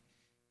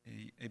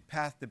 a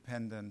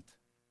path-dependent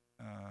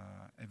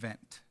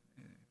event.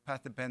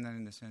 Path-dependent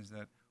in the sense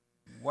that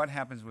what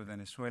happens with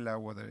Venezuela,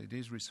 whether it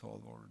is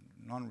resolved or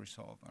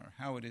non-resolved, or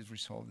how it is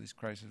resolved, this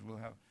crisis will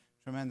have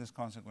tremendous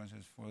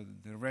consequences for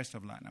the rest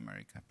of Latin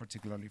America,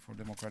 particularly for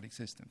democratic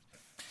systems.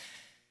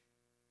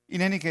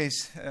 In any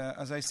case,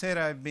 as I said,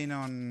 I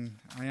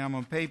am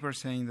on paper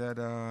saying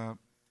that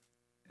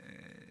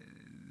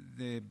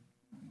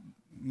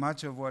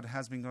much of what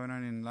has been going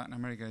on in Latin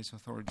America is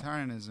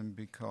authoritarianism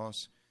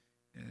because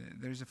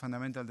there is a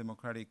fundamental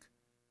democratic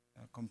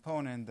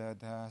component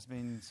that has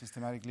been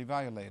systematically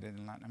violated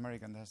in Latin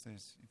America. And that's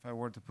this, if I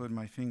were to put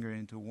my finger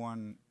into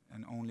one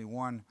and only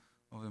one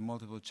of the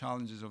multiple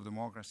challenges of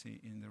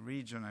democracy in the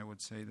region, I would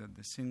say that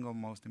the single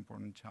most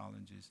important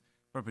challenge is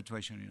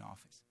perpetuation in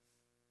office.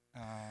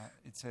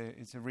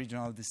 It's a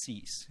regional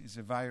disease. It's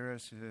a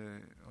virus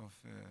of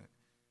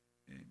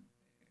a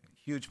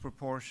huge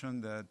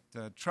proportion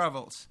that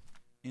travels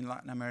in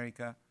Latin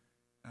America,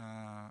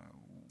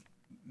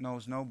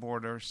 knows no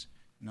borders,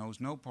 knows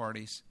no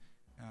parties,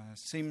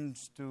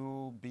 seems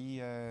to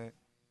be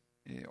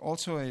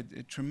also a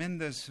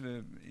tremendous,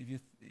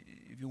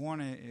 if you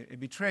want, a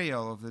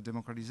betrayal of the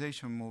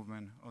democratization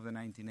movement of the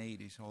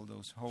 1980s, all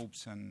those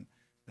hopes and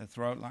that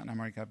throughout Latin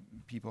America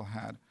people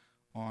had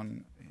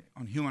on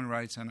human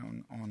rights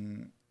and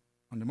on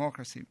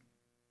democracy.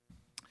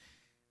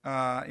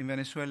 In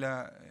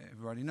Venezuela,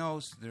 everybody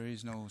knows there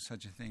is no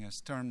such a thing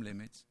as term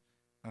limits,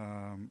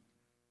 and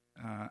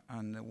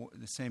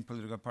the same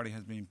political party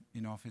has been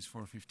in office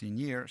for 15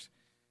 years.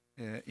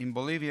 In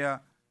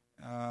Bolivia,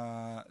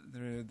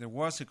 there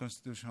was a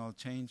constitutional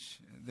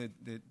change.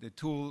 The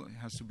tool, it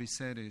has to be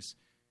said, is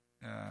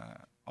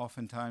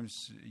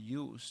oftentimes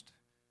used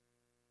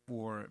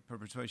for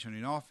perpetuation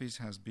in office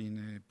has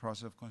been a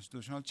process of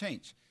constitutional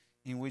change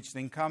in which the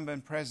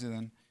incumbent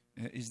president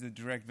is the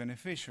direct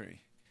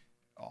beneficiary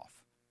of.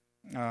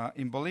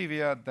 In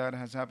Bolivia, that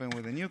has happened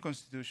with a new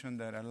constitution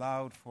that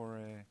allowed for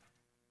a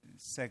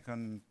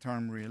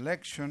second-term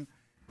re-election.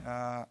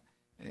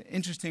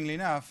 Interestingly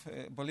enough,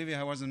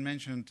 Bolivia wasn't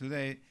mentioned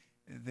today.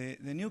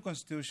 The new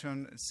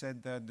constitution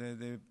said that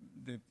the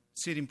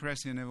sitting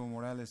president, Evo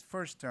Morales'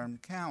 first term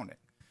counted.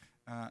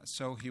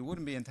 So he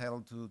wouldn't be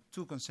entitled to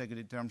 2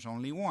 consecutive terms,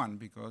 only one,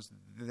 because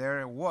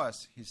there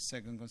was his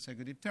second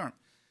consecutive term.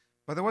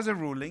 But there was a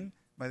ruling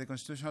by the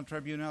Constitutional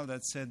Tribunal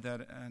that said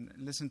that, and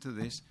listen to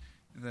this,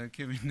 that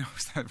Kevin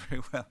knows that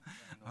very well,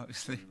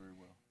 obviously. Very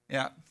well.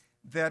 Yeah,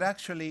 that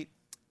actually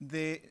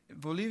the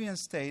Bolivian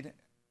state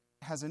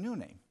has a new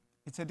name.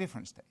 It's a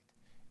different state.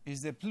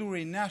 It's the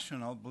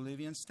plurinational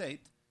Bolivian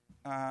state,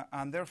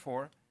 and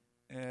therefore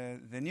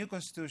the new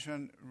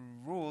constitution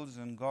rules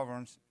and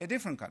governs a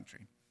different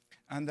country.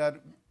 And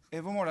that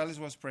Evo Morales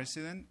was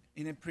president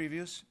in a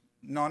previous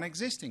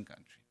non-existing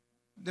country,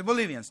 the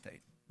Bolivian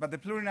state. But the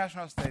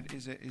plurinational state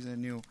is a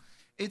new.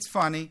 It's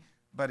funny,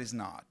 but it's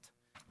not.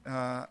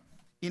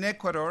 In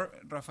Ecuador,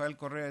 Rafael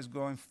Correa is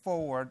going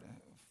forward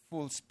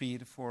full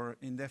speed for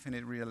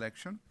indefinite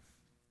re-election,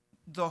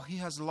 though he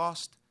has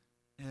lost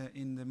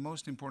in the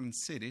most important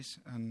cities,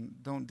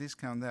 and don't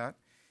discount that.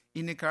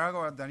 In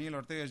Nicaragua, Daniel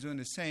Ortega is doing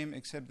the same,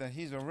 except that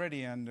he's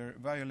already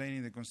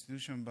violating the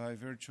Constitution by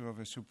virtue of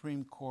a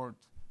Supreme Court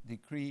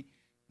decree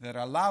that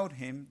allowed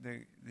him,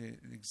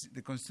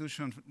 the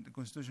Constitution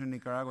in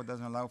Nicaragua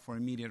doesn't allow for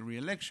immediate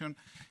re-election.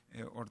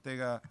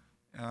 Ortega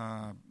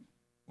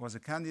was a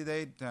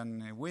candidate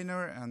and a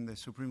winner, and the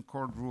Supreme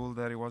Court ruled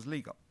that it was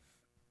legal.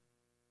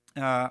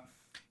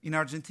 In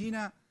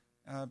Argentina,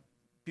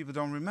 people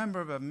don't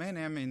remember, but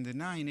Menem in the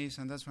 90s,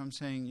 and that's what I'm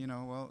saying,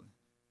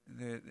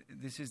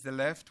 this is the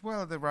left.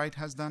 Well, the right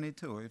has done it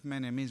too, if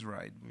Menem is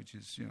right, which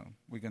is,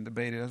 we can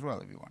debate it as well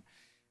if you want.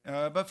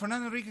 But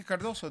Fernando Henrique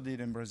Cardoso did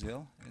in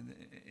Brazil,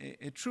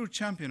 a true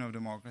champion of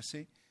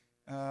democracy.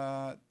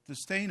 To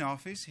stay in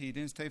office, he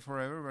didn't stay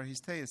forever, but he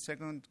stayed a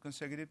second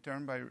consecutive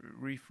term by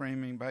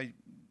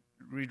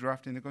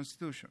redrafting the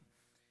Constitution.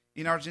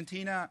 In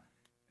Argentina,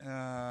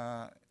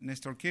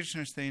 Nestor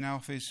Kirchner stayed in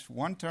office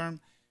one term.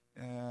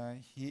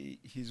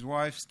 His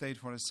wife stayed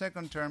for a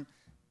second term,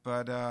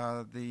 but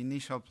the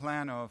initial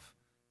plan of,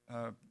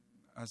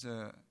 as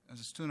a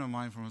student of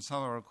mine from El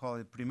Salvador called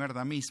it primer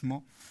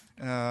damismo,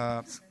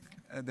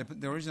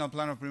 the original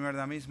plan of primer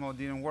damismo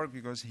didn't work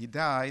because he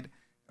died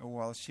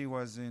while she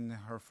was in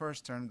her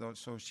first term,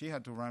 so she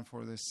had to run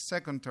for the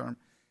second term.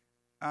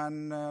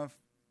 And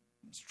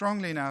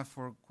strongly enough,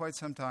 for quite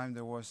some time,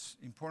 there was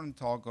important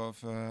talk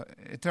of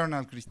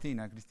Eternal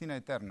Cristina. Cristina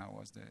Eterna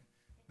was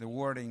the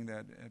wording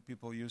that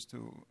people used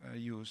to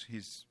use.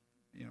 His,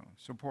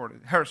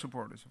 her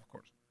supporters, of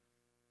course.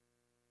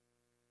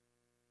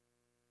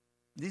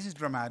 This is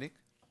dramatic.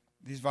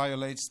 This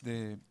violates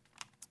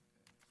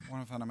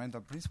one of the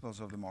fundamental principles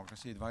of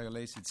democracy. It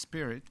violates its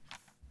spirit,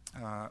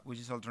 which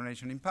is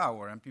alternation in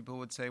power. And people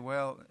would say,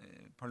 well,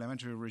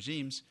 parliamentary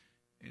regimes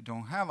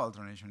don't have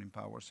alternation in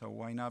power, so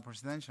why not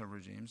presidential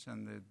regimes?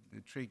 And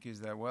the trick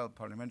is that, well,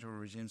 parliamentary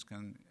regimes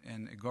can,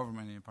 and a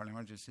government in a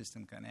parliamentary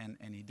system can end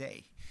any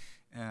day.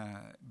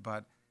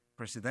 But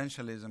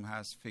presidentialism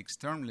has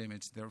fixed term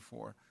limits,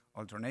 therefore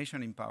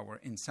alternation in power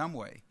in some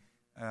way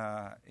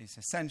is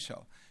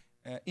essential.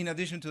 In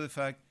addition to the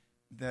fact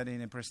that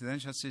in a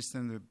presidential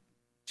system, the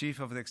chief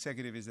of the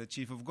executive is the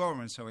chief of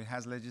government, so it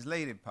has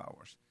legislative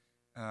powers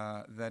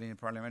that in a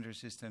parliamentary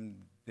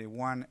system, the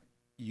one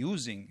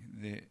using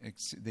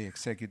the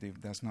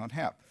executive does not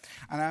have.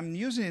 And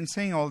I'm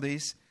saying all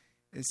this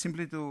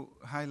simply to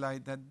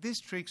highlight that these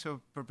tricks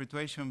of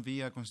perpetuation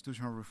via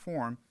constitutional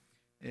reform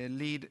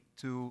lead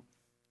to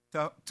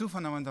two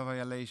fundamental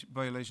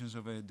violations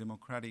of a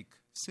democratic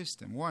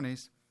system. One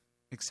is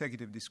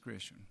executive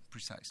discretion,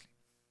 precisely,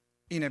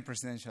 in a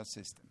presidential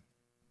system.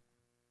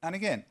 And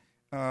again,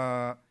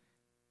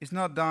 it's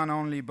not done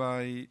only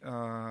by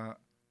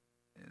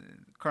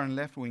current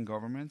left-wing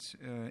governments.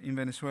 In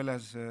Venezuela,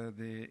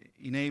 the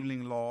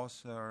enabling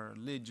laws are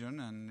legion,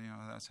 and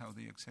that's how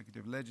the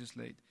executive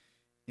legislate.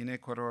 In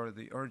Ecuador,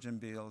 the urgent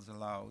bills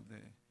allow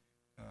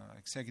the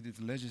executive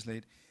to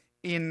legislate.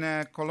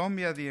 In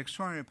Colombia, the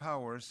extraordinary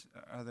powers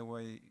are the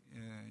way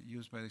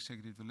used by the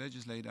executive to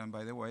legislate. And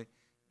by the way,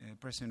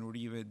 President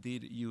Uribe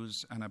did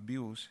use and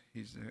abuse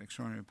his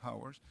extraordinary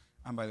powers.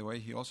 And by the way,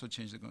 he also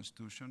changed the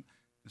constitution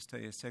to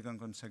stay a second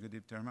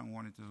consecutive term and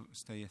wanted to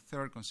stay a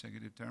third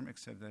consecutive term,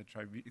 except that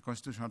the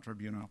Constitutional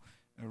Tribunal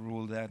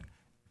ruled that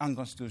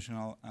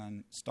unconstitutional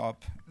and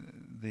stopped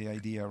the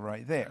idea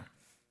right there.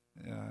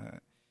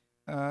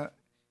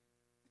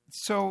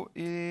 So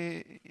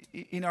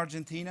in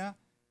Argentina,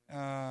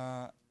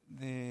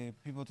 the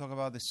people talk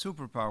about the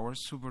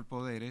superpowers,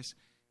 superpoderes,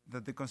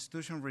 that the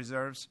Constitution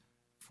reserves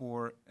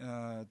for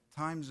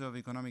times of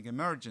economic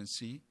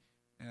emergency.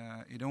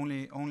 It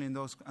only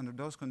under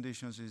those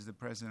conditions is the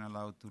president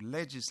allowed to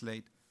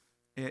legislate.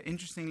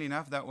 Interestingly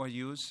enough, that was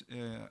used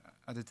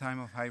at the time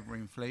of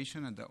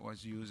hyperinflation, and that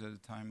was used at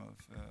the time of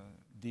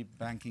deep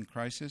banking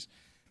crisis.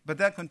 But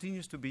that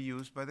continues to be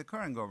used by the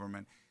current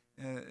government.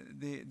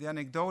 The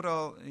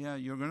anecdotal,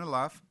 you're going to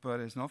laugh,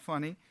 but it's not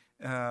funny,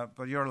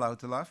 but you're allowed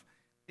to laugh,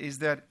 is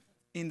that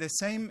in the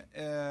same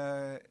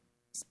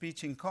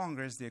speech in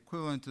Congress, the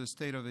equivalent to the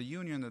State of the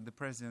Union that the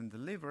president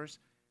delivers,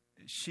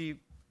 she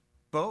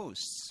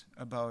boasts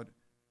about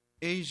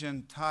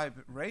Asian-type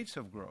rates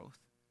of growth,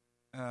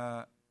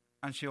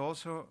 and she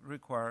also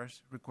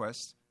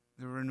requests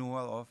the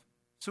renewal of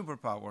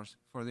superpowers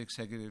for the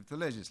executive to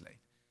legislate.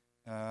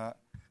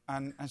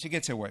 And she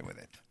gets away with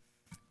it.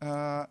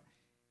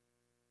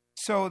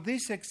 So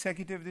this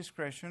executive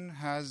discretion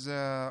has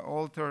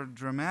altered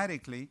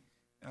dramatically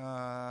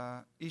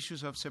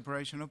issues of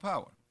separation of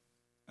power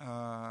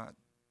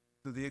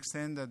to the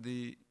extent that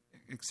the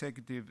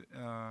executive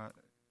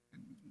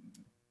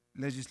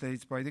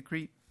legislates by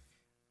decree.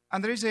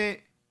 And there is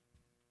a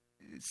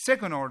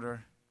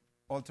second-order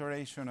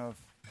alteration of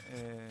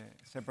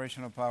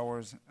separation of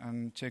powers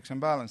and checks and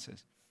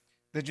balances,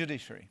 the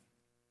judiciary.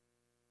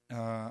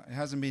 It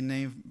hasn't been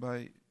named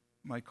by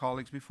my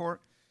colleagues before,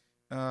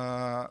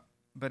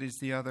 but it's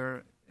the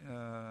other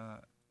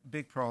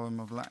big problem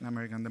of Latin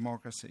American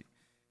democracy.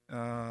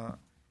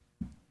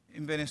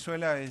 In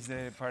Venezuela is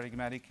the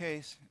paradigmatic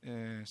case.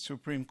 The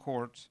Supreme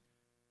Court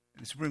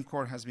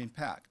has been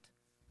packed.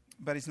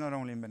 But it's not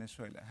only in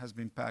Venezuela. It has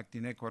been packed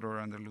in Ecuador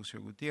under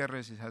Lucio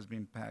Gutierrez. It has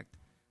been packed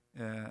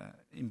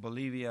in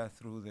Bolivia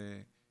through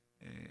the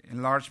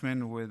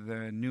enlargement with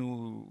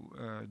new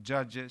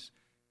judges.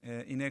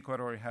 In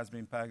Ecuador, it has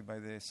been packed by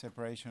the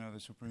separation of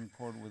the Supreme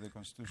Court with the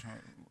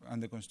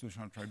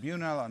Constitutional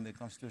Tribunal, and the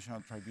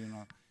Constitutional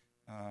Tribunal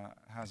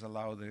has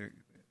allowed the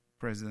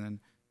president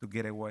to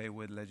get away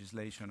with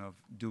legislation of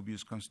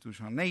dubious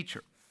constitutional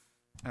nature,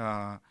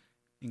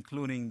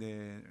 including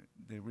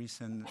the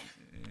recent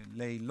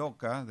ley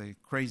loca, the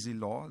crazy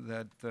law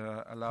that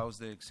allows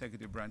the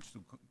executive branch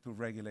to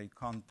regulate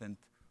content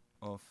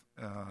of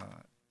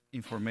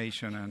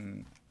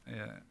information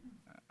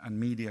and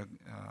media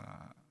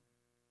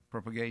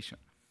propagation.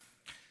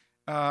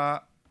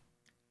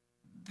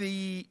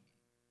 The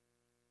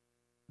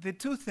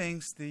two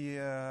things,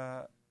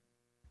 the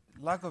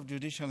lack of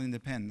judicial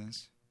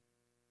independence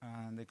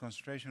and the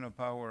concentration of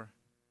power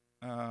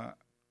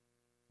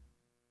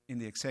in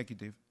the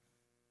executive,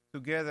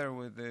 together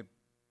with the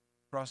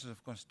process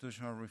of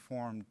constitutional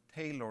reform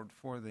tailored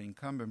for the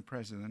incumbent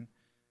president,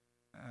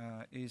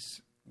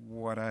 is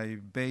what I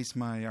base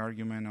my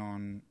argument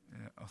on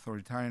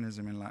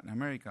authoritarianism in Latin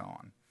America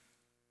on.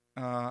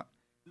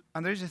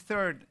 And there's a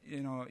third,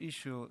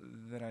 issue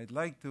that I'd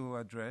like to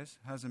address,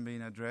 hasn't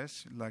been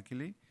addressed,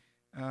 luckily,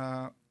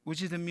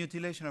 which is the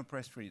mutilation of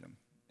press freedom.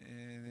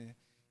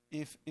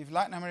 If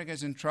Latin America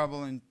is in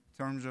trouble in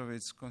terms of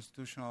its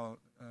constitutional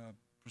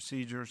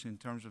procedures, in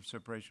terms of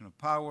separation of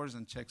powers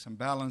and checks and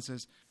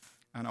balances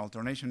and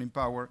alternation in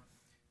power,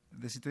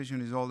 the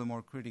situation is all the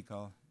more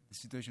critical. The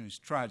situation is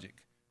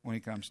tragic when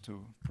it comes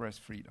to press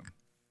freedom.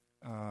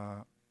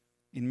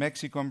 In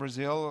Mexico and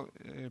Brazil,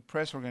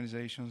 press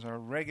organizations are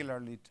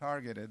regularly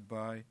targeted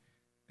by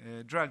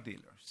drug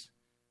dealers.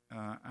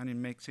 And in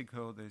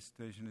Mexico, the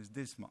situation is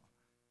dismal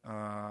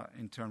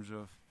in terms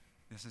of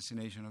the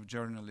assassination of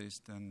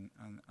journalists and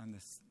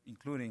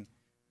including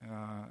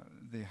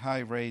the high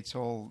rates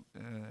all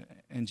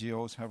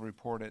NGOs have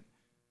reported,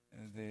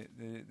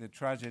 the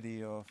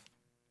tragedy of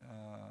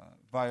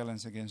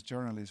violence against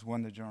journalists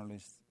when the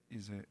journalist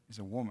is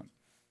a woman,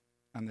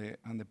 and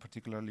the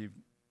particularly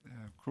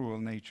cruel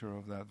nature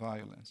of that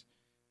violence.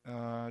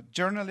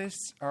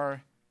 Journalists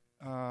are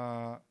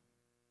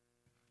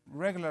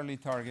regularly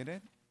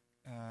targeted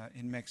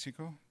in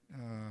Mexico,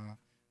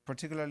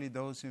 particularly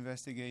those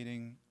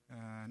investigating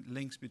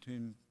links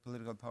between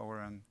political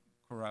power and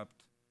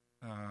corrupt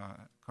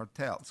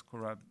cartels,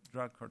 corrupt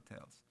drug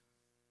cartels.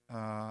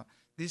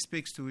 This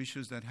speaks to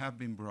issues that have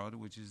been brought,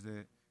 which is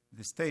the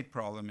state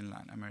problem in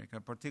Latin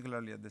America,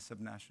 particularly at the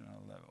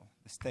subnational level.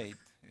 The state,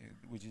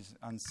 which is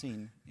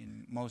unseen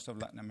in most of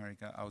Latin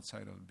America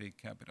outside of big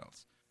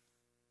capitals.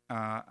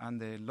 And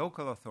the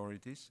local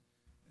authorities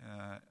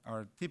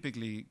are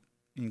typically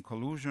in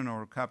collusion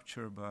or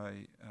captured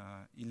by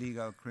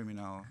illegal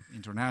criminal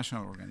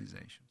international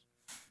organizations.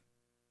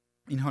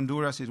 In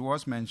Honduras, it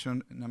was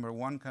mentioned, number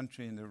one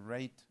country in the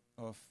rate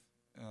of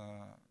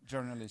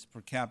journalists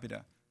per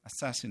capita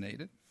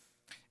assassinated.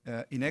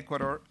 In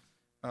Ecuador,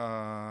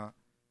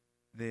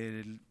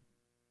 the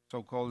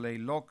so-called ley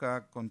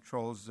loca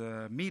controls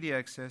media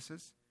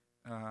excesses,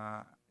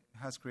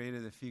 has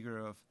created a figure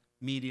of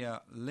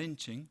media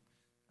lynching,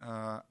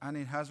 and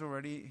it has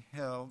already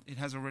held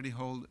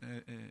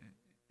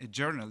a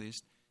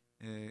journalist,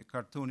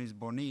 cartoonist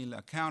Bonil,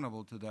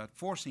 accountable to that,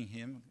 forcing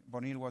him.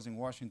 Bonil was in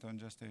Washington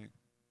just a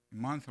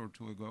month or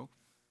two ago,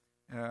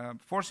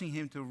 forcing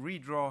him to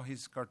redraw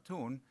his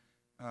cartoon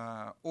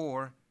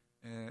or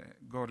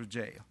go to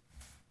jail.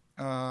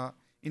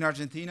 In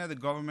Argentina, the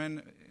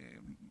government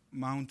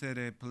mounted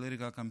a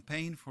political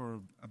campaign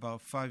for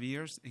about 5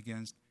 years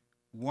against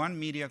one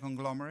media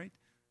conglomerate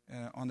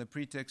on the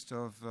pretext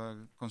of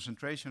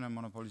concentration and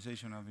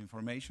monopolization of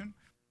information,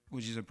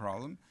 which is a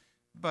problem,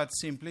 but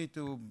simply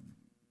to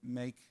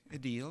make a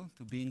deal,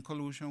 to be in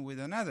collusion with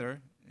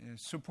another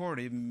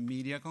supportive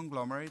media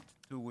conglomerate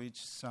to which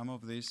some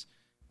of these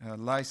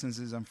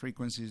licenses and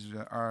frequencies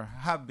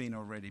have been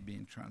already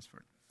being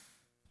transferred.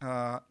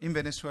 In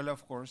Venezuela,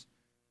 of course,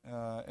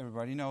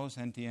 everybody knows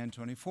NTN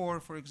 24,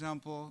 for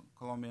example,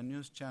 Colombian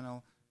News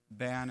Channel,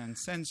 banned and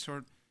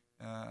censored,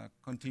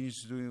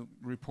 continues to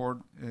report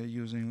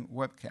using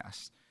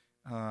webcasts.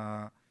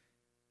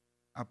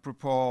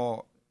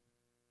 Apropos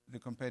the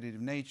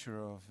competitive nature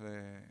of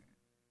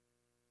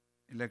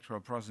electoral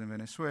process in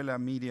Venezuela.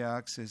 Media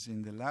access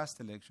in the last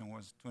election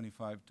was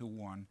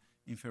 25-1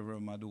 in favor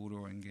of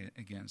Maduro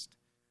against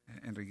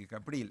Enrique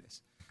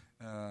Capriles.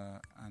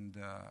 And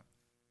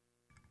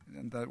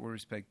that with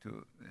respect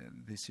to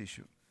this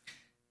issue.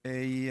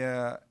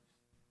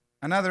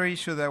 Another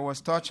issue that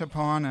was touched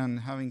upon, and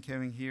having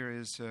Kevin here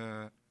is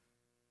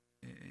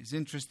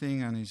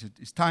interesting and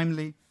is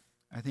timely.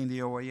 I think the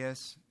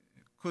OAS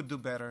could do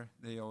better.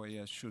 The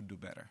OAS should do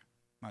better,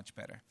 much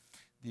better.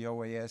 The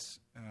OAS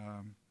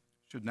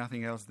should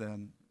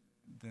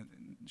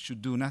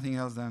do nothing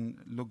else than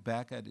look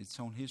back at its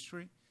own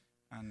history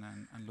and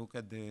look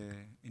at the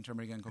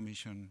Inter-American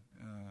Commission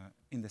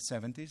in the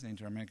 70s, the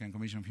Inter-American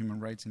Commission of Human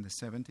Rights in the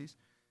 70s,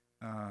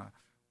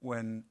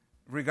 when,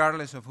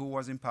 regardless of who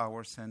was in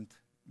power, sent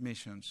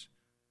missions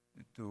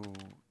to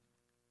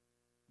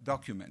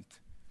document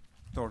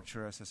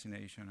torture,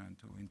 assassination, and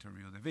to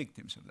interview the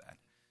victims of that.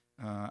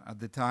 At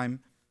the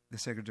time, the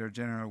Secretary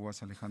General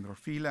was Alejandro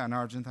Fila, an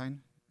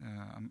Argentine.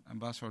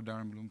 Ambassador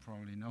Darren Bloom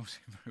probably knows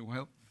him very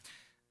well.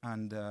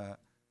 And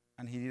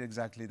he did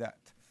exactly that.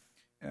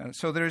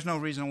 So there is no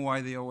reason why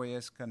the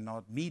OAS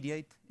cannot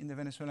mediate in the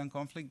Venezuelan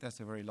conflict. That's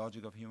the very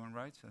logic of human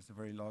rights. That's the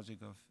very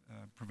logic of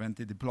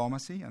preventive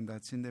diplomacy, and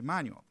that's in the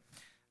manual.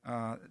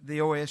 The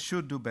OAS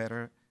should do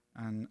better,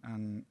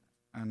 and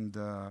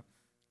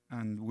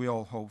we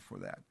all hope for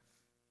that.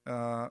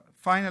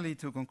 Finally,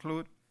 to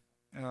conclude,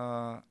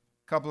 a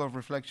couple of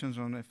reflections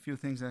on a few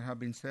things that have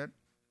been said.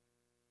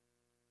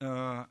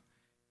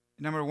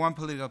 Number one,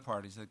 political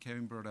parties that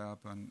Kevin brought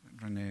up and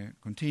René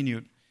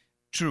continued.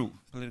 True,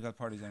 political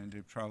parties are in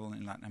deep trouble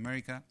in Latin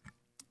America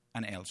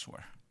and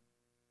elsewhere.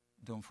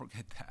 Don't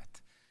forget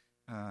that.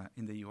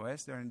 In the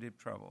U.S., they're in deep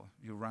trouble.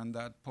 You run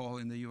that poll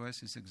in the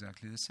U.S., it's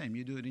exactly the same.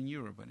 You do it in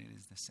Europe, and it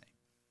is the same.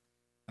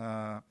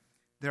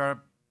 There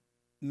are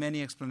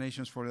many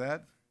explanations for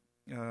that.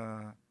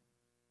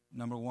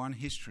 Number one,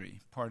 history.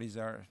 Parties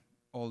are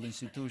old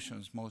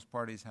institutions. Most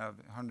parties have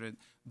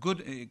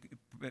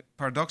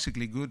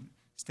paradoxically good,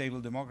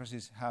 stable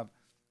democracies have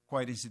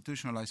quite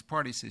institutionalized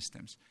party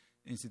systems.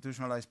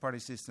 Institutionalized party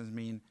systems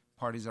mean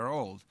parties are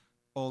old.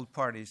 Old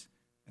parties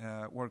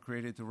were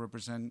created to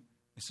represent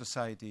a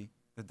society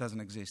that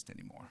doesn't exist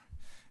anymore.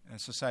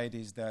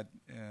 Societies that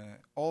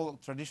all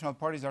traditional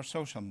parties are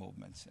social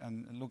movements.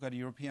 And look at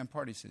European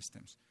party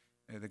systems.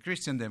 The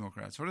Christian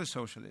Democrats or the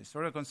Socialists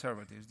or the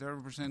Conservatives, they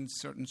represent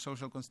certain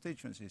social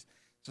constituencies.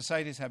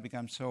 Societies have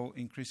become so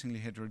increasingly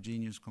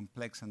heterogeneous,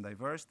 complex, and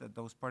diverse that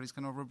those parties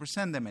cannot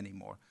represent them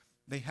anymore.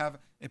 They have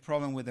a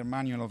problem with their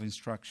manual of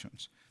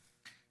instructions.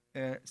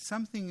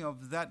 Something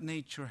of that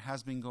nature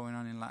has been going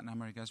on in Latin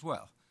America as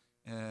well.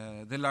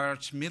 The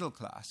large middle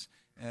class,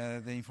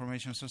 the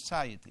information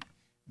society,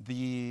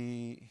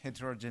 the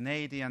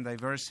heterogeneity and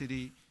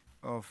diversity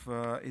of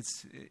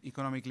its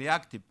economically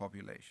active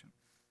population.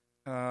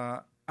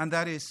 And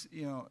that is,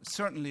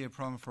 certainly a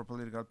problem for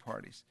political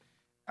parties.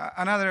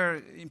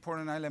 Another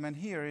important element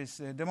here is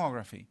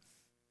demography.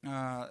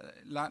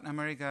 Latin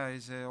America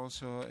is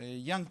also a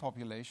young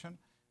population,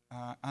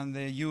 and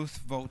the youth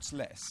votes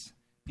less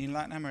in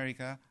Latin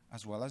America,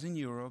 as well as in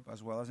Europe,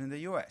 as well as in the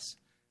U.S.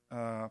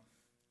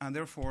 And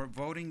therefore,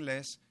 voting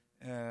less,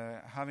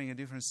 having a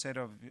different set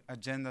of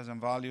agendas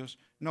and values,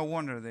 no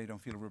wonder they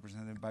don't feel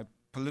represented by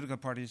political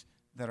parties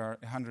that are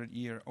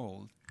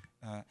 100-year-old.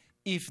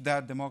 If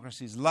that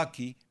democracy is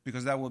lucky,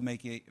 because that would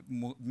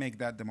make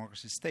that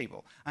democracy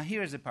stable. And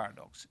here is a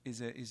paradox: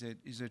 is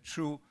a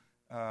true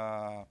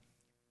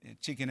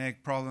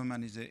chicken-egg problem,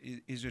 and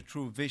is a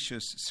true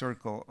vicious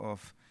circle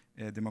of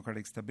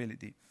democratic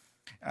stability.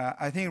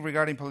 I think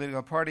regarding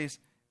political parties,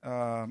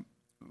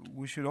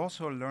 we should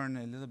also learn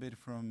a little bit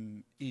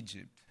from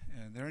Egypt.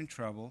 They're in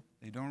trouble.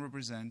 They don't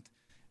represent,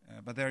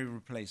 but they're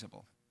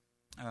irreplaceable.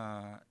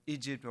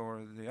 Egypt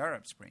or the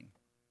Arab Spring.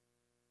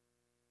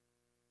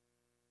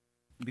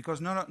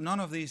 Because none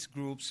of these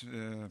groups,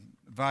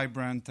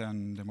 vibrant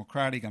and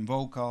democratic and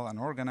vocal and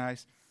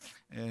organized,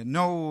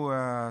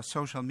 no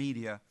social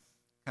media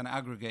can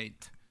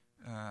aggregate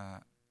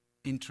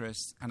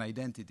interests and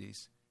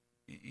identities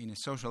in a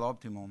social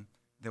optimum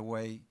the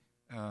way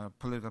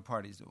political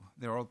parties do.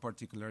 They're all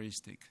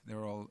particularistic.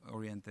 They're all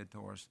oriented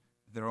towards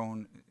their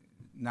own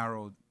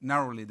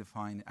narrowly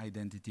defined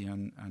identity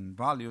and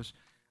values,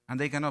 and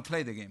they cannot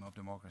play the game of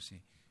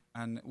democracy.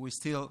 And we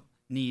still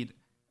need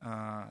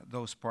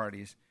those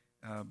parties,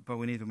 but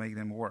we need to make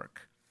them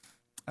work.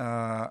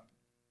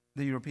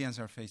 The Europeans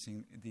are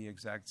facing the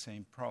exact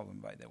same problem,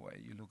 by the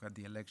way. You look at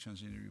the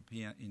elections in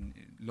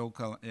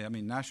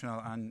national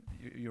and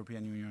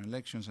European Union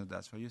elections, and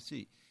that's what you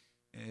see.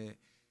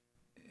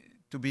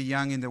 To be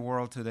young in the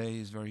world today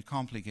is very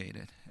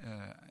complicated,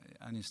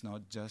 and it's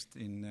not just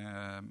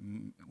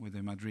with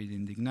the Madrid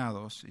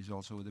indignados, it's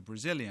also with the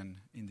Brazilian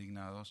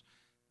indignados.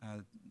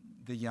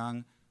 The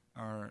young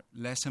are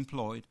less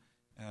employed,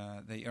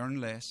 they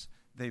earn less,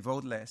 they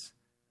vote less,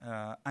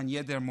 and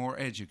yet they're more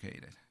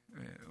educated,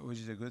 which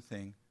is a good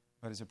thing,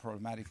 but it's a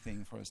problematic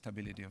thing for the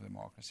stability of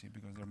democracy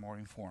because they're more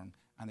informed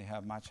and they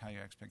have much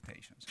higher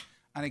expectations.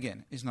 And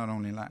again, it's not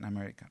only in Latin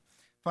America.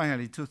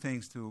 finally, two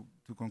things to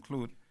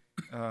conclude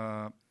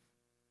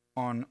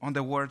on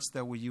the words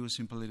that we use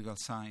in political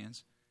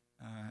science.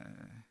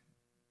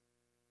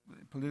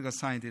 Political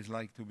scientists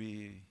like to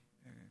be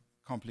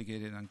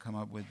complicated and come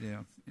up with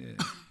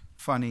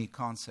funny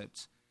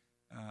concepts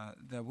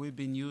that we've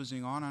been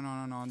using on and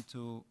on and on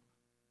to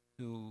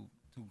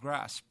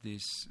grasp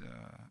this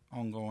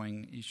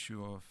ongoing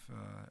issue of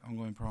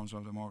ongoing problems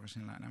of democracy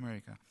in Latin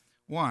America.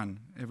 One,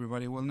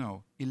 everybody will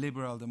know,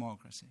 illiberal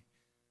democracy.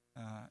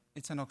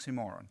 It's an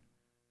oxymoron.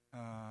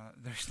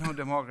 There's no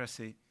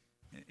democracy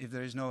if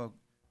there is no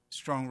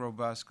strong,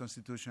 robust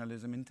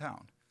constitutionalism in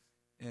town.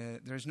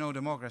 There's no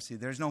democracy.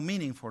 There's no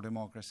meaning for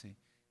democracy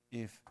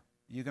if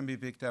you can be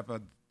picked up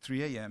at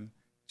 3 a.m.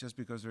 just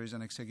because there is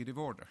an executive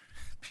order,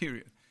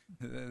 period.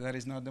 That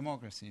is not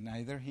democracy,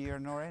 neither here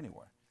nor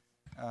anywhere.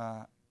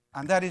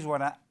 And that is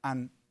what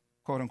an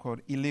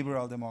quote-unquote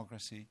illiberal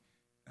democracy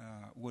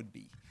would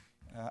be.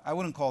 I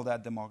wouldn't call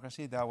that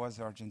democracy. That was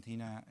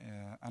Argentina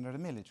under the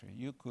military.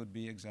 You could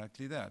be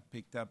exactly that,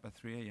 picked up at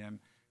 3 a.m.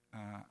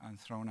 And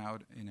thrown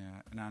out in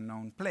an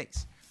unknown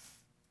place,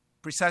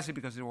 precisely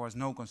because there was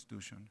no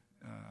constitution,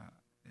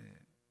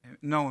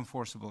 no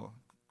enforceable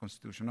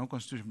constitution, no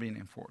constitution being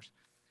enforced.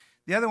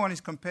 The other one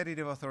is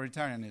competitive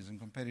authoritarianism,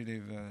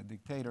 competitive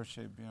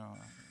dictatorship.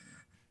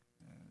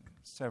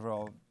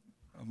 Several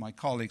of my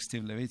colleagues,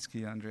 Steve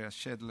Levitsky, Andreas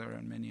Schedler,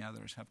 and many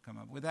others have come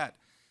up with that.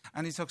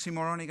 And it's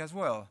oxymoronic as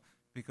well,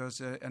 because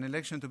an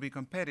election to be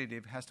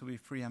competitive has to be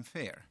free and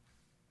fair.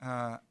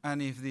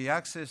 And if the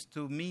access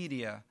to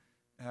media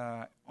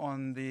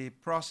on the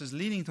process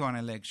leading to an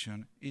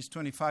election is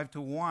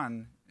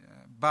 25-1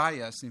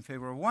 bias in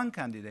favor of one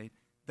candidate,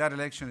 that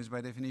election is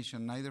by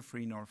definition neither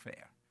free nor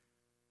fair.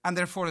 And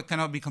therefore it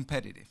cannot be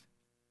competitive.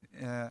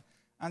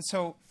 And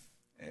so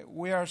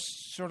we are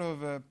sort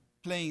of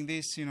playing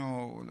this,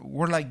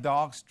 we're like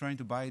dogs trying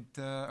to bite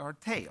our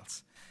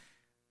tails.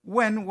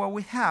 When what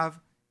we have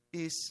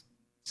is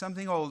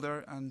something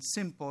older and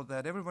simple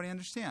that everybody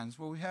understands.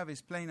 What we have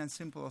is plain and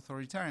simple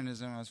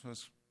authoritarianism, as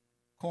was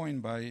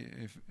coined by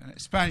a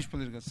Spanish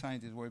political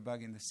scientist way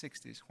back in the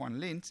 60s, Juan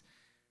Lins,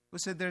 who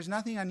said there's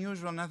nothing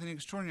unusual, nothing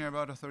extraordinary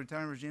about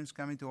authoritarian regimes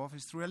coming to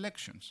office through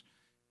elections,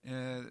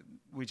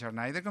 which are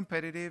neither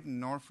competitive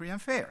nor free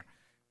and fair.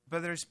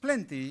 But there's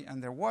plenty,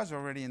 and there was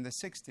already in the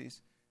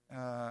 60s,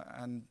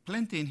 and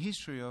plenty in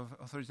history of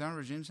authoritarian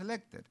regimes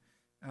elected,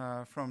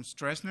 from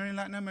Stroessner in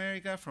Latin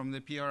America, from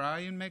the PRI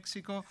in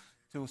Mexico,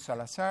 to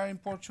Salazar in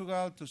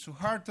Portugal, to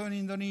Suharto in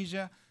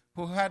Indonesia,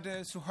 who had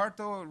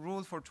Suharto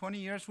ruled for 20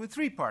 years with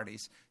 3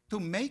 parties to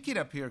make it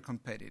appear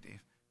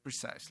competitive,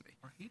 precisely.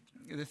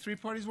 The 3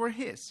 parties were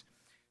his.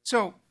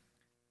 So,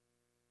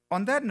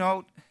 on that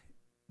note,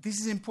 this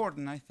is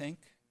important, I think,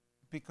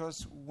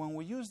 because when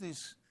we use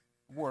these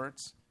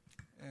words,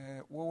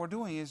 what we're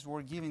doing is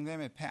we're giving them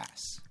a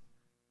pass.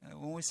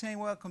 When we're saying,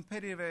 well,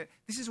 competitive,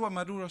 this is what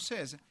Maduro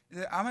says.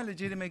 I'm a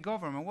legitimate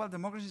government. Well,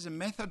 democracy is a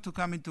method to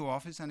come into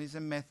office, and it's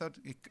a method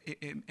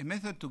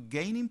to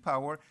gain in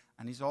power,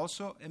 and it's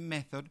also a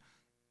method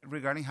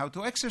regarding how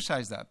to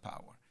exercise that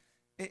power.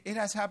 It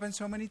has happened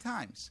so many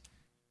times.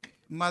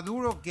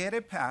 Maduro get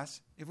a pass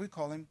if we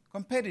call him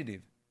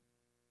competitive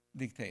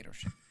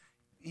dictatorship.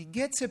 He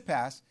gets a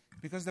pass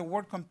because the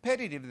word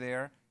competitive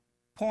there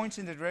points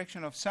in the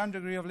direction of some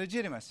degree of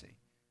legitimacy.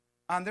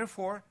 And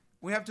therefore,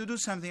 we have to do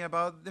something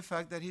about the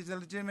fact that he's a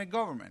legitimate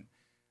government.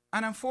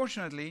 And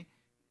unfortunately,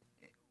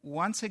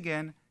 once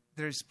again,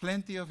 there is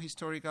plenty of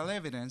historical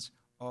evidence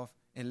of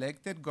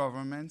elected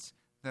governments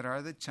that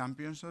are the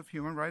champions of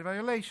human rights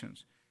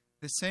violations.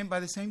 By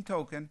the same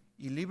token,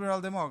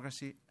 illiberal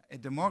democracy, a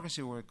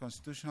democracy where a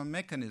constitutional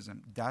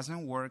mechanism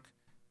doesn't work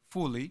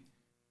fully,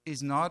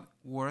 is not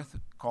worth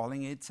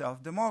calling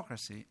itself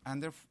democracy.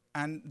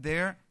 And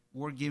there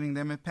we're giving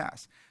them a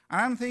pass.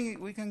 I don't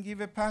think we can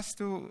give a pass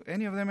to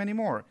any of them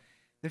anymore.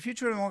 The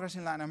future of democracy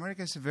in Latin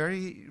America is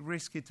very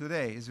risky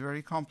today. It's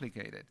very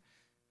complicated.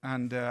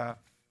 And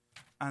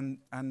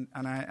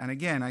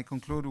again, I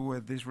conclude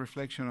with this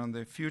reflection on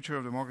the future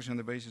of democracy on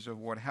the basis of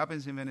what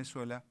happens in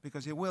Venezuela,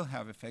 because it will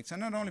have effects. And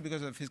not only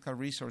because of the fiscal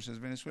resources.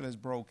 Venezuela is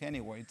broke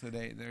anyway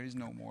today. There is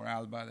no more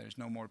ALBA. There's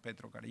no more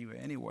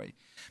Petrocaribe anyway.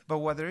 But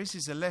what there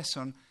is a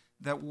lesson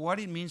that what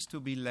it means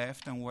to be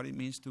left and what it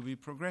means to be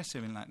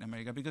progressive in Latin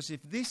America. Because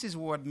if this is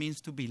what it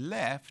means to be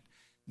left,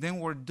 then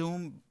we're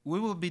doomed. We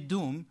will be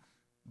doomed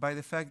by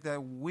the fact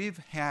that we've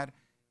had,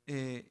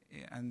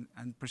 and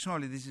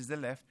personally this is the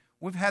left,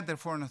 we've had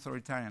therefore an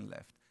authoritarian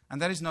left.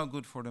 And that is not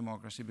good for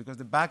democracy because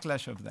the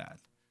backlash of that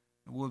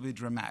will be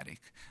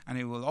dramatic. And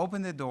it will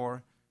open the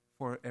door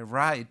for a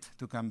right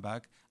to come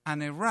back,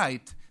 and a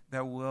right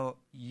that will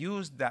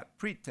use that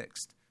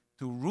pretext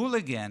to rule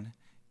again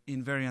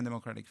in very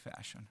undemocratic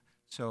fashion.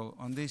 So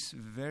on this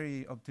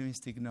very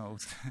optimistic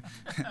note,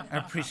 I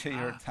appreciate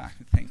your time.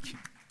 Thank you.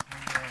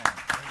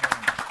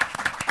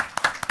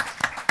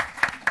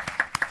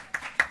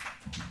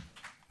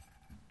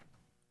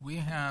 We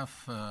have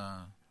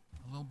a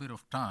little bit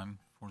of time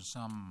for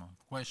some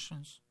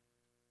questions.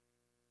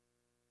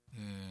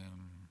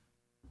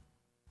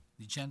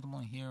 The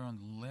gentleman here on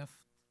the left.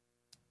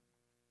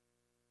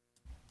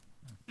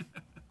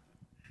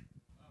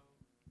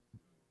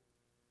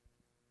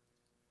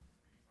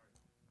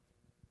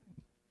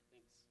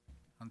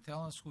 and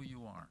tell us who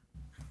you are.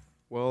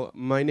 Well,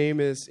 my name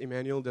is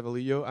Emmanuel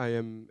Devalillo. I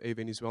am a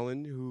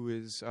Venezuelan who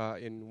is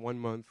in 1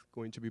 month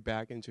going to be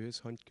back into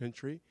his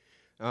country.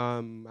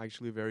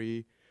 Actually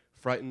very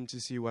frightened to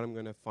see what I'm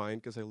going to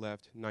find because I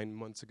left 9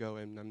 months ago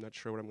and I'm not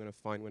sure what I'm going to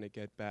find when I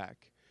get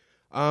back.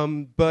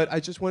 But I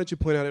just wanted to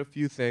point out a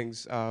few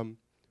things.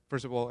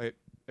 First of all,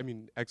 I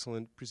mean,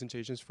 excellent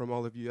presentations from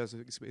all of you as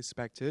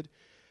expected.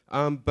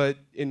 But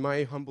in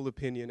my humble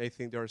opinion, I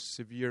think there are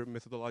severe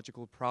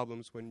methodological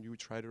problems when you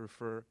try to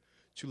refer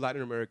to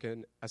Latin America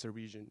as a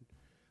region.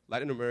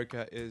 Latin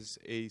America is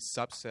a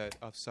subset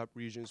of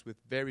sub-regions with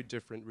very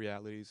different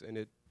realities, and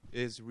it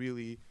is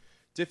really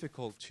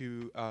difficult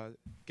to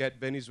get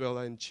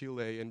Venezuela and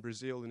Chile and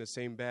Brazil in the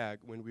same bag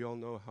when we all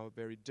know how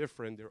very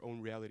different their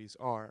own realities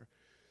are.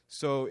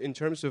 So in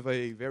terms of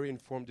a very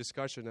informed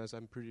discussion, as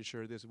I'm pretty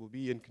sure this will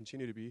be and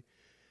continue to be,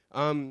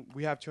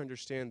 we have to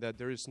understand that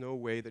there is no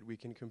way that we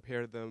can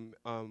compare them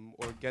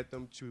or get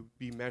them to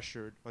be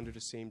measured under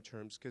the same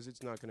terms, because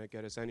it's not going to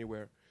get us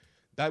anywhere.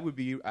 That would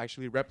be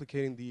actually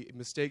replicating the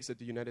mistakes that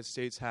the United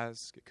States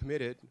has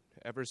committed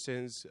ever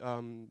since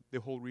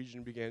the whole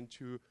region began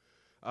to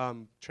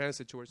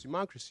transit towards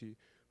democracy.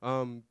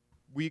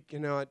 We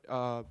cannot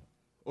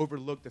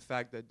overlook the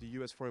fact that the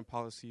U.S. foreign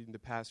policy in the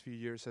past few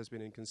years has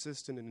been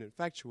inconsistent and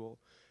ineffectual,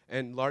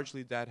 and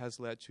largely that has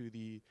led to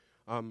the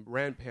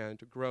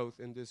rampant growth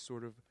in this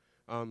sort of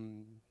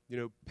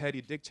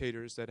petty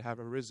dictators that have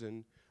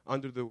arisen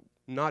under the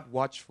not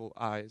watchful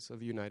eyes of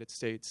the United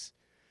States.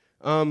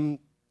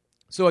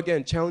 So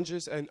again,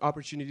 challenges and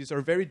opportunities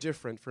are very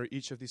different for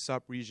each of these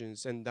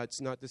sub-regions, and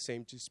that's not the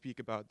same to speak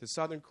about the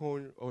Southern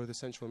Cone or the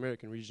Central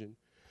American region.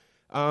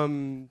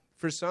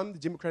 For some, the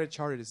democratic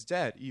charter is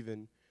dead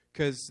even,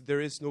 because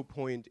there is no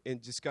point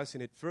in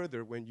discussing it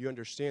further when you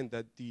understand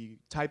that the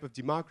type of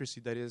democracy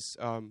that is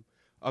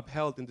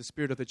upheld in the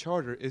spirit of the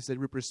charter is a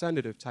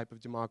representative type of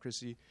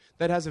democracy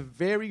that has a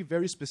very,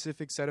 very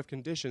specific set of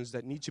conditions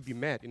that need to be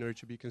met in order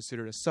to be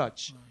considered as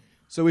such. Right.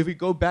 So if we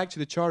go back to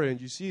the charter and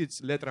you see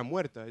it's letra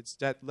muerta, it's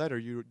that letter,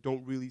 you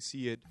don't really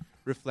see it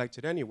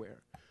reflected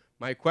anywhere.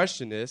 My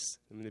question is,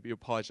 and maybe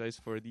apologize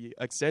for the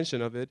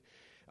extension of it,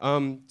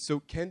 so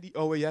can the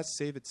OAS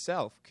save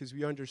itself? Because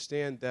we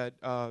understand that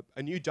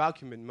a new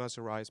document must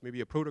arise,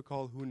 maybe a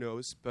protocol, who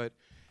knows, but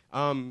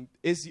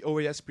is the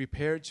OAS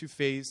prepared to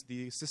face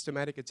the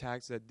systematic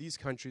attacks that these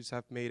countries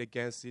have made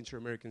against the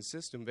inter-American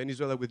system?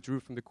 Venezuela withdrew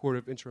from the Court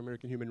of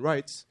Inter-American Human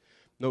Rights.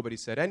 Nobody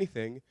said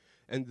anything.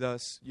 And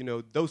thus,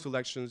 those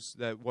elections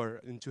that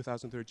were in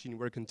 2013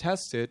 were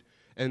contested,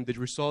 and the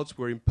results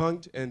were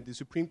impugned, and the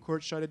Supreme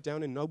Court shut it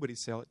down, and nobody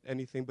said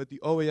anything. But the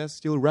OAS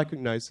still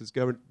recognizes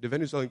the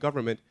Venezuelan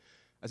government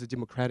as a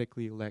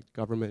democratically elected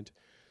government.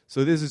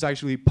 So this is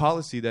actually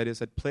policy that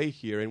is at play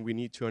here, and we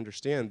need to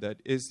understand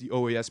that is the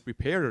OAS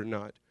prepared or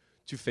not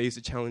to face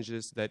the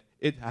challenges that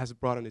it has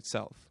brought on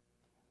itself.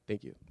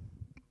 Thank you.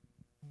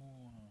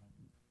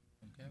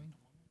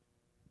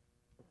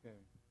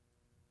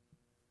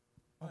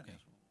 Okay.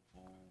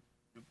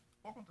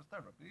 Puedo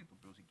contestar rapidito,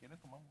 pero si quiere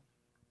tomamos.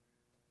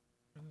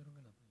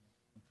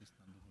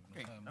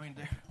 Okay, I mean,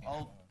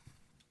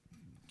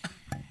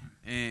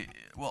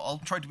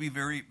 I'll try to be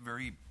very,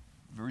 very,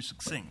 very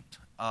succinct.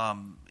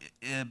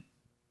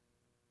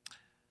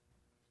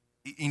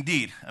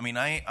 Indeed, I mean,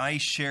 I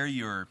share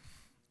your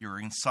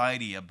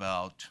anxiety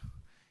about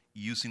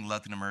using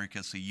Latin America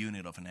as a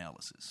unit of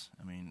analysis.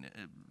 I mean,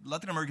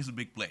 Latin America is a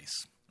big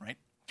place, right?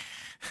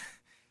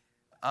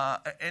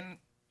 And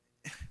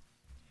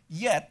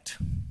yet,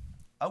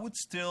 I would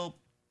still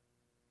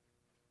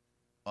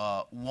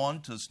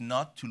want us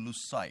not to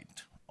lose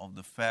sight of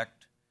the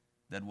fact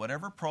that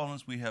whatever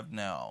problems we have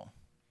now,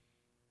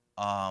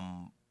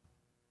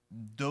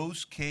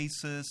 those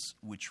cases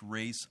which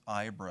raise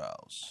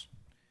eyebrows,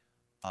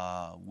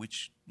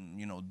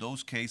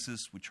 those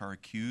cases which are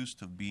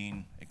accused of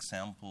being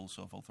examples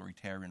of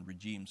authoritarian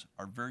regimes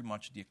are very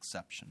much the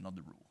exception, not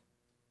the rule.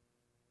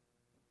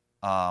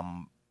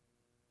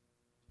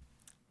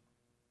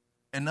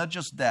 And not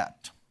just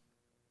that.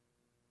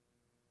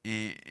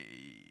 In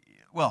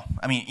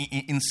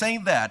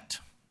saying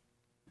that,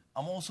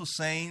 I'm also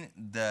saying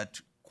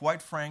that,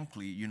 quite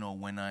frankly,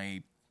 when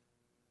I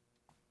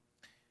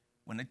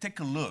take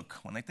a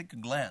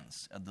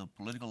glance at the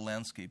political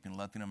landscape in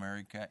Latin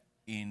America,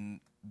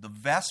 in the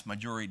vast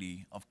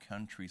majority of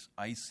countries,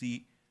 I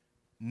see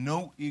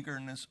no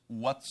eagerness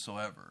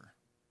whatsoever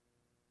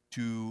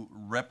to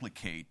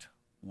replicate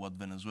what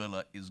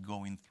Venezuela is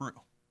going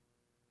through.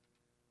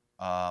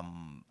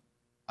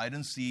 I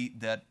don't see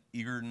that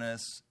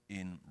eagerness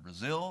in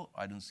Brazil.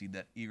 I don't see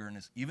that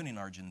eagerness even in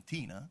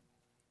Argentina.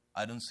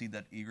 I don't see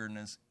that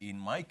eagerness in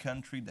my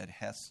country that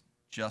has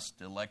just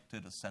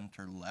elected a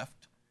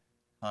center-left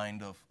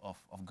kind of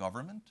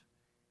government.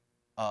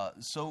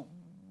 So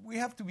we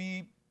have to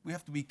be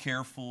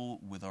careful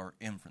with our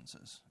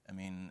inferences. I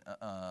mean,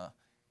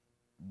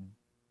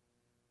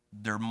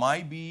 there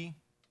might be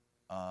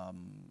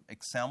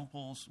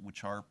examples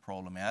which are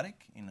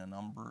problematic in a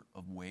number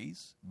of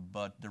ways,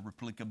 but the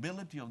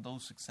replicability of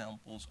those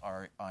examples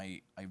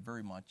I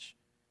very much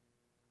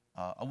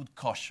I would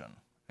caution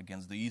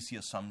against the easy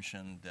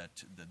assumption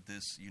that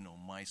this,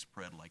 might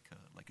spread like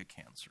a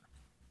cancer.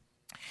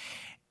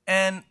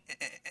 And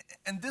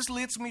this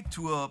leads me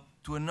to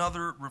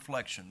another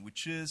reflection,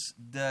 which is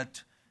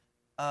that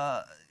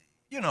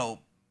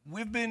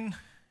we've been,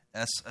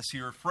 as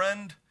your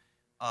friend,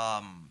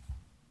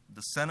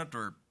 the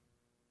senator,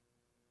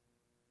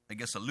 I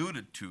guess,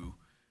 alluded to,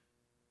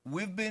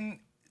 we've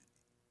been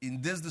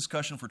in this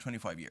discussion for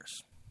 25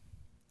 years.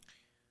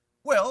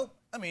 Well,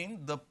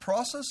 the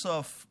process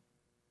of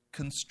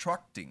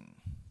constructing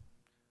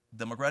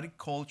democratic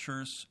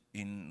cultures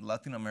in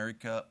Latin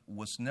America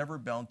was never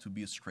bound to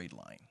be a straight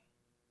line.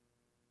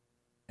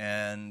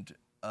 And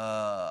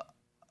I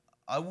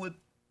would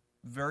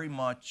very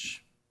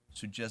much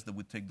suggest that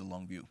we take the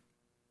long view.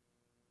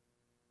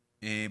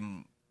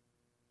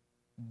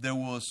 There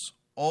was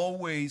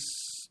always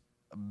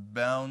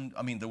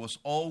there was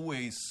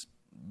always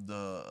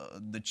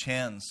the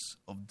chance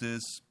of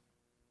this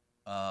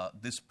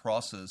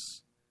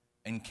process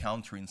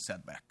encountering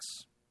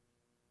setbacks.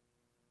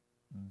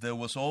 There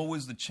was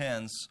always the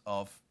chance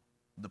of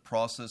the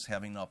process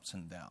having ups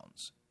and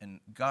downs. And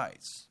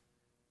guys,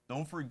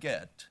 don't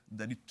forget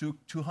that it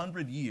took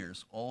 200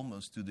 years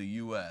almost to the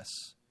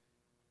U.S.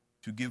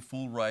 to give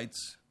full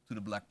rights to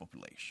the black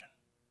population.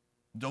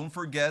 Don't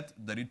forget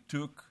that it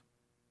took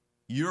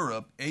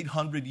Europe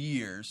 800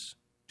 years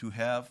to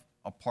have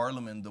a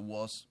parliament that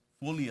was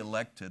fully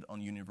elected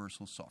on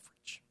universal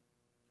suffrage.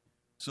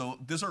 So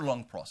these are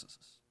long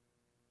processes.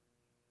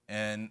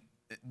 And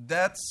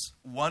that's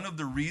one of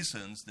the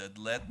reasons that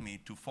led me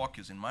to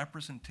focus in my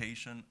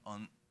presentation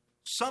on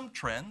some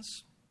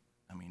trends.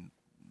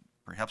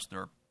 Perhaps there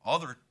are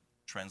other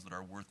trends that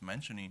are worth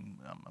mentioning.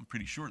 I'm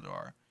pretty sure there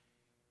are.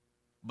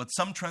 But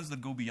some trends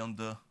that go beyond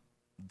the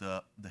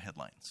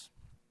headlines.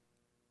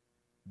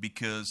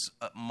 Because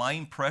my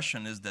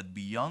impression is that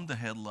beyond the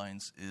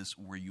headlines is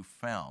where you're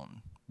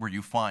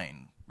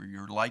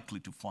likely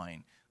to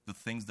find the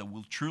things that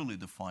will truly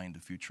define the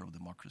future of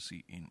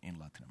democracy in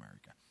Latin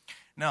America.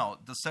 Now,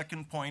 the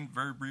second point,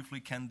 very briefly,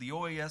 can the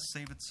OAS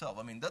save itself?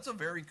 That's a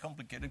very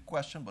complicated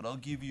question, but I'll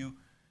give you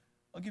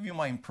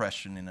my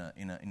impression in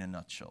a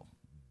nutshell.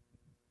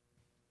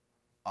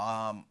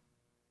 I'll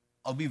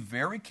be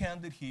very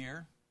candid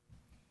here.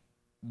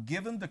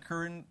 Given the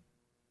current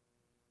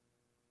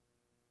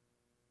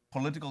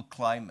political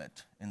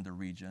climate in the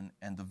region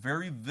and the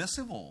very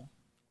visible,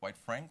 quite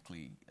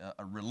frankly,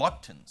 a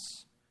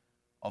reluctance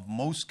of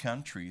most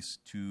countries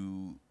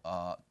to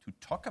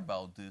talk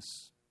about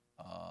these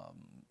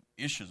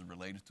issues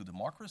related to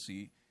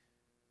democracy,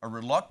 a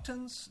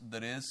reluctance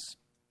that is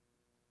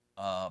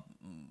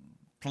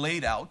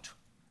played out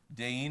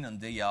day in and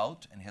day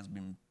out and has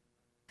been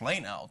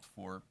playing out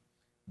for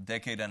a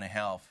decade and a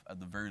half at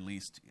the very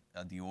least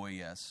at the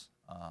OAS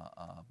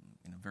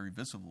in a very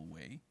visible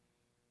way.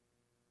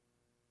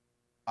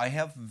 I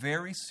have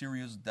very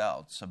serious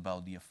doubts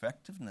about the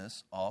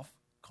effectiveness of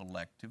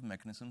collective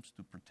mechanisms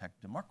to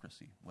protect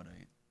democracy, what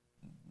I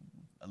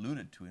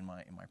alluded to in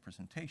my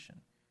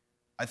presentation.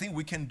 I think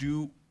we can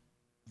do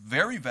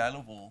very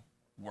valuable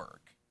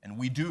work, and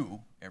we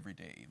do every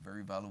day,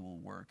 very valuable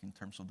work in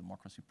terms of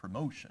democracy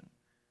promotion.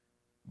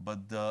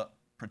 But the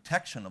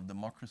protection of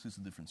democracy is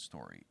a different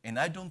story. And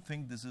I don't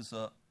think this is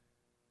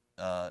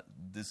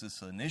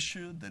an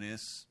issue that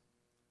is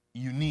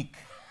unique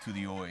to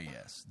the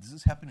OAS. This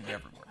is happening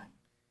everywhere.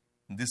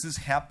 And this is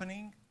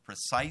happening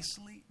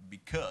precisely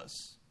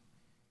because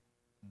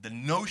the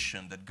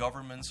notion that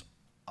governments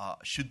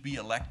should be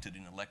elected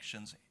in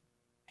elections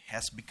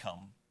has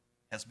become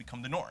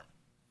the norm.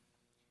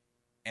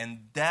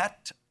 And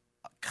that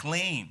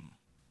claim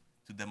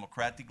to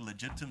democratic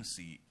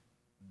legitimacy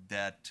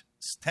that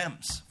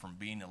stems from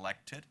being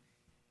elected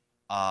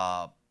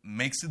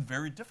makes it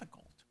very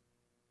difficult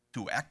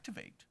to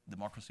activate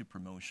democracy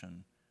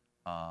promotion,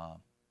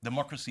 the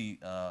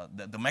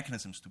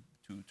mechanisms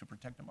to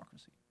protect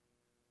democracy.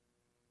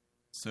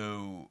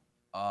 So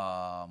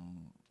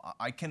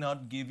I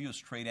cannot give you a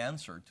straight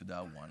answer to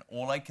that one.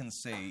 All I can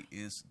say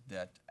is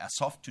that as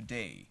of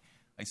today,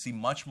 I see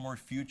much more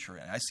future,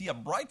 and I see a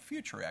bright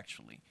future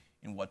actually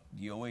in what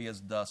the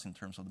OAS does in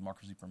terms of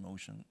democracy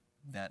promotion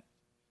than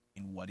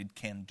in what it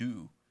can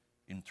do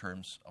in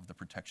terms of the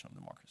protection of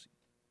democracy.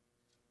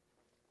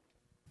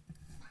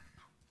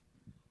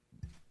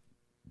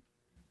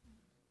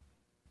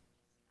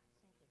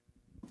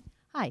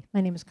 Hi,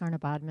 my name is Karna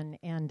Bodman,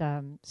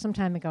 and some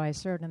time ago I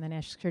served on the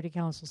National Security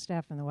Council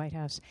staff in the White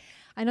House.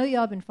 I know you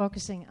all have been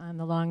focusing on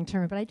the long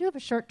term, but I do have a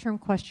short-term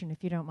question,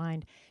 if you don't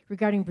mind,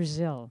 regarding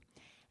Brazil.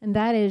 And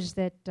that is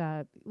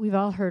that we've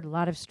all heard a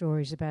lot of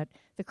stories about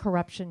the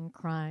corruption,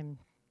 crime,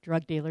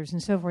 drug dealers,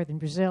 and so forth in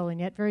Brazil,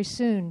 and yet very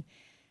soon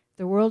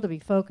the world will be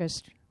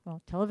focused,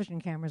 well, television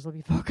cameras will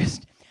be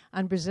focused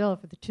on Brazil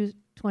for the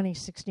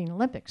 2016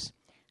 Olympics.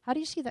 How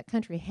do you see that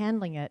country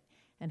handling it,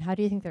 and how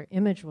do you think their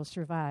image will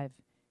survive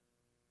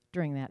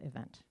during that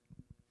event?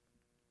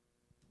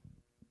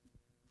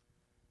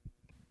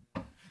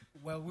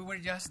 Well, we were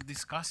just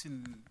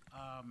discussing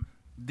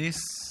this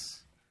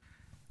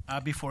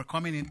before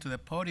coming into the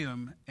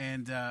podium,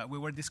 and we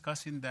were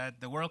discussing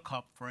that the World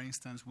Cup, for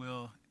instance,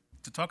 to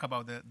talk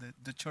about the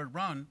third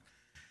round,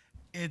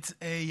 it's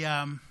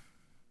a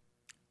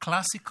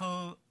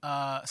classical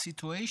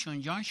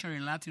situation, juncture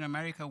in Latin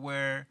America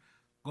where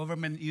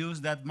government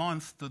use that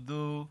month to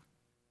do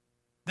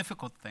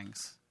difficult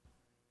things.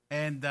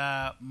 And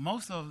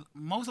most of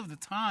the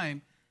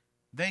time,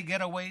 they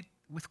get away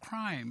with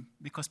crime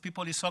because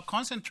people is so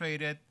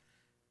concentrated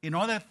in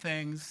other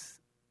things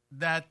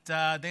that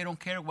they don't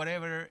care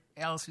whatever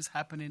else is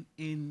happening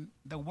in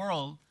the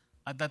world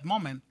at that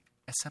moment,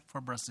 except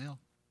for Brazil.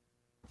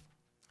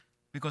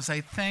 Because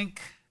I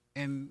think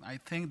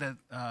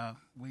that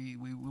we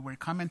were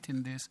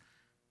commenting this,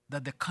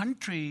 that the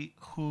country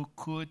who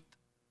could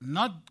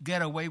not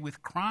get away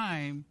with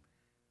crime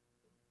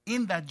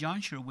in that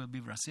juncture will be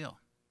Brazil.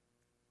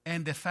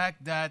 And the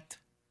fact that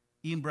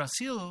in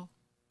Brazil,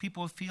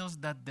 people feels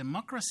that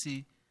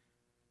democracy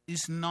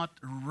is not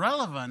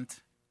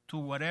relevant to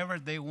whatever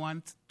they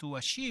want to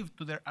achieve,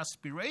 to their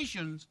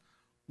aspirations,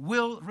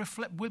 will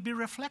be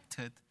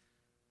reflected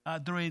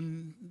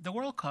during the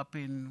World Cup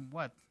in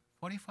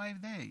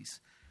 45 days.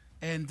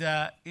 And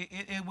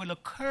it will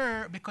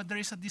occur because there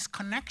is a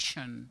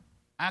disconnection,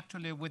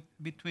 actually,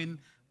 between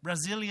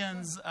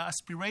Brazilians'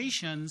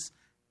 aspirations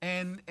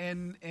and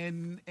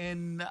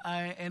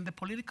the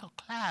political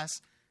class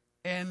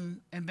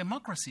and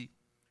democracy.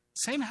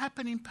 Same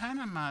happened in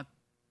Panama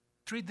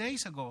 3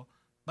 days ago.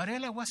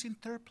 Varela was in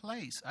third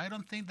place. I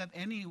don't think that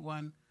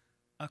anyone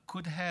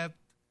could have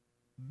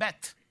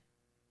bet,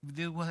 if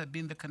there would have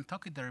been the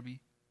Kentucky Derby,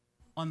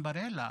 on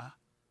Varela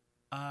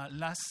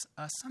last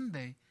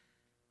Sunday.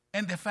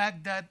 And the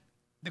fact that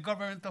the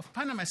government of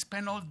Panama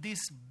spent all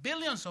these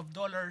billions of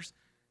dollars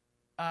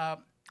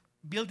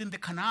building the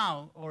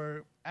canal,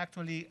 or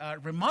actually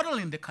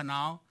remodeling the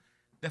canal,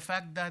 the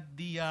fact that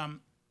the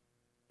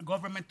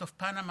government of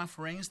Panama,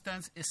 for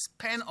instance,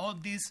 spent all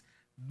these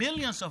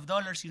billions of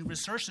dollars in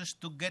resources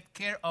to get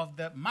care of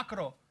the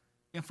macro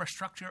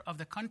infrastructure of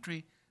the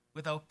country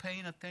without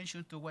paying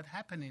attention to what's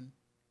happening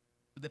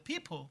to the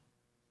people,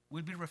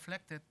 will be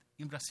reflected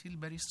in Brazil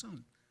very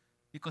soon.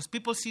 Because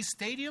people see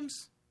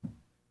stadiums,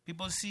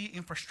 people see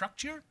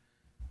infrastructure,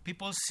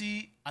 people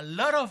see a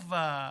lot of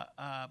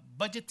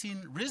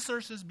budgeting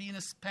resources being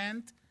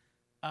spent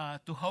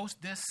to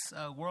host this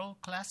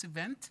world-class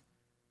event,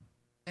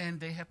 and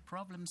they have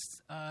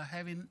problems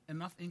having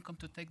enough income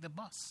to take the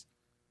bus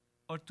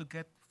or to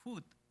get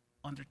food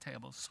on their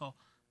tables. So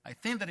I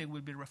think that it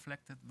will be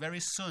reflected very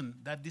soon,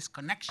 that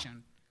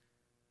disconnection,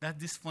 that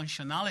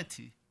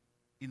dysfunctionality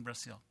in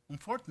Brazil.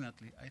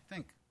 Unfortunately, I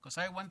think, because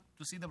I want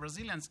to see the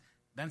Brazilians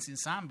dancing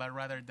samba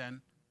rather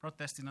than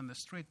protesting on the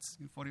streets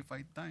in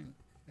 45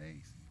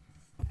 days.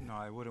 No,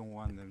 I wouldn't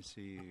want them to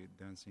see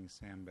dancing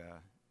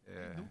samba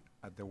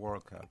at the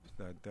World Cup.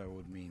 That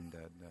would mean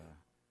that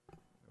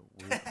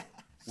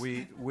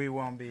we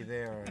won't be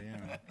there. You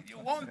know, you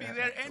won't be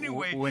there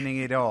anyway. Winning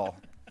it all,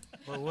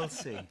 but we'll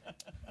see.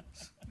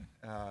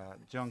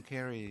 John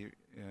Kerry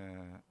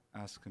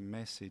asked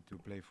Messi to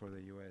play for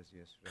the U.S.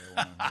 yesterday. I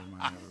want to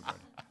remind everybody,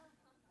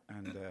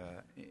 and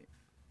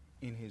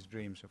in his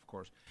dreams, of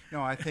course.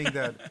 No, I think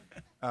that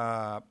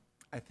I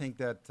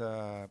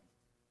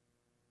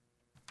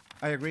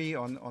agree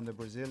on the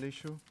Brazil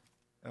issue.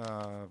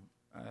 I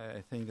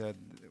think that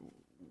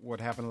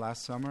what happened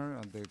last summer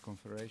at the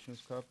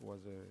Confederations Cup was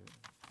a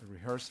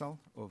rehearsal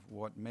of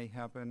what may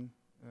happen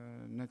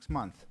next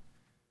month.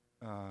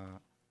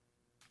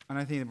 And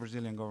I think the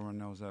Brazilian government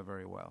knows that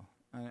very well.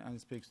 And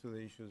it speaks to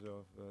the issues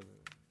of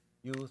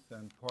youth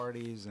and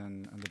parties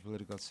and the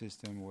political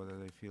system, whether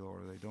they feel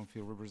or they don't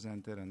feel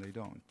represented, and they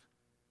don't,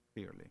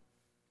 clearly.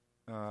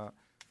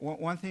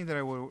 One thing that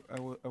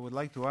I would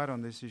like to add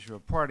on this issue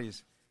of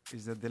parties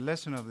is that the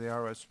lesson of the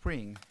Arab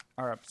Spring,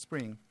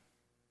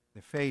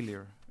 the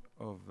failure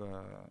of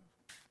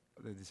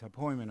the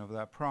disappointment of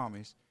that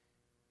promise,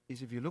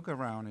 is, if you look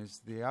around,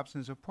 is the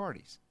absence of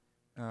parties.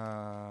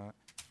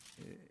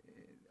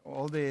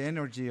 All the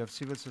energy of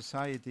civil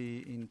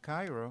society in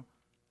Cairo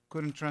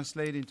couldn't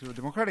translate into a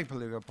democratic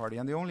political party,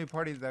 and the only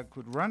party that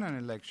could run an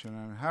election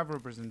and have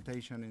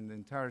representation in the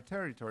entire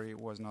territory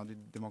was not the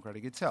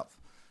democratic itself.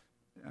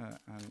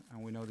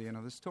 And we know the end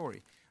of the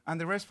story.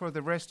 And the rest for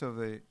the rest of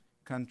the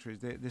countries,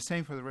 the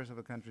same for the rest of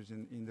the countries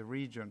in the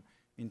region,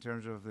 in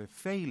terms of the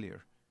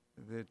failure,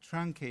 the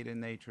truncated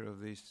nature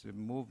of this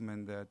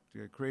movement that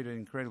created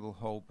incredible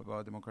hope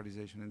about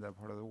democratization in that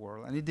part of the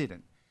world, and it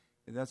didn't.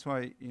 That's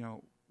why,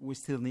 we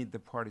still need the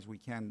parties. We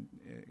can't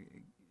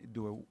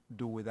do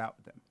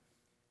without them.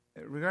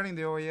 Regarding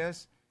the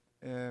OAS,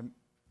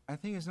 I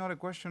think it's not a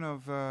question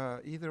of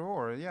either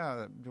or.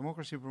 Yeah,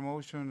 democracy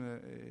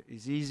promotion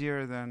is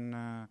easier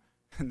than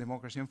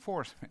democracy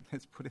enforcement.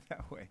 Let's put it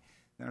that way,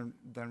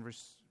 than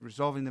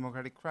resolving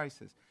democratic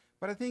crisis.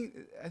 But I think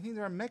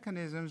there are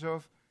mechanisms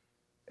of,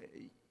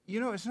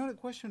 it's not a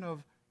question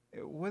of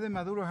whether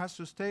Maduro has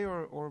to stay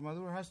or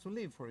Maduro has to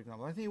leave, for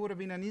example. I think it would have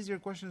been an easier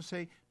question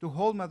to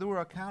hold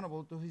Maduro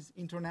accountable to his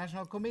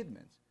international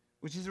commitments,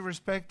 which is the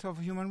respect of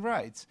human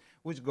rights,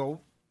 which go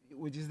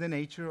which is the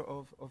nature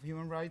of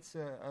human rights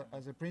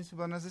as a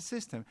principle and as a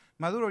system.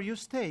 Maduro, you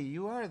stay.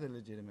 You are the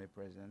legitimate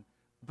president.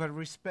 But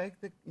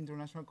respect the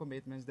international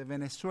commitments the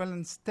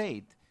Venezuelan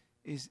state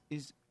is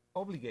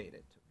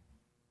obligated to.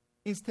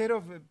 Instead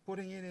of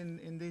putting it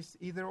in this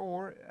either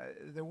or,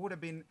 there would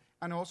have been,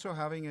 and also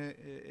having a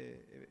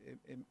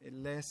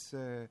less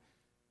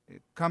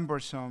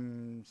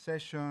cumbersome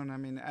session. I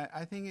mean,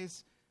 I think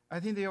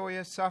the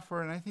OAS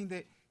suffer, and I think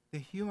the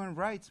human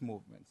rights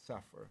movement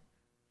suffer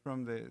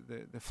from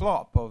the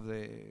flop of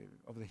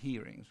the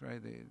hearings,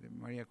 right? The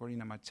Maria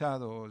Corina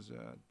Machado's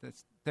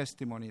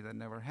testimony that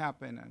never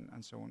happened,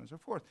 and so on and so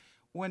forth.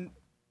 When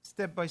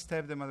step by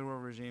step the Maduro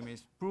regime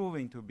is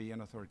proving to be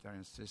an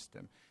authoritarian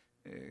system.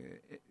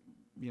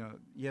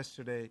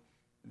 Yesterday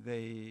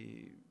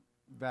they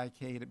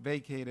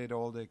vacated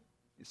all the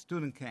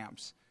student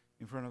camps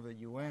in front of the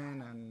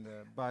UN, and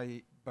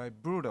by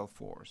brutal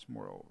force,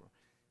 moreover.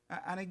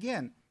 And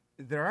again,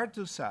 there are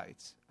two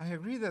sides. I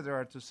agree that there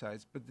are two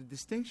sides, but the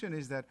distinction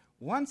is that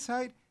one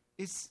side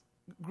is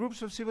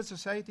groups of civil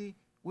society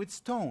with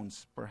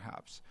stones,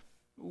 perhaps,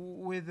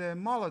 with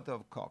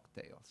Molotov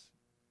cocktails.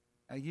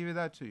 I give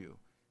that to you.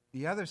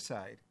 The other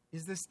side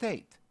is the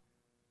state,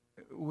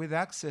 with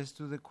access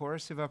to the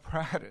coercive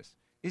apparatus.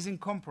 Is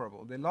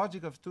incomparable. The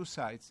logic of two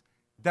sides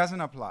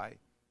doesn't apply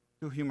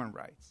to human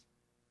rights.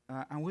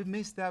 And we've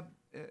missed that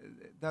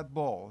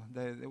ball.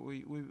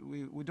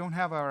 We don't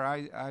have our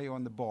eye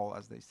on the ball,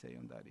 as they say,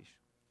 on that issue.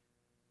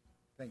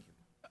 Thank you.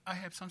 I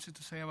have something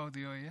to say about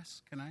the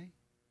OAS. Can I,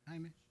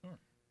 Jaime? Sure.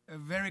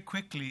 Very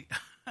quickly.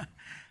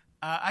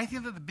 I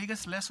think that the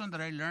biggest lesson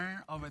that I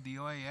learned over the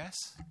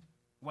OAS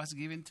was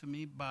given to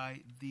me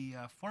by the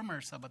former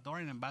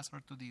Salvadorian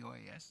ambassador to the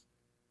OAS,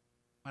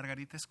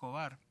 Margarita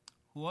Escobar,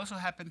 who also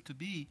happened to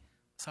be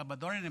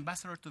Salvadorian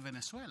ambassador to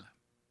Venezuela.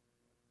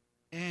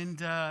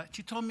 And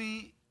she told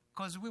me,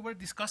 because we were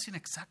discussing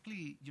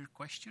exactly your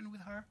question with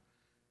her,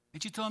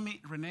 and she told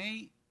me,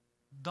 Renee,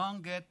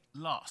 don't get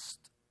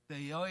lost.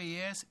 The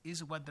OAS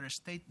is what their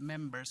state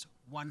members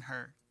want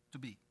her to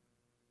be.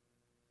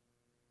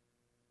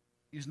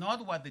 It's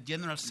not what the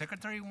General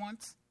Secretary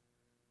wants.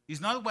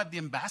 It's not what the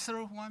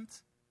ambassador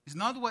wants.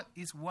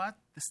 It's what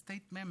the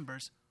state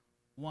members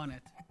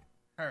wanted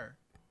her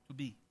to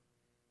be.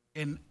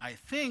 And I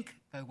think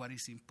that what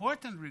is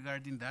important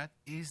regarding that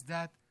is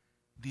that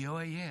the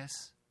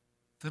OAS,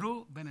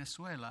 through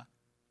Venezuela,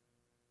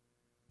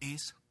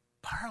 is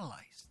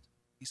paralyzed.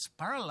 It's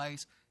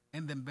paralyzed,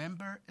 and the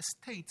member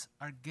states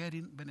are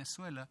getting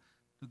Venezuela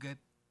to get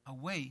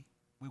away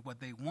with what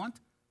they want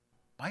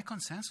by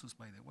consensus,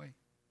 by the way.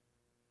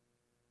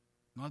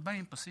 Not by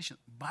imposition,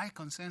 by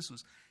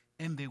consensus.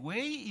 And the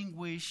way in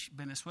which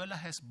Venezuela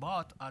has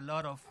bought a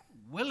lot of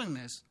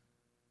willingness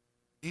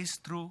is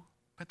through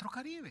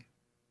Petrocaribe.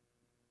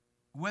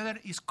 Whether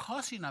it's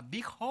causing a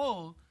big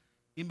hole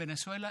in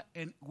Venezuela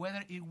and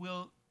whether it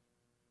will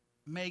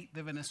make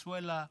the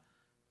Venezuela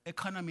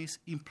economies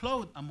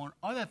implode, among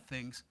other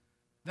things,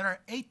 there are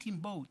 18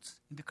 boats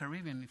in the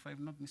Caribbean, if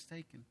I'm not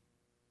mistaken,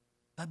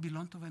 that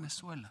belong to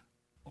Venezuela,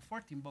 or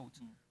 14 boats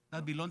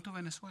that belong to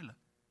Venezuela.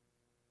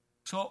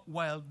 So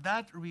while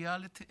that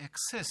reality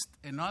exists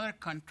in other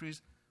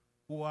countries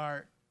who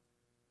are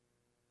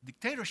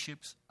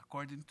dictatorships,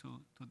 according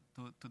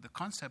to the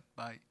concept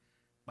by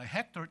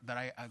Hector, that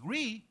I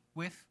agree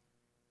with,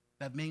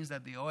 that means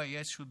that the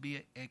OAS should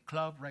be a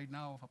club right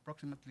now of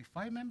approximately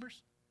 5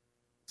 members,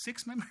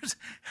 6 members,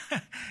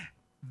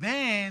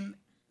 then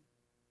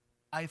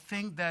I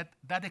think that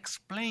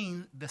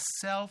explains the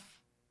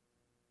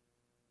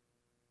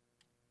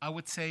I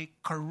would say,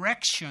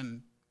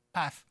 correction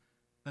path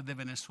that the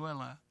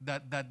Venezuela,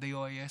 that the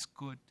OAS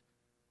could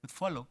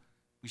follow,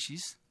 which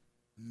is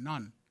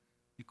none,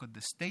 because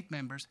the state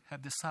members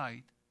have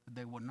decided that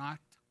they will not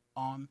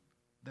on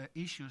the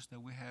issues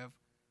that we have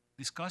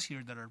discussed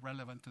here that are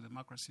relevant to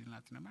democracy in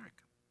Latin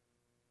America.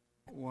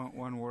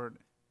 One word.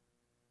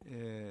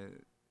 The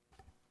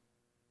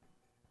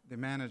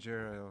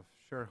manager of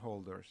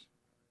shareholders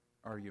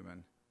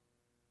argument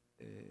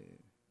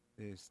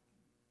is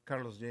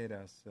Carlos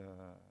Llera's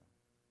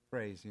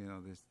phrase, the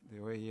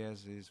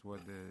OAS is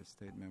what the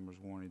state members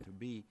want it to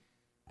be.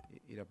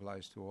 It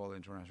applies to all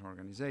international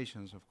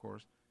organizations, of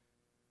course,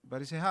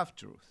 but it's a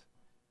half-truth.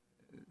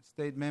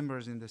 State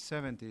members in the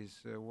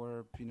 70s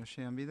were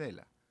Pinochet and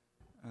Videla,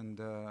 and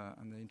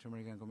the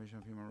Inter-American Commission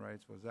of Human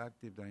Rights was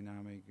active,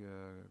 dynamic,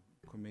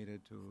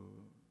 committed to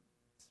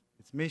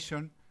its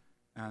mission,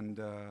 and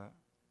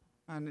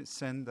it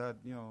sent that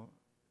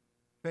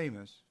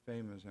famous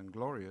and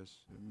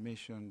glorious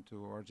mission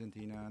to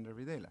Argentina under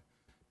Videla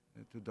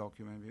to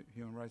document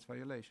human rights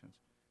violations.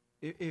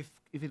 If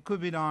it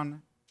could be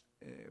done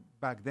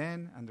back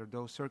then under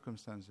those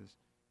circumstances,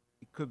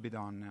 it could be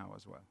done now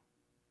as well.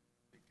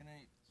 Can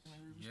I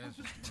Yes.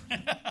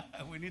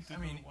 We need to do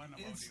one about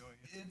the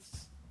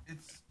OAS.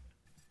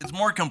 It's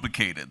more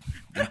complicated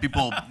than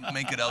people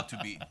make it out to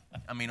be.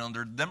 I mean,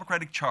 under the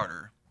Democratic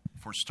Charter,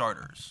 for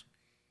starters,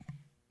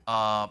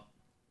 the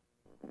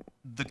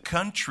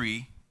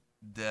country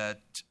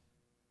that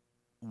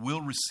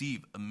will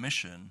receive a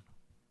mission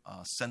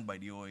sent by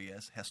the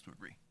OAS has to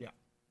agree. Yeah.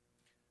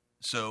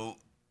 So,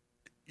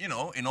 in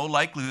all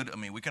likelihood, I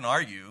mean, we can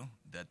argue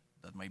that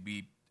might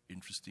be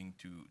interesting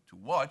to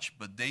watch,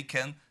 but they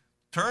can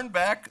turn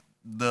back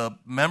the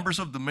members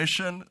of the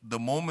mission the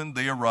moment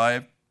they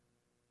arrive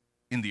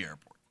in the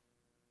airport.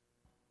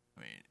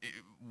 I mean,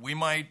 we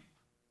might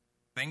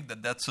think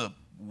that that's a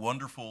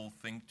wonderful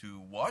thing to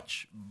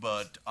watch,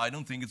 but I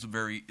don't think it's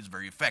very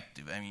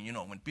effective. I mean,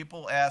 when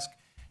people ask,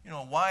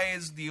 why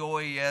is the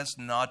OAS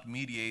not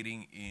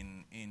mediating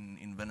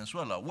in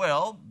Venezuela?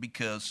 Well,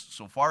 because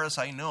so far as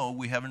I know,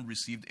 we haven't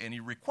received any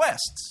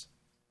requests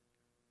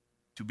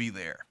to be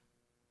there.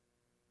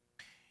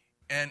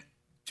 And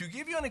to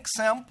give you an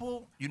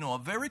example, a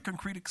very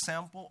concrete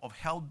example of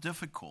how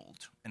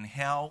difficult and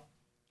how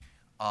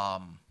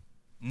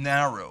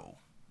narrow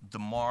the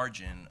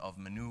margin of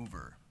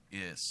maneuver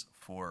is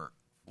for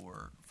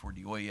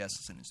the OAS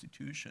as an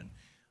institution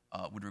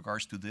with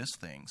regards to these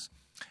things.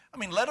 I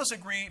mean, let us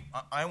agree.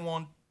 I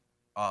want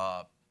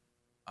to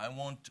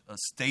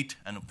state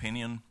an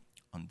opinion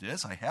on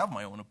this. I have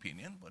my own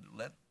opinion, but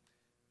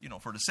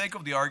for the sake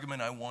of the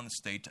argument, I want to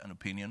state an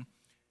opinion.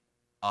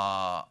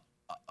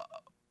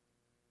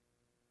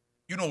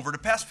 Over the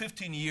past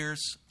 15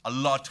 years, a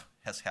lot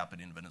has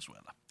happened in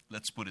Venezuela.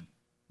 Let's put it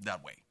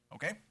that way,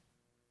 okay?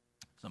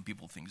 Some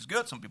people think it's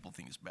good, some people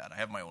think it's bad. I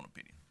have my own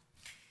opinion.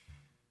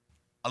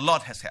 A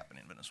lot has happened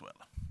in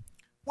Venezuela.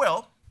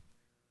 Well,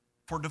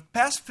 for the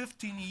past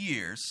 15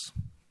 years,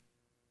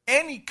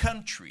 any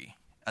country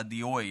at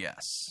the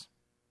OAS,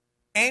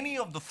 any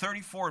of the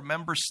 34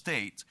 member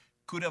states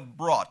could have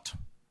brought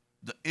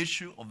the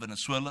issue of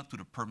Venezuela to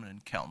the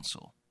Permanent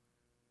Council.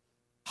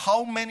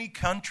 How many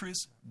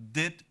countries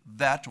did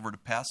that over the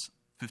past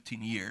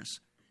 15 years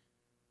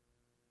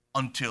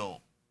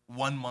until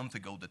 1 month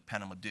ago that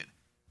Panama did?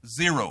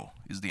 0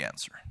 is the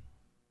answer.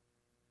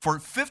 For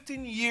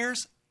 15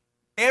 years,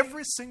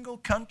 every single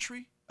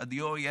country at the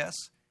OAS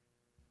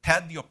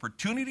had the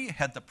opportunity,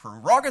 had the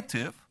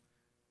prerogative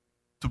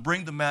to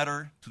bring the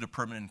matter to the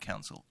Permanent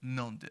Council.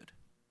 None did.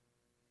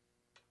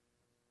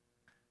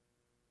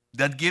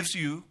 That gives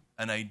you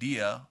an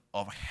idea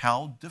of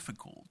how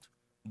difficult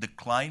the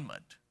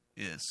climate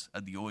is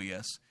at the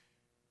OAS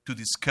to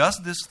discuss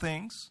these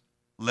things,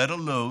 let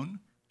alone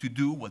to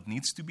do what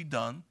needs to be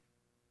done,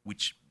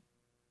 which,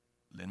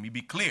 let me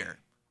be clear,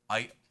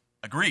 I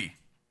agree,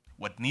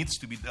 what needs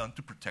to be done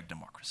to protect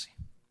democracy.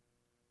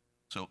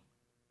 So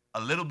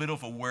a little bit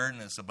of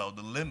awareness about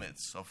the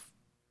limits of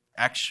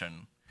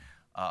action,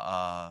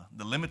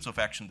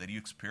 that you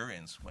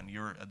experience when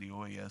you're at the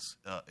OAS,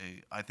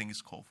 I think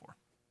is called for.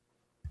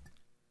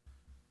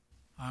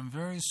 I'm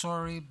very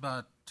sorry,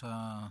 but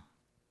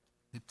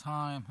the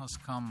time has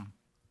come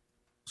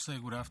to say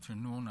good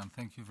afternoon and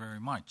thank you very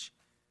much.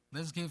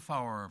 Let's give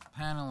our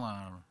panel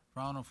a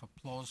round of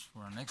applause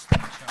for an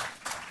excellent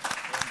job.